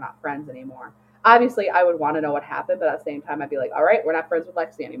Lexi, we're not friends anymore. Obviously, I would want to know what happened, but at the same time, I'd be like, all right, we're not friends with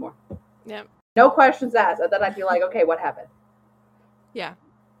Lexi anymore. Yep. No questions asked. And then I'd be like, okay, what happened? Yeah.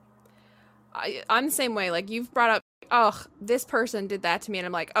 I'm the same way. Like, you've brought up, oh, this person did that to me, and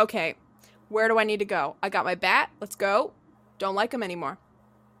I'm like, okay, where do I need to go? I got my bat. Let's go. Don't like them anymore.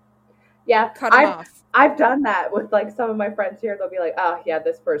 Yeah, cut them off. I've done that with like some of my friends here. They'll be like, oh yeah,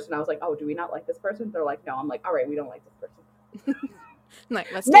 this person. I was like, oh, do we not like this person? They're like, no. I'm like, all right, we don't like this person.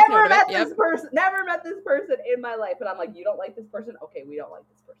 Like, let's take note of it. This person. Never met this person in my life. And I'm like, you don't like this person? Okay, we don't like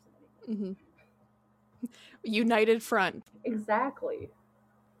this person anymore. United front. Exactly.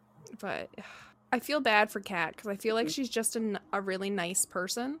 But I feel bad for Kat because I feel like she's just a really nice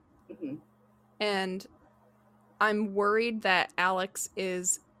person. And I'm worried that Alex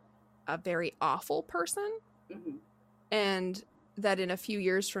is a very awful person. And that in a few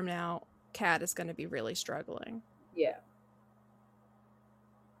years from now, Kat is going to be really struggling. Yeah.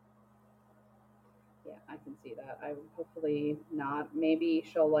 Yeah, I can see that. I would hopefully not. Maybe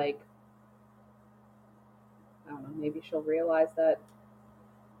she'll like, I don't know, maybe she'll realize that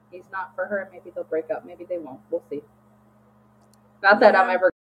he's not for her and maybe they'll break up. Maybe they won't. We'll see. Not that I'm ever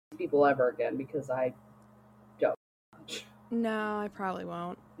people ever again because I don't. No, I probably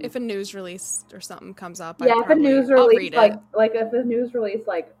won't. If a news release or something comes up, if a news release like if a news release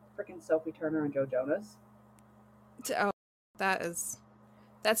like freaking Sophie Turner and Joe Jonas. Oh, that's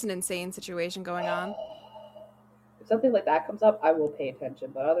an insane situation going on. If something like that comes up, I will pay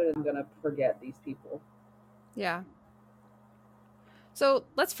attention. But other than I'm gonna forget these people. Yeah. So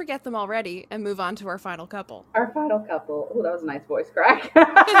let's forget them already and move on to our final couple. Our final couple. Oh, that was a nice voice crack.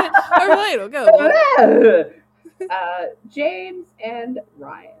 Our final couple. James and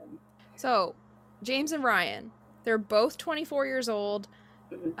Ryan. So, James and Ryan, they're both 24 years old.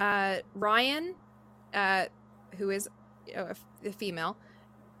 Ryan, who is a female,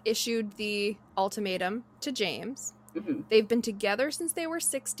 issued the ultimatum to James. They've been together since they were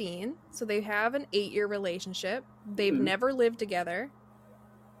 16, so they have an 8-year relationship. They've never lived together,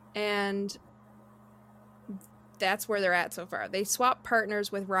 and that's where they're at so far. They swapped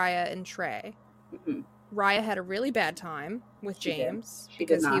partners with Raya and Trey. Raya had a really bad time with James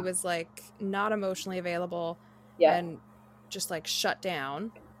because he was like not emotionally available and just like shut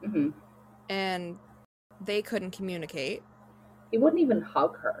down. And they couldn't communicate. He wouldn't even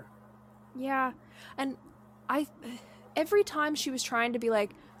hug her. Yeah. And every time she was trying to be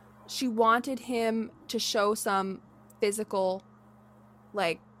like, she wanted him to show some physical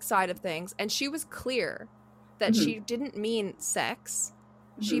like side of things, and she was clear that she didn't mean sex.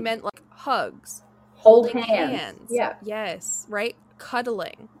 She meant like hugs, holding hands. Yeah. Yes, right?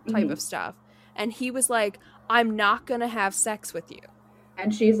 Cuddling type of stuff. And he was like, I'm not gonna have sex with you.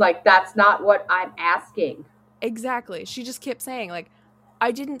 And she's like, that's not what I'm asking. Exactly. She just kept saying like,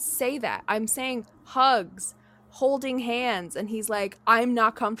 I didn't say that. I'm saying hugs, holding hands. And he's like, I'm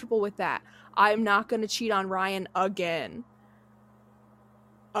not comfortable with that. I'm not going to cheat on Ryan again.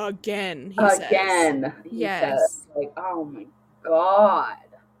 Again, he says. Yes. Says. Like, oh my God.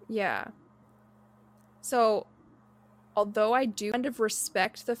 Yeah. So, although I do kind of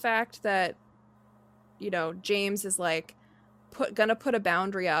respect the fact that, you know, James is like, gonna put a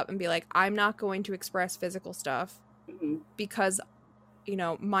boundary up and be like, I'm not going to express physical stuff because, you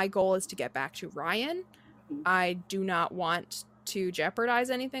know, my goal is to get back to Ryan. I do not want to jeopardize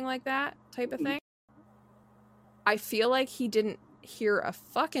anything like that type of thing. I feel like he didn't hear a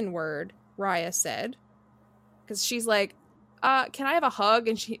fucking word Raya said, because she's like, can I have a hug?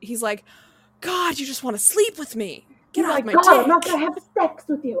 And he's like, God, you just want to sleep with me. Get off my dick. I'm not gonna have sex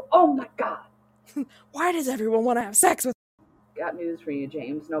with you. Oh my God. Why does everyone want to have sex with me? Got news for you,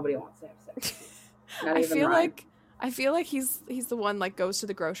 James. Nobody wants to have sex with you. Not I even feel Ryan. I feel like he's the one like goes to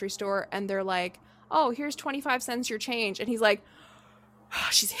the grocery store and they're like, oh, here's 25 cents your change, and he's like, oh,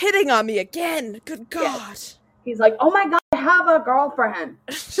 she's hitting on me again. Good God. Yes. He's like, oh my God, I have a girlfriend.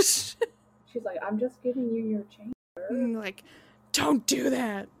 She's like, I'm just giving you your change. Like, don't do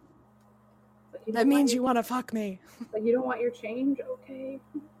that. That means you want to fuck me. Like, you don't want your change? Okay.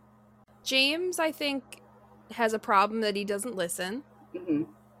 James, I think, has a problem that he doesn't listen. Mm-hmm.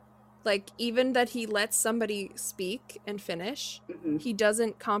 Like, even that he lets somebody speak and finish, Mm-hmm. he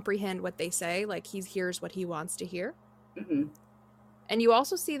doesn't comprehend what they say. Like, he hears what he wants to hear. Mm-hmm. And you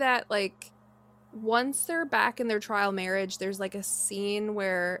also see that, like, once they're back in their trial marriage, there's, like, a scene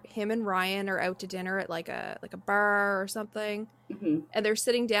where him and Ryan are out to dinner at, like a bar or something. Mm-hmm. And they're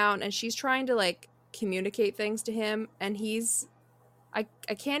sitting down, and she's trying to, like, communicate things to him. And he's... I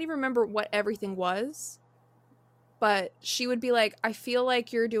can't even remember what everything was. But she would be like, I feel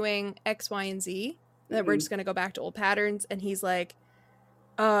like you're doing X, Y, and Z. That we're just going to go back to old patterns. And he's like,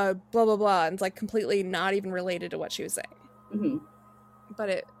 blah, blah, blah. And it's like completely not even related to what she was saying. Mm-hmm. But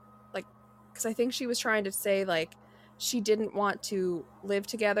it, like, because I think she was trying to say, like, she didn't want to live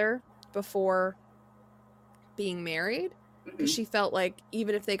together before being married. Because she felt like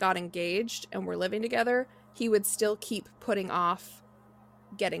even if they got engaged and were living together, he would still keep putting off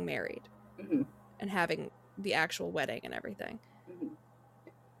getting married and having the actual wedding and everything.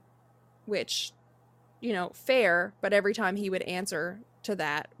 Which, you know, fair, but every time he would answer to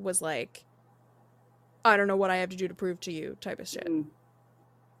that was like, I don't know what I have to do to prove to you type of shit.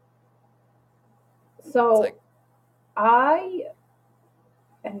 So like,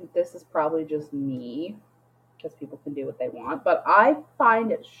 and this is probably just me, because people can do what they want, but I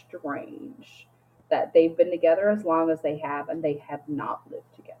find it strange that they've been together as long as they have and they have not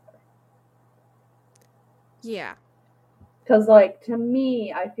lived together. Yeah. Because, like, to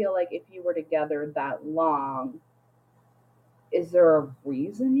me, I feel like if you were together that long, is there a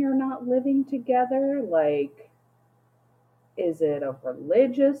reason you're not living together? Like, is it a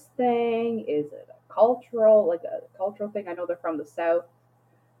religious thing? Is it a cultural thing? I know they're from the South.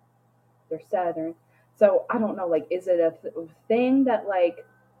 They're Southern. So, I don't know, like, is it a thing that, like,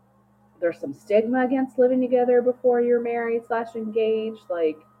 there's some stigma against living together before you're married / engaged?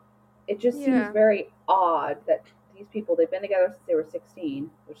 Like, it just seems very odd that these people, they've been together since they were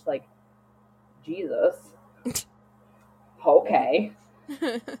 16, which, like, Jesus. Okay.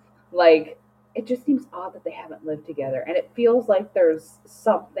 Like, it just seems odd that they haven't lived together. And it feels like there's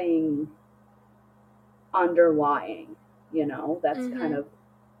something underlying, you know, that's kind of,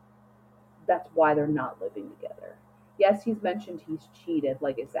 that's why they're not living together. Yes, he's mentioned he's cheated.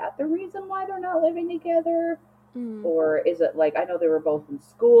 Like, is that the reason why they're not living together? Or is it like, I know they were both in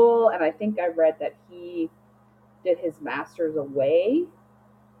school, and I think I read that he did his master's away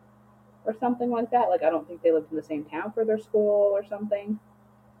or something like that. Like, I don't think they lived in the same town for their school or something.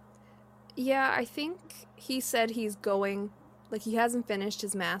 Yeah, I think he said he's going, like, he hasn't finished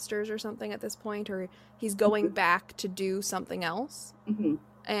his master's or something at this point, or he's going back to do something else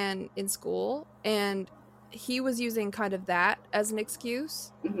and in school. And he was using kind of that as an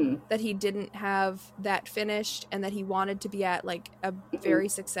excuse that he didn't have that finished and that he wanted to be at, like, a very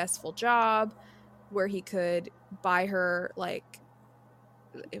successful job where he could buy her, like,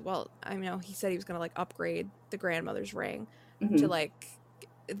 well, I know he said he was going to, like, upgrade the grandmother's ring to, like,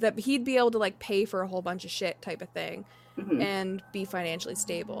 that he'd be able to, like, pay for a whole bunch of shit type of thing and be financially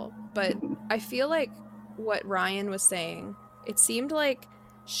stable. But I feel like what Ryan was saying, it seemed like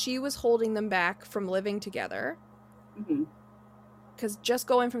she was holding them back from living together. Because just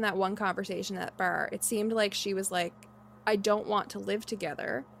going from that one conversation at that bar, it seemed like she was like, I don't want to live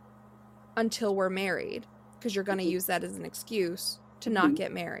together until we're married, because you're going to use that as an excuse to not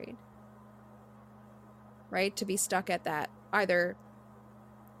get married. Right? To be stuck at that, either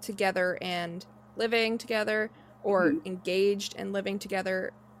together and living together, or engaged and living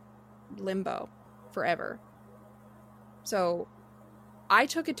together, limbo forever. So I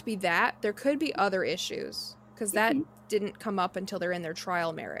took it to be that. There could be other issues, because that didn't come up until they're in their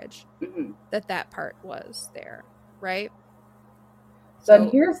trial marriage, that part was there, right? So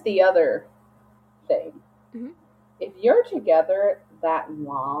here's the other thing. If you're together that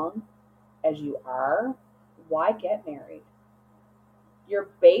long as you are, why get married? You're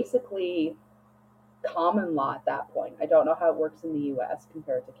basically common law at that point. I don't know how it works in the US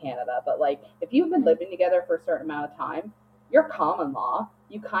compared to Canada, but, like, if you've been living together for a certain amount of time, you're common law.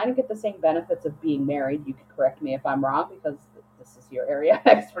 You kind of get the same benefits of being married. You can correct me if I'm wrong, because this is your area of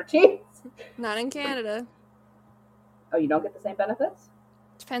expertise. Not in Canada. Oh, you don't get the same benefits?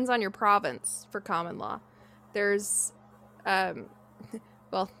 Depends on your province for common law. There's,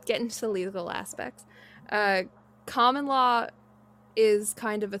 well, getting to the legal aspects. Common law is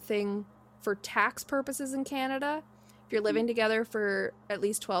kind of a thing for tax purposes in Canada. If you're living together for at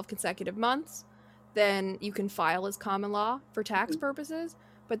least 12 consecutive months, then you can file as common law for tax purposes.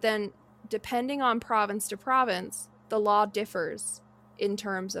 But then, depending on province to province, the law differs in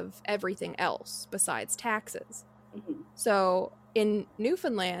terms of everything else besides taxes. Mm-hmm. So in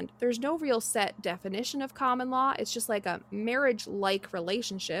Newfoundland, there's no real set definition of common law. It's just like a marriage-like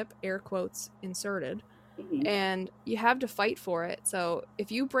relationship, air quotes inserted, Mm-hmm. and you have to fight for it. So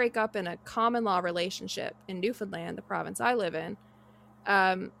if you break up in a common law relationship in Newfoundland, the province I live in,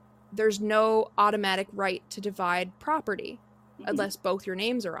 there's no automatic right to divide property unless both your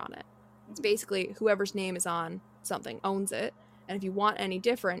names are on it. It's basically whoever's name is on something owns it, and if you want any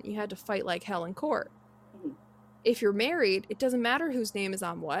different, you had to fight like hell in court. Mm-hmm. If you're married, it doesn't matter whose name is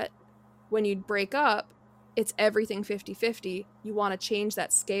on what. When you break up, it's everything 50-50. You want to change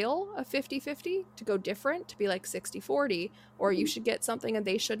that scale of 50-50 to go different, to be like 60-40, or you should get something and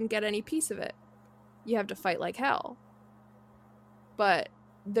they shouldn't get any piece of it. You have to fight like hell. But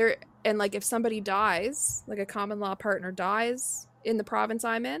there, and like if somebody dies, like a common law partner dies in the province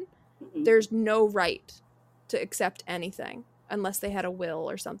I'm in, there's no right to accept anything unless they had a will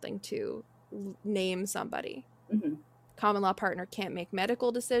or something to name somebody. Mm-hmm. Common law partner can't make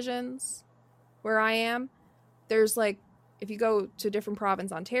medical decisions where I am. There's like, if you go to a different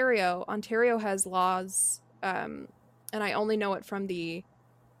province, Ontario has laws, and I only know it from the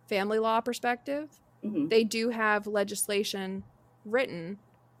family law perspective. Mm-hmm. They do have legislation written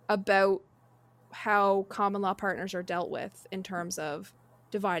about how common law partners are dealt with in terms of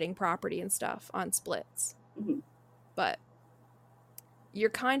dividing property and stuff on splits. Mm-hmm. But you're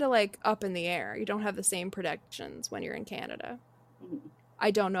kind of like up in the air. You don't have the same protections when you're in Canada. Mm-hmm.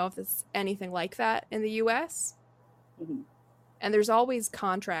 I don't know if it's anything like that in the US. Mm-hmm. And there's always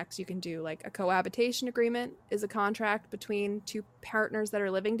contracts you can do. Like a cohabitation agreement is a contract between two partners that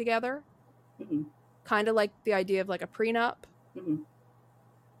are living together. Mm-hmm. Kind of like the idea of like a prenup. Mm-hmm.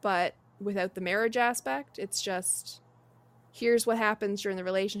 But without the marriage aspect, it's just, here's what happens during the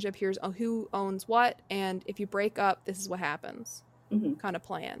relationship, here's who owns what, and if you break up, this is what happens. Mm-hmm. Kind of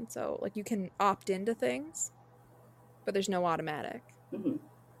plan. So like you can opt into things, but there's no automatic. Mm-hmm.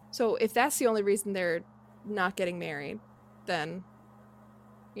 So if that's the only reason they're not getting married, then,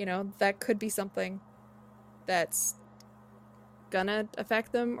 that could be something that's gonna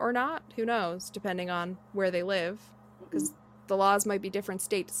affect them or not. Who knows, depending on where they live. Because the laws might be different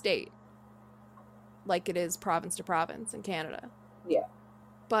state to state, like it is province to province in Canada. Yeah.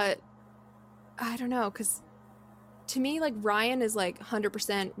 But I don't know, because to me, like, Ryan is like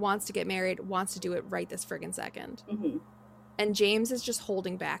 100% wants to get married, wants to do it right this friggin' second. Mm-hmm. And James is just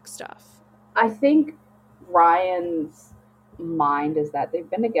holding back stuff. I think Ryan's mind is that they've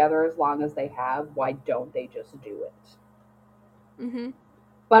been together as long as they have. Why don't they just do it? Mm-hmm.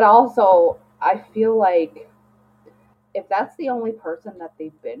 But also, I feel like if that's the only person that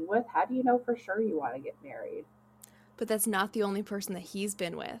they've been with, how do you know for sure you want to get married? But that's not the only person that he's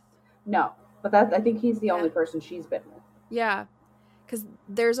been with. No, but I think he's the only person she's been with. Yeah, because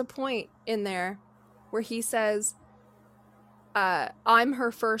there's a point in there where he says, I'm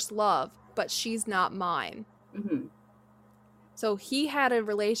her first love, but she's not mine. Mm-hmm. So he had a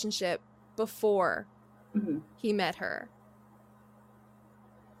relationship before Mm-hmm. he met her.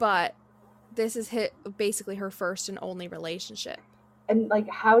 But this is basically her first and only relationship. And, like,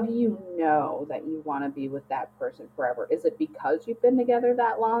 how do you know that you want to be with that person forever? Is it because you've been together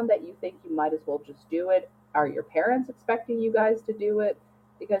that long that you think you might as well just do it? Are your parents expecting you guys to do it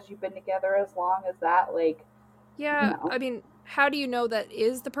because you've been together as long as that? Like, yeah, I mean, how do you know that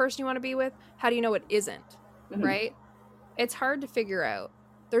is the person you want to be with? How do you know it isn't? Mm-hmm. Right? It's hard to figure out.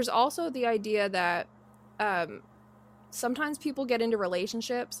 There's also the idea that sometimes people get into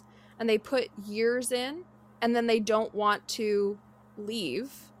relationships and they put years in and then they don't want to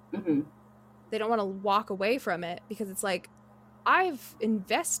leave. Mm-hmm. They don't want to walk away from it because it's like, I've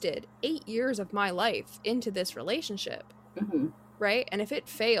invested 8 years of my life into this relationship. Mm-hmm. Right? And if it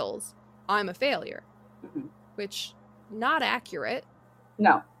fails, I'm a failure. Mm-hmm. Which, not accurate.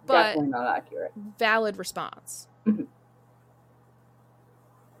 No, but definitely not accurate. Valid response. Mm-hmm.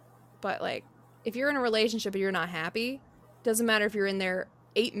 But, like, if you're in a relationship and you're not happy, doesn't matter if you're in there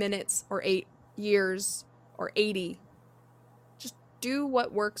 8 minutes or 8 years or 80. Just do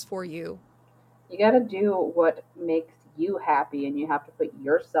what works for you. You got to do what makes you happy, and you have to put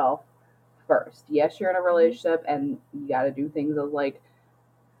yourself first. Yes, you're in a relationship, and you got to do things as, like,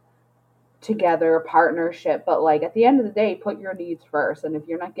 together, partnership, but, like, at the end of the day, put your needs first. And if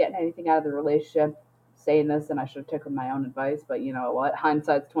you're not getting anything out of the relationship, saying this, and I should have taken my own advice, but you know what,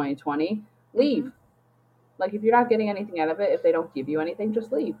 hindsight's 2020, leave. Mm-hmm. Like, if you're not getting anything out of it, if they don't give you anything,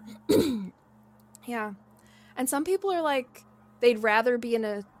 just leave. Yeah. And some people are like, they'd rather be in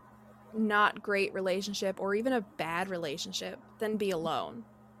a not great relationship or even a bad relationship than be alone.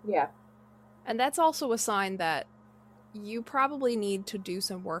 Yeah. And that's also a sign that you probably need to do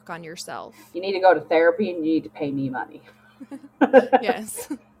some work on yourself. You need to go to therapy and you need to pay me money. Yes.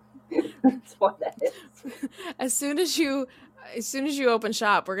 That's what that is. As soon as you open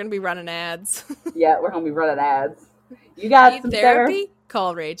shop, we're gonna be running ads. Yeah, we're gonna be running ads. You got Need some therapy?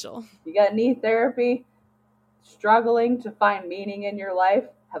 Call Rachel. You got need therapy? Struggling to find meaning in your life?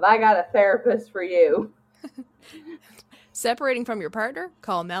 Have I got a therapist for you? Separating from your partner?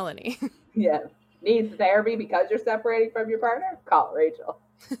 Call Melanie. Yeah. Needs therapy because you're separating from your partner? Call Rachel.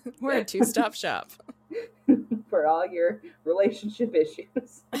 We're a two-stop shop. For all your relationship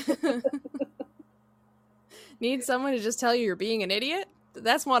issues. Need someone to just tell you you're being an idiot?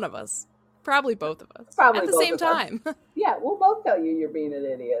 That's one of us. Probably both of us. Probably at the both same of us. time. Yeah, we'll both tell you you're being an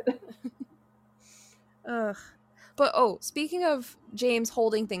idiot. Ugh. But speaking of James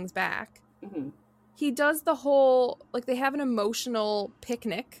holding things back, Mm-hmm. he does the whole, like, they have an emotional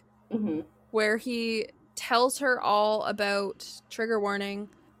picnic Mm-hmm. where he tells her all about, trigger warning,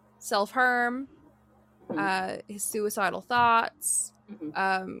 self-harm, his suicidal thoughts,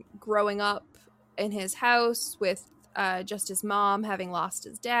 growing up in his house with just his mom having lost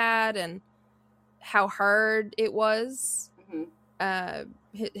his dad, and how hard it was,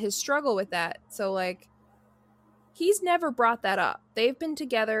 his struggle with that. So, like, he's never brought that up. They've been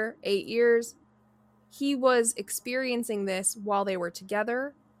together 8 years. He was experiencing this while they were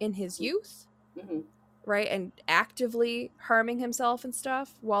together in his youth, right? And actively harming himself and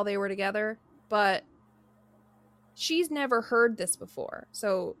stuff while they were together. But she's never heard this before.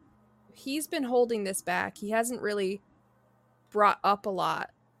 So he's been holding this back. He hasn't really brought up a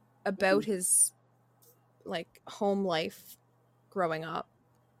lot about his, like, home life growing up.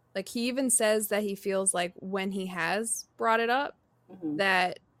 Like, he even says that he feels like when he has brought it up,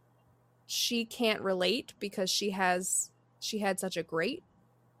 that she can't relate because she had such a great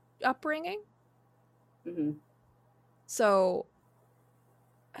upbringing. So,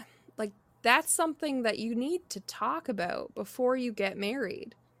 like, that's something that you need to talk about before you get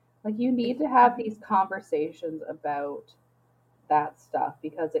married. Like, you need to have these conversations about that stuff,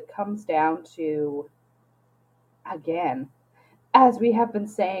 because it comes down to, again, as we have been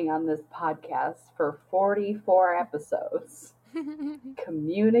saying on this podcast for 44 episodes,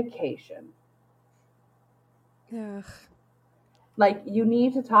 communication. Ugh. Like, you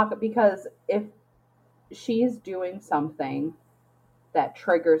need to talk, because if she's doing something that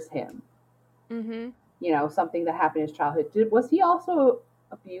triggers him, you know, something that happened in his childhood, was he also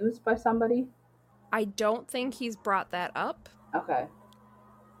abused by somebody? I don't think he's brought that up. Okay.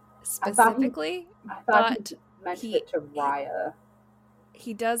 Specifically, I thought he mentioned it to Raya.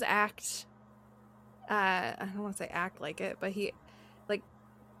 He does act, I don't want to say act like it, but he, like,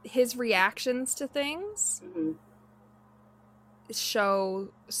 his reactions to things show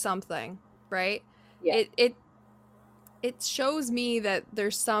something, right? Yeah. It shows me that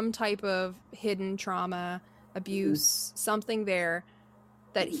there's some type of hidden trauma, abuse, something there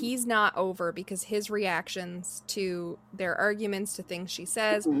that he's not over, because his reactions to their arguments, to things she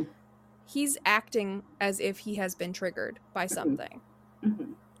says, he's acting as if he has been triggered by something.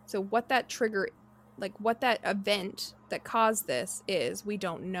 So what that trigger, like, what that event that caused this is, we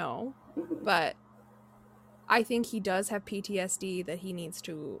don't know. But I think he does have PTSD that he needs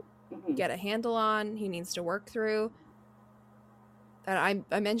to get a handle on. He needs to work through. And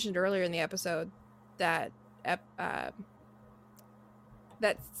I mentioned earlier in the episode that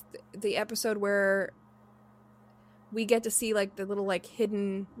that's the episode where we get to see, like, the little, like,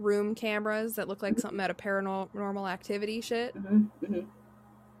 hidden room cameras that look like something out of Paranormal Activity shit.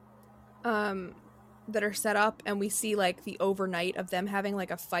 That are set up, and we see, like, the overnight of them having,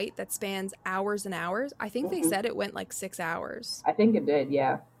 like, a fight that spans hours and hours. I think they said it went, like, 6 hours. I think it did,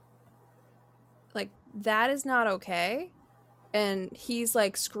 yeah. Like, that is not okay. And he's,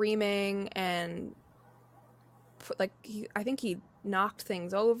 like, screaming, and like, I think he knocked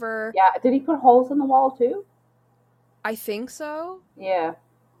things over. Yeah, did he put holes in the wall too? I think so. Yeah.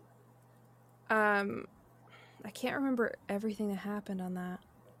 I can't remember everything that happened on that.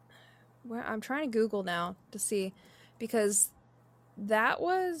 Where I'm trying to Google now to see, because it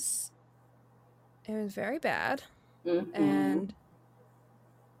was very bad. And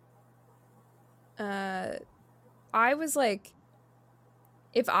I was like,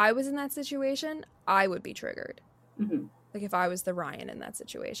 if I was in that situation, I would be triggered. Like, if I was the Ryan in that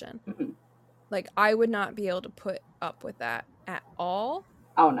situation, like, I would not be able to put up with that at all.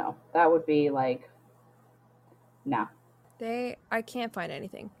 Oh no, that would be like, no. I can't find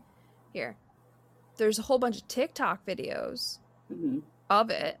anything here. There's a whole bunch of TikTok videos of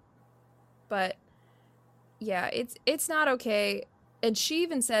it, but yeah, it's not okay. And she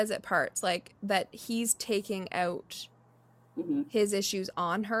even says at parts, like, that he's taking out his issues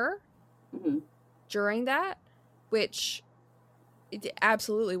on her during that, which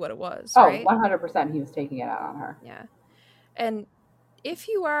absolutely what it was, right? 100% he was taking it out on her. Yeah. And if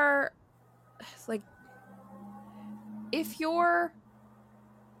you are, like, if you're,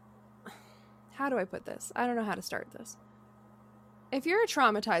 how do I put this? I don't know how to start this. If you're a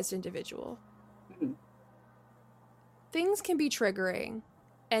traumatized individual, things can be triggering,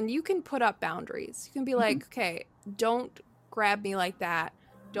 and you can put up boundaries. You can be like, okay, don't grab me like that.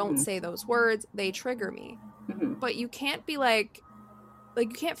 Don't say those words. They trigger me. But you can't be like you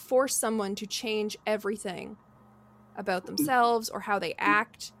can't force someone to change everything about themselves or how they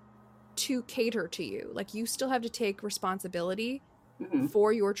act to cater to you. Like, you still have to take responsibility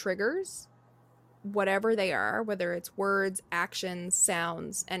for your triggers, whatever they are, whether it's words, actions,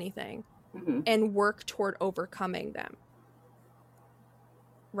 sounds, anything, and work toward overcoming them.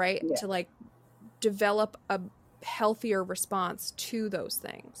 Right? Yeah. To, like, develop a healthier response to those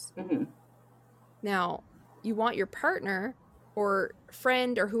things. Now, you want your partner or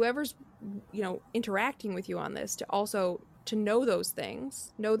friend or whoever's, you know, interacting with you on this to also to know those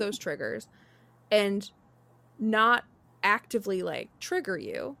things, know those triggers, and not actively, like, trigger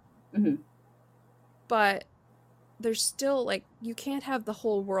you. But there's still, like, you can't have the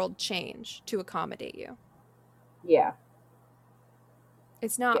whole world change to accommodate you. Yeah.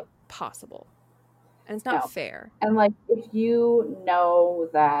 It's not possible. And it's not fair. And, like, if you know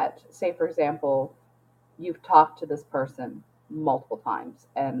that, say, for example, you've talked to this person multiple times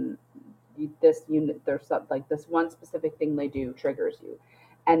and there's some, like, this one specific thing they do triggers you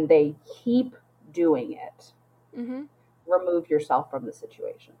and they keep doing it, remove yourself from the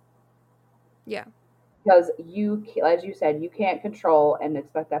situation. Yeah. Because you, as you said, you can't control and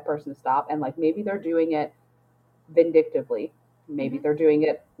expect that person to stop. And, like, maybe they're doing it vindictively. Maybe they're doing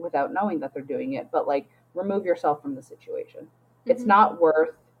it without knowing that they're doing it. But, like, remove yourself from the situation. It's not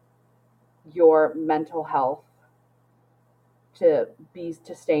worth your mental health to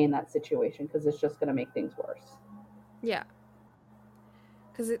stay in that situation, because it's just going to make things worse. Yeah.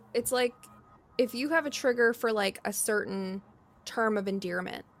 Because it's like, if you have a trigger for, like, a certain term of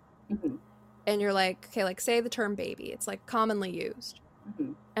endearment, and you're like, okay, like, say the term baby, it's, like, commonly used,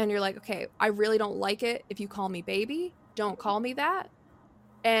 and you're like, okay, I really don't like it if you call me baby, don't call me that.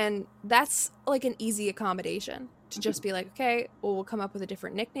 And that's, like, an easy accommodation to just be like, okay, well, we'll come up with a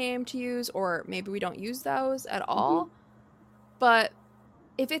different nickname to use, or maybe we don't use those at all. But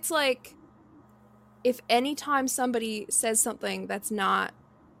if it's like, if anytime somebody says something that's not,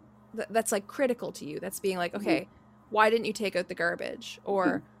 that's, like, critical to you, that's being like, okay, why didn't you take out the garbage?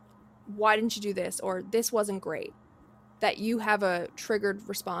 Or why didn't you do this? Or this wasn't great. That you have a triggered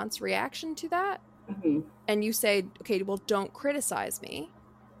response reaction to that. And you say, okay, well, don't criticize me.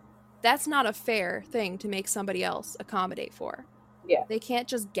 That's not a fair thing to make somebody else accommodate for. Yeah. They can't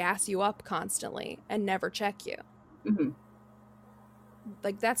just gas you up constantly and never check you.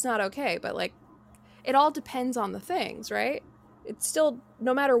 Like, that's not okay. But, like, it all depends on the things, right? It's still,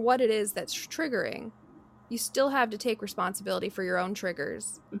 no matter what it is that's triggering, you still have to take responsibility for your own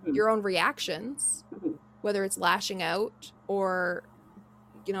triggers, your own reactions, whether it's lashing out or,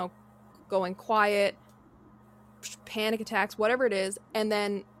 you know, going quiet, panic attacks, whatever it is, and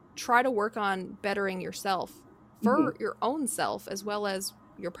then try to work on bettering yourself for your own self, as well as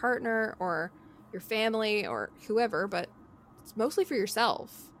your partner or your family or whoever, but it's mostly for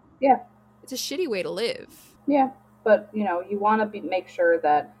yourself. Yeah. It's a shitty way to live. Yeah. But, you know, you want to make sure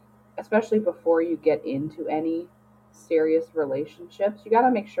that, especially before you get into any serious relationships, you got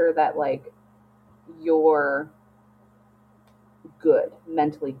to make sure that, like, you're good,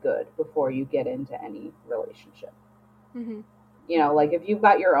 mentally good, before you get into any relationship. You know, like, if you've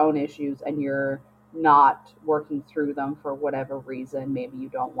got your own issues and you're not working through them for whatever reason, maybe you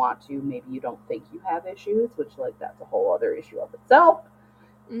don't want to, maybe you don't think you have issues, which, like, that's a whole other issue of itself.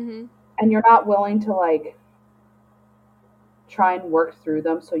 And you're not willing to, like, try and work through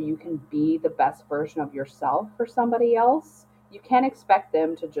them so you can be the best version of yourself for somebody else, you can't expect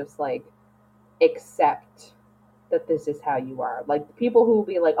them to just, like, accept that this is how you are. Like, people who will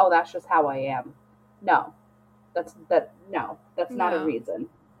be like, oh, that's just how I am. No, that's not a reason.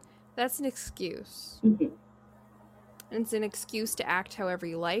 That's an excuse. And it's an excuse to act however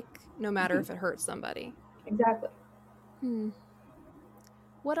you like, no matter if it hurts somebody. Exactly.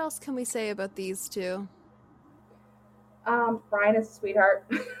 What else can we say about these two? Ryan is a sweetheart.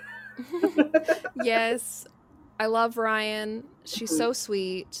 Yes, I love Ryan. She's so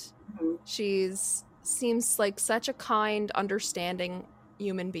sweet. She's seems like such a kind, understanding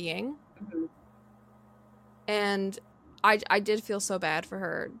human being. And I did feel so bad for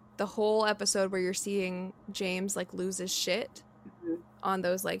her the whole episode where you're seeing James, like, lose his shit on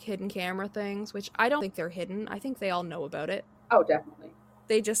those, like, hidden camera things, which I don't think they're hidden. I think they all know about it. Oh, definitely.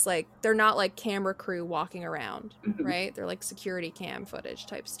 They just, like, they're not, like, camera crew walking around, right? They're, like, security cam footage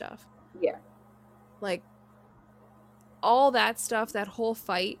type stuff. Yeah. Like, all that stuff, that whole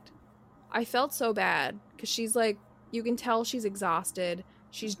fight, I felt so bad because she's, like, you can tell she's exhausted,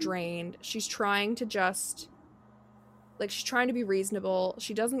 she's drained, she's trying to just, like, she's trying to be reasonable.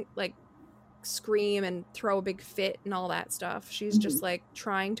 She doesn't, like, scream and throw a big fit and all that stuff. She's just, like,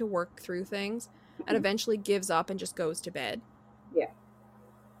 trying to work through things and eventually gives up and just goes to bed. Yeah.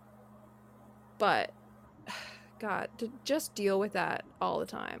 But, God, to just deal with that all the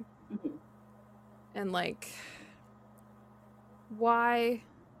time. And, like, why,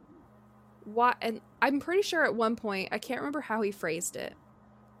 and I'm pretty sure at one point, I can't remember how he phrased it,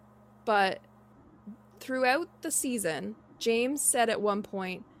 but throughout the season, James said at one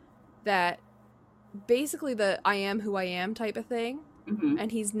point that basically the I am who I am type of thing,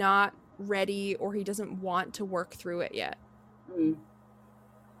 and he's not ready or he doesn't want to work through it yet.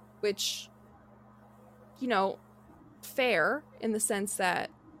 Which, you know, fair in the sense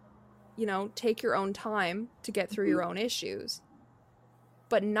that, you know, take your own time to get through your own issues,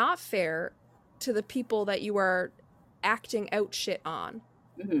 but not fair to the people that you are acting out shit on.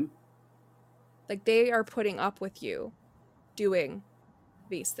 Like, they are putting up with you doing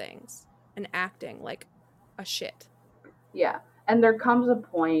these things and acting like a shit. Yeah. And there comes a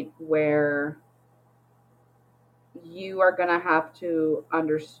point where you are going to have to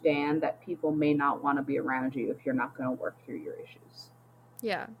understand that people may not want to be around you if you're not going to work through your issues.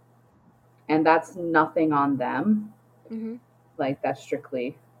 Yeah. And that's nothing on them. Like, that's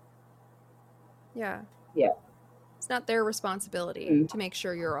strictly. Yeah. Yeah. It's not their responsibility to make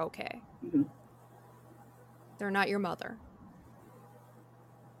sure you're okay. They're not your mother.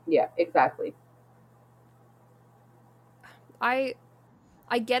 Yeah, exactly. I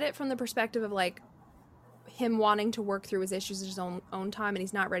get it from the perspective of, like, him wanting to work through his issues at his own time, and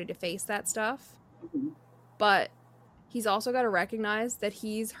he's not ready to face that stuff. But he's also got to recognize that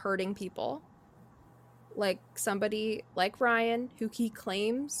he's hurting people. Like, somebody like Ryan, who he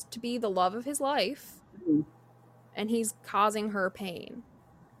claims to be the love of his life, and he's causing her pain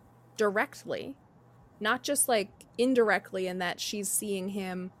directly, not just, like, indirectly in that she's seeing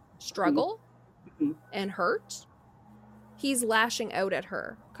him struggle and hurt. He's lashing out at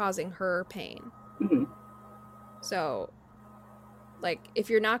her, causing her pain. So, like, if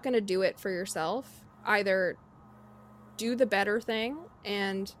you're not going to do it for yourself, either do the better thing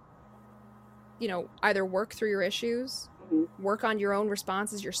and, you know, either work through your issues, work on your own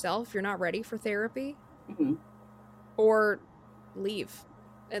responses yourself if you're not ready for therapy, or leave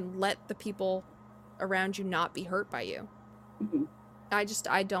and let the people around you not be hurt by you.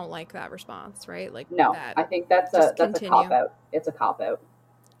 I don't like that response, right? Like, no, that. I think that's a cop-out. It's a cop-out.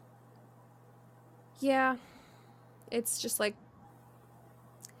 Yeah. It's just, like,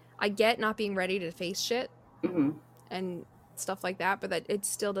 I get not being ready to face shit and stuff like that, but that it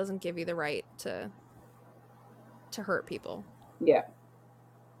still doesn't give you the right to hurt people. Yeah.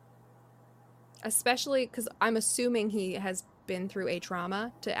 Especially because I'm assuming he has been through a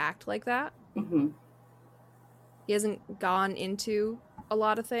trauma to act like that. He hasn't gone into a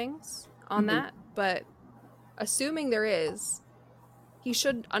lot of things on that, but assuming there is, he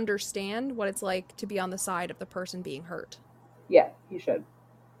should understand what it's like to be on the side of the person being hurt. Yeah, he should.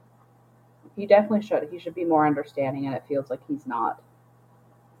 He definitely should. He should be more understanding, and it feels like he's not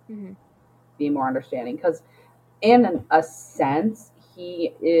being more understanding. Because in a sense,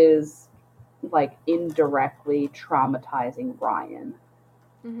 he is, like, indirectly traumatizing Ryan.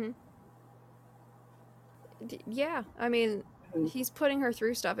 Yeah, I mean, he's putting her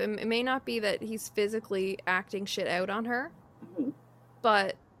through stuff. It may not be that he's physically acting shit out on her,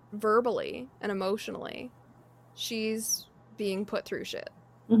 but verbally and emotionally, she's being put through shit.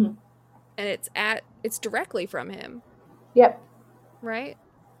 And it's directly from him. Yep. Right?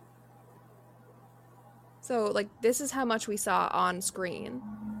 So, like, this is how much we saw on screen.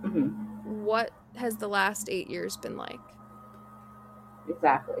 What has the last 8 years been like?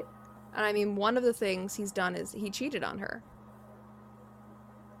 Exactly. And I mean, one of the things he's done is he cheated on her.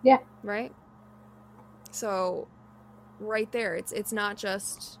 Yeah. Right? So, right there, it's not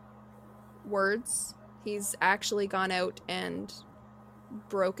just words. He's actually gone out and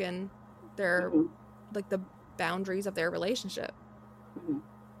broken their, like, the boundaries of their relationship.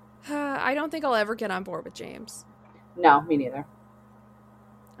 I don't think I'll ever get on board with James. No, me neither.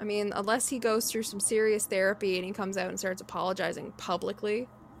 I mean, unless he goes through some serious therapy and he comes out and starts apologizing publicly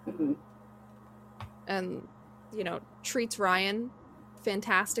and, you know, treats Ryan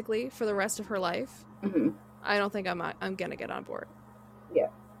fantastically for the rest of her life, Mm-hmm. I don't think I'm gonna get on board. Yeah.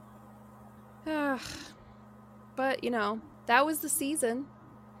 But, that was the season.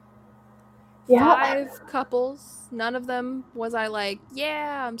 Yeah. 5 couples. None of them was I like,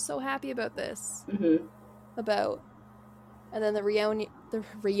 yeah, I'm so happy about this. Mm-hmm. About. And then the reunion?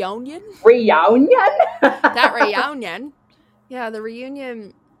 Reunion? That reunion. Yeah, the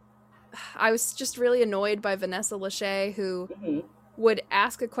reunion. I was just really annoyed by Vanessa Lachey, who would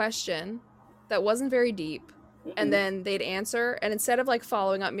ask a question that wasn't very deep, and then they'd answer, and instead of like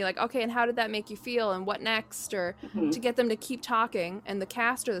following up and be like, okay, and how did that make you feel, and what next, or to get them to keep talking, and the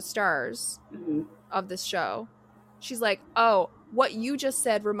cast are the stars of this show, she's like, oh, what you just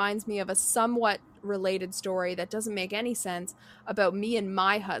said reminds me of a somewhat related story that doesn't make any sense about me and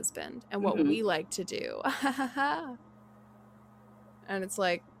my husband and what we like to do. And it's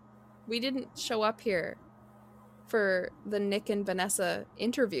like, we didn't show up here for the Nick and Vanessa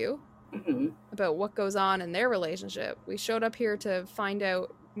interview about what goes on in their relationship. We showed up here to find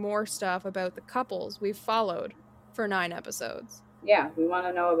out more stuff about the couples we've followed for 9 episodes. Yeah, we want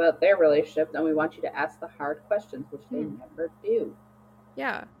to know about their relationship, and we want you to ask the hard questions, which they never do.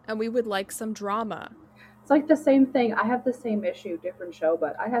 Yeah, and we would like some drama. It's like the same thing. I have the same issue, different show,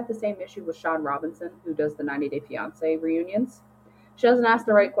 but I have the same issue with Sean Robinson, who does the 90 Day Fiance reunions. She doesn't ask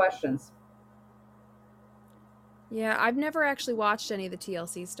the right questions. Yeah, I've never actually watched any of the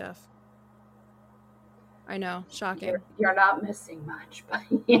TLC stuff. I know, shocking. You're not missing much. But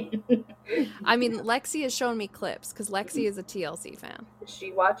I mean, Lexi has shown me clips, because Lexi is a TLC fan. Is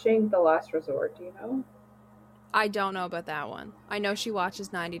she watching The Last Resort, do you know? I don't know about that one. I know she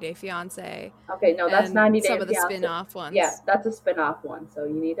watches 90 Day Fiance. Okay, no, that's 90 Day Fiance. Some of the spin-off ones. Yeah, that's a spin-off one, so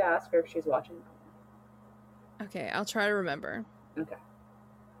you need to ask her if she's watching that one. Okay, I'll try to remember. Okay.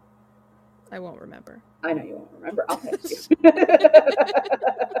 I won't remember. I know you won't remember. I'll text you.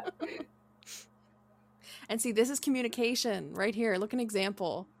 And see, this is communication right here. Look, an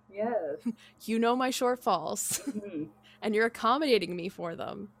example. Yes. You know my shortfalls, and you're accommodating me for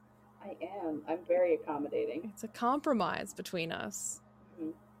them. I am. I'm very accommodating. It's a compromise between us.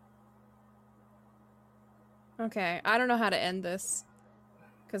 Okay, I don't know how to end this,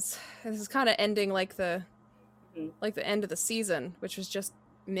 because this is kind of ending like the end of the season, which was just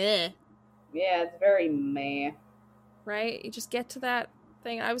meh. Yeah, it's very meh. Right? You just get to that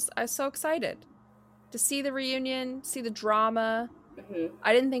thing. I was so excited to see the reunion, see the drama.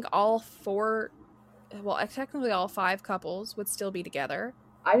 I didn't think all 4, well, technically all 5 couples would still be together.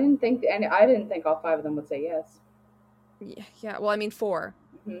 I didn't think all 5 of them would say yes. Yeah. Well, I mean 4,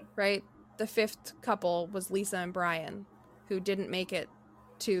 right? The 5th couple was Lisa and Brian, who didn't make it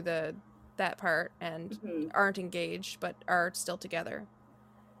to that part and aren't engaged, but are still together.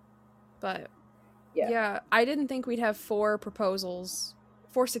 But yeah, I didn't think we'd have 4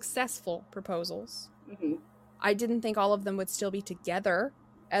 successful proposals. I didn't think all of them would still be together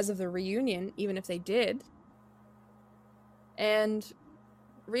as of the reunion, even if they did. And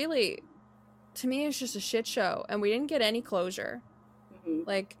really, to me, it's just a shit show, and we didn't get any closure.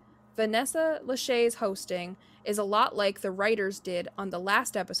 Like, Vanessa Lachey's hosting is a lot like the writers did on the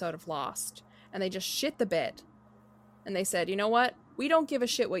last episode of Lost, and they just shit the bed. And they said, you know what? We don't give a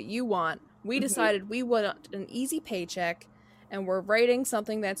shit what you want. We decided we want an easy paycheck, and we're writing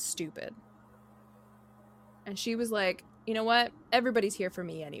something that's stupid. And she was like, you know what? Everybody's here for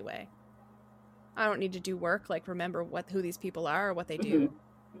me anyway. I don't need to do work, like remember who these people are or what they do.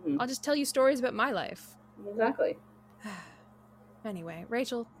 I'll just tell you stories about my life. Exactly. Anyway,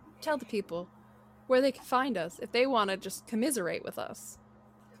 Rachel, tell the people where they can find us if they want to just commiserate with us.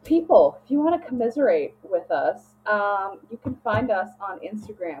 People, if you want to commiserate with us, you can find us on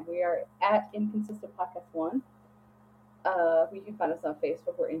Instagram. We are at Inconsistent Podcast 1. You can find us on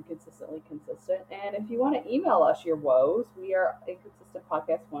Facebook. We're Inconsistently Consistent. And if you want to email us your woes, we are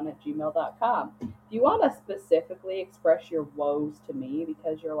inconsistentpodcast1@gmail.com. If you want to specifically express your woes to me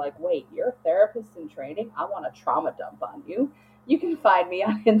because you're like, wait, you're a therapist in training? I want to trauma dump on you. You can find me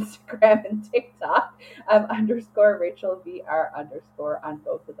on Instagram and TikTok. I'm _RachelVR_ on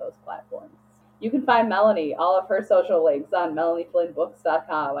both of those platforms. You can find Melanie, all of her social links on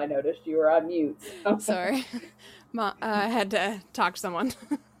MelanieFlynnBooks.com. I noticed you were on mute. Sorry. I had to talk to someone.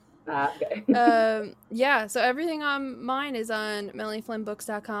 Okay. Yeah, so everything on mine is on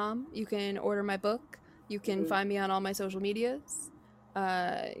MelanieFlynnBooks.com. You can order my book. You can find me on all my social medias.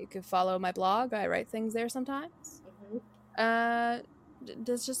 You can follow my blog. I write things there sometimes.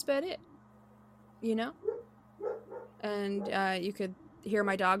 That's just about it. You know? And you could hear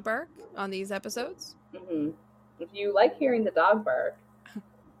my dog bark on these episodes. If you like hearing the dog bark,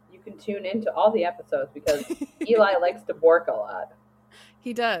 you can tune into all the episodes because Eli likes to bark a lot.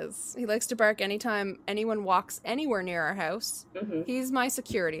 He does. He likes to bark anytime anyone walks anywhere near our house. Mm-hmm. He's my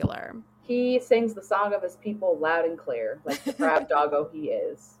security alarm. He sings the song of his people loud and clear, like the proud doggo he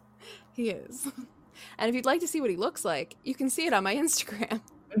is. He is. And if you'd like to see what he looks like, you can see it on my Instagram.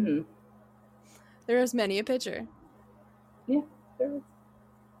 Mm-hmm. There is many a picture. Yeah, there is.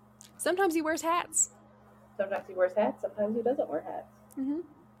 Sometimes he wears hats. Sometimes he wears hats, sometimes he doesn't wear hats. Mm-hmm.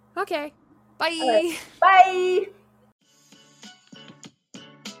 Okay. Bye. All right. Bye!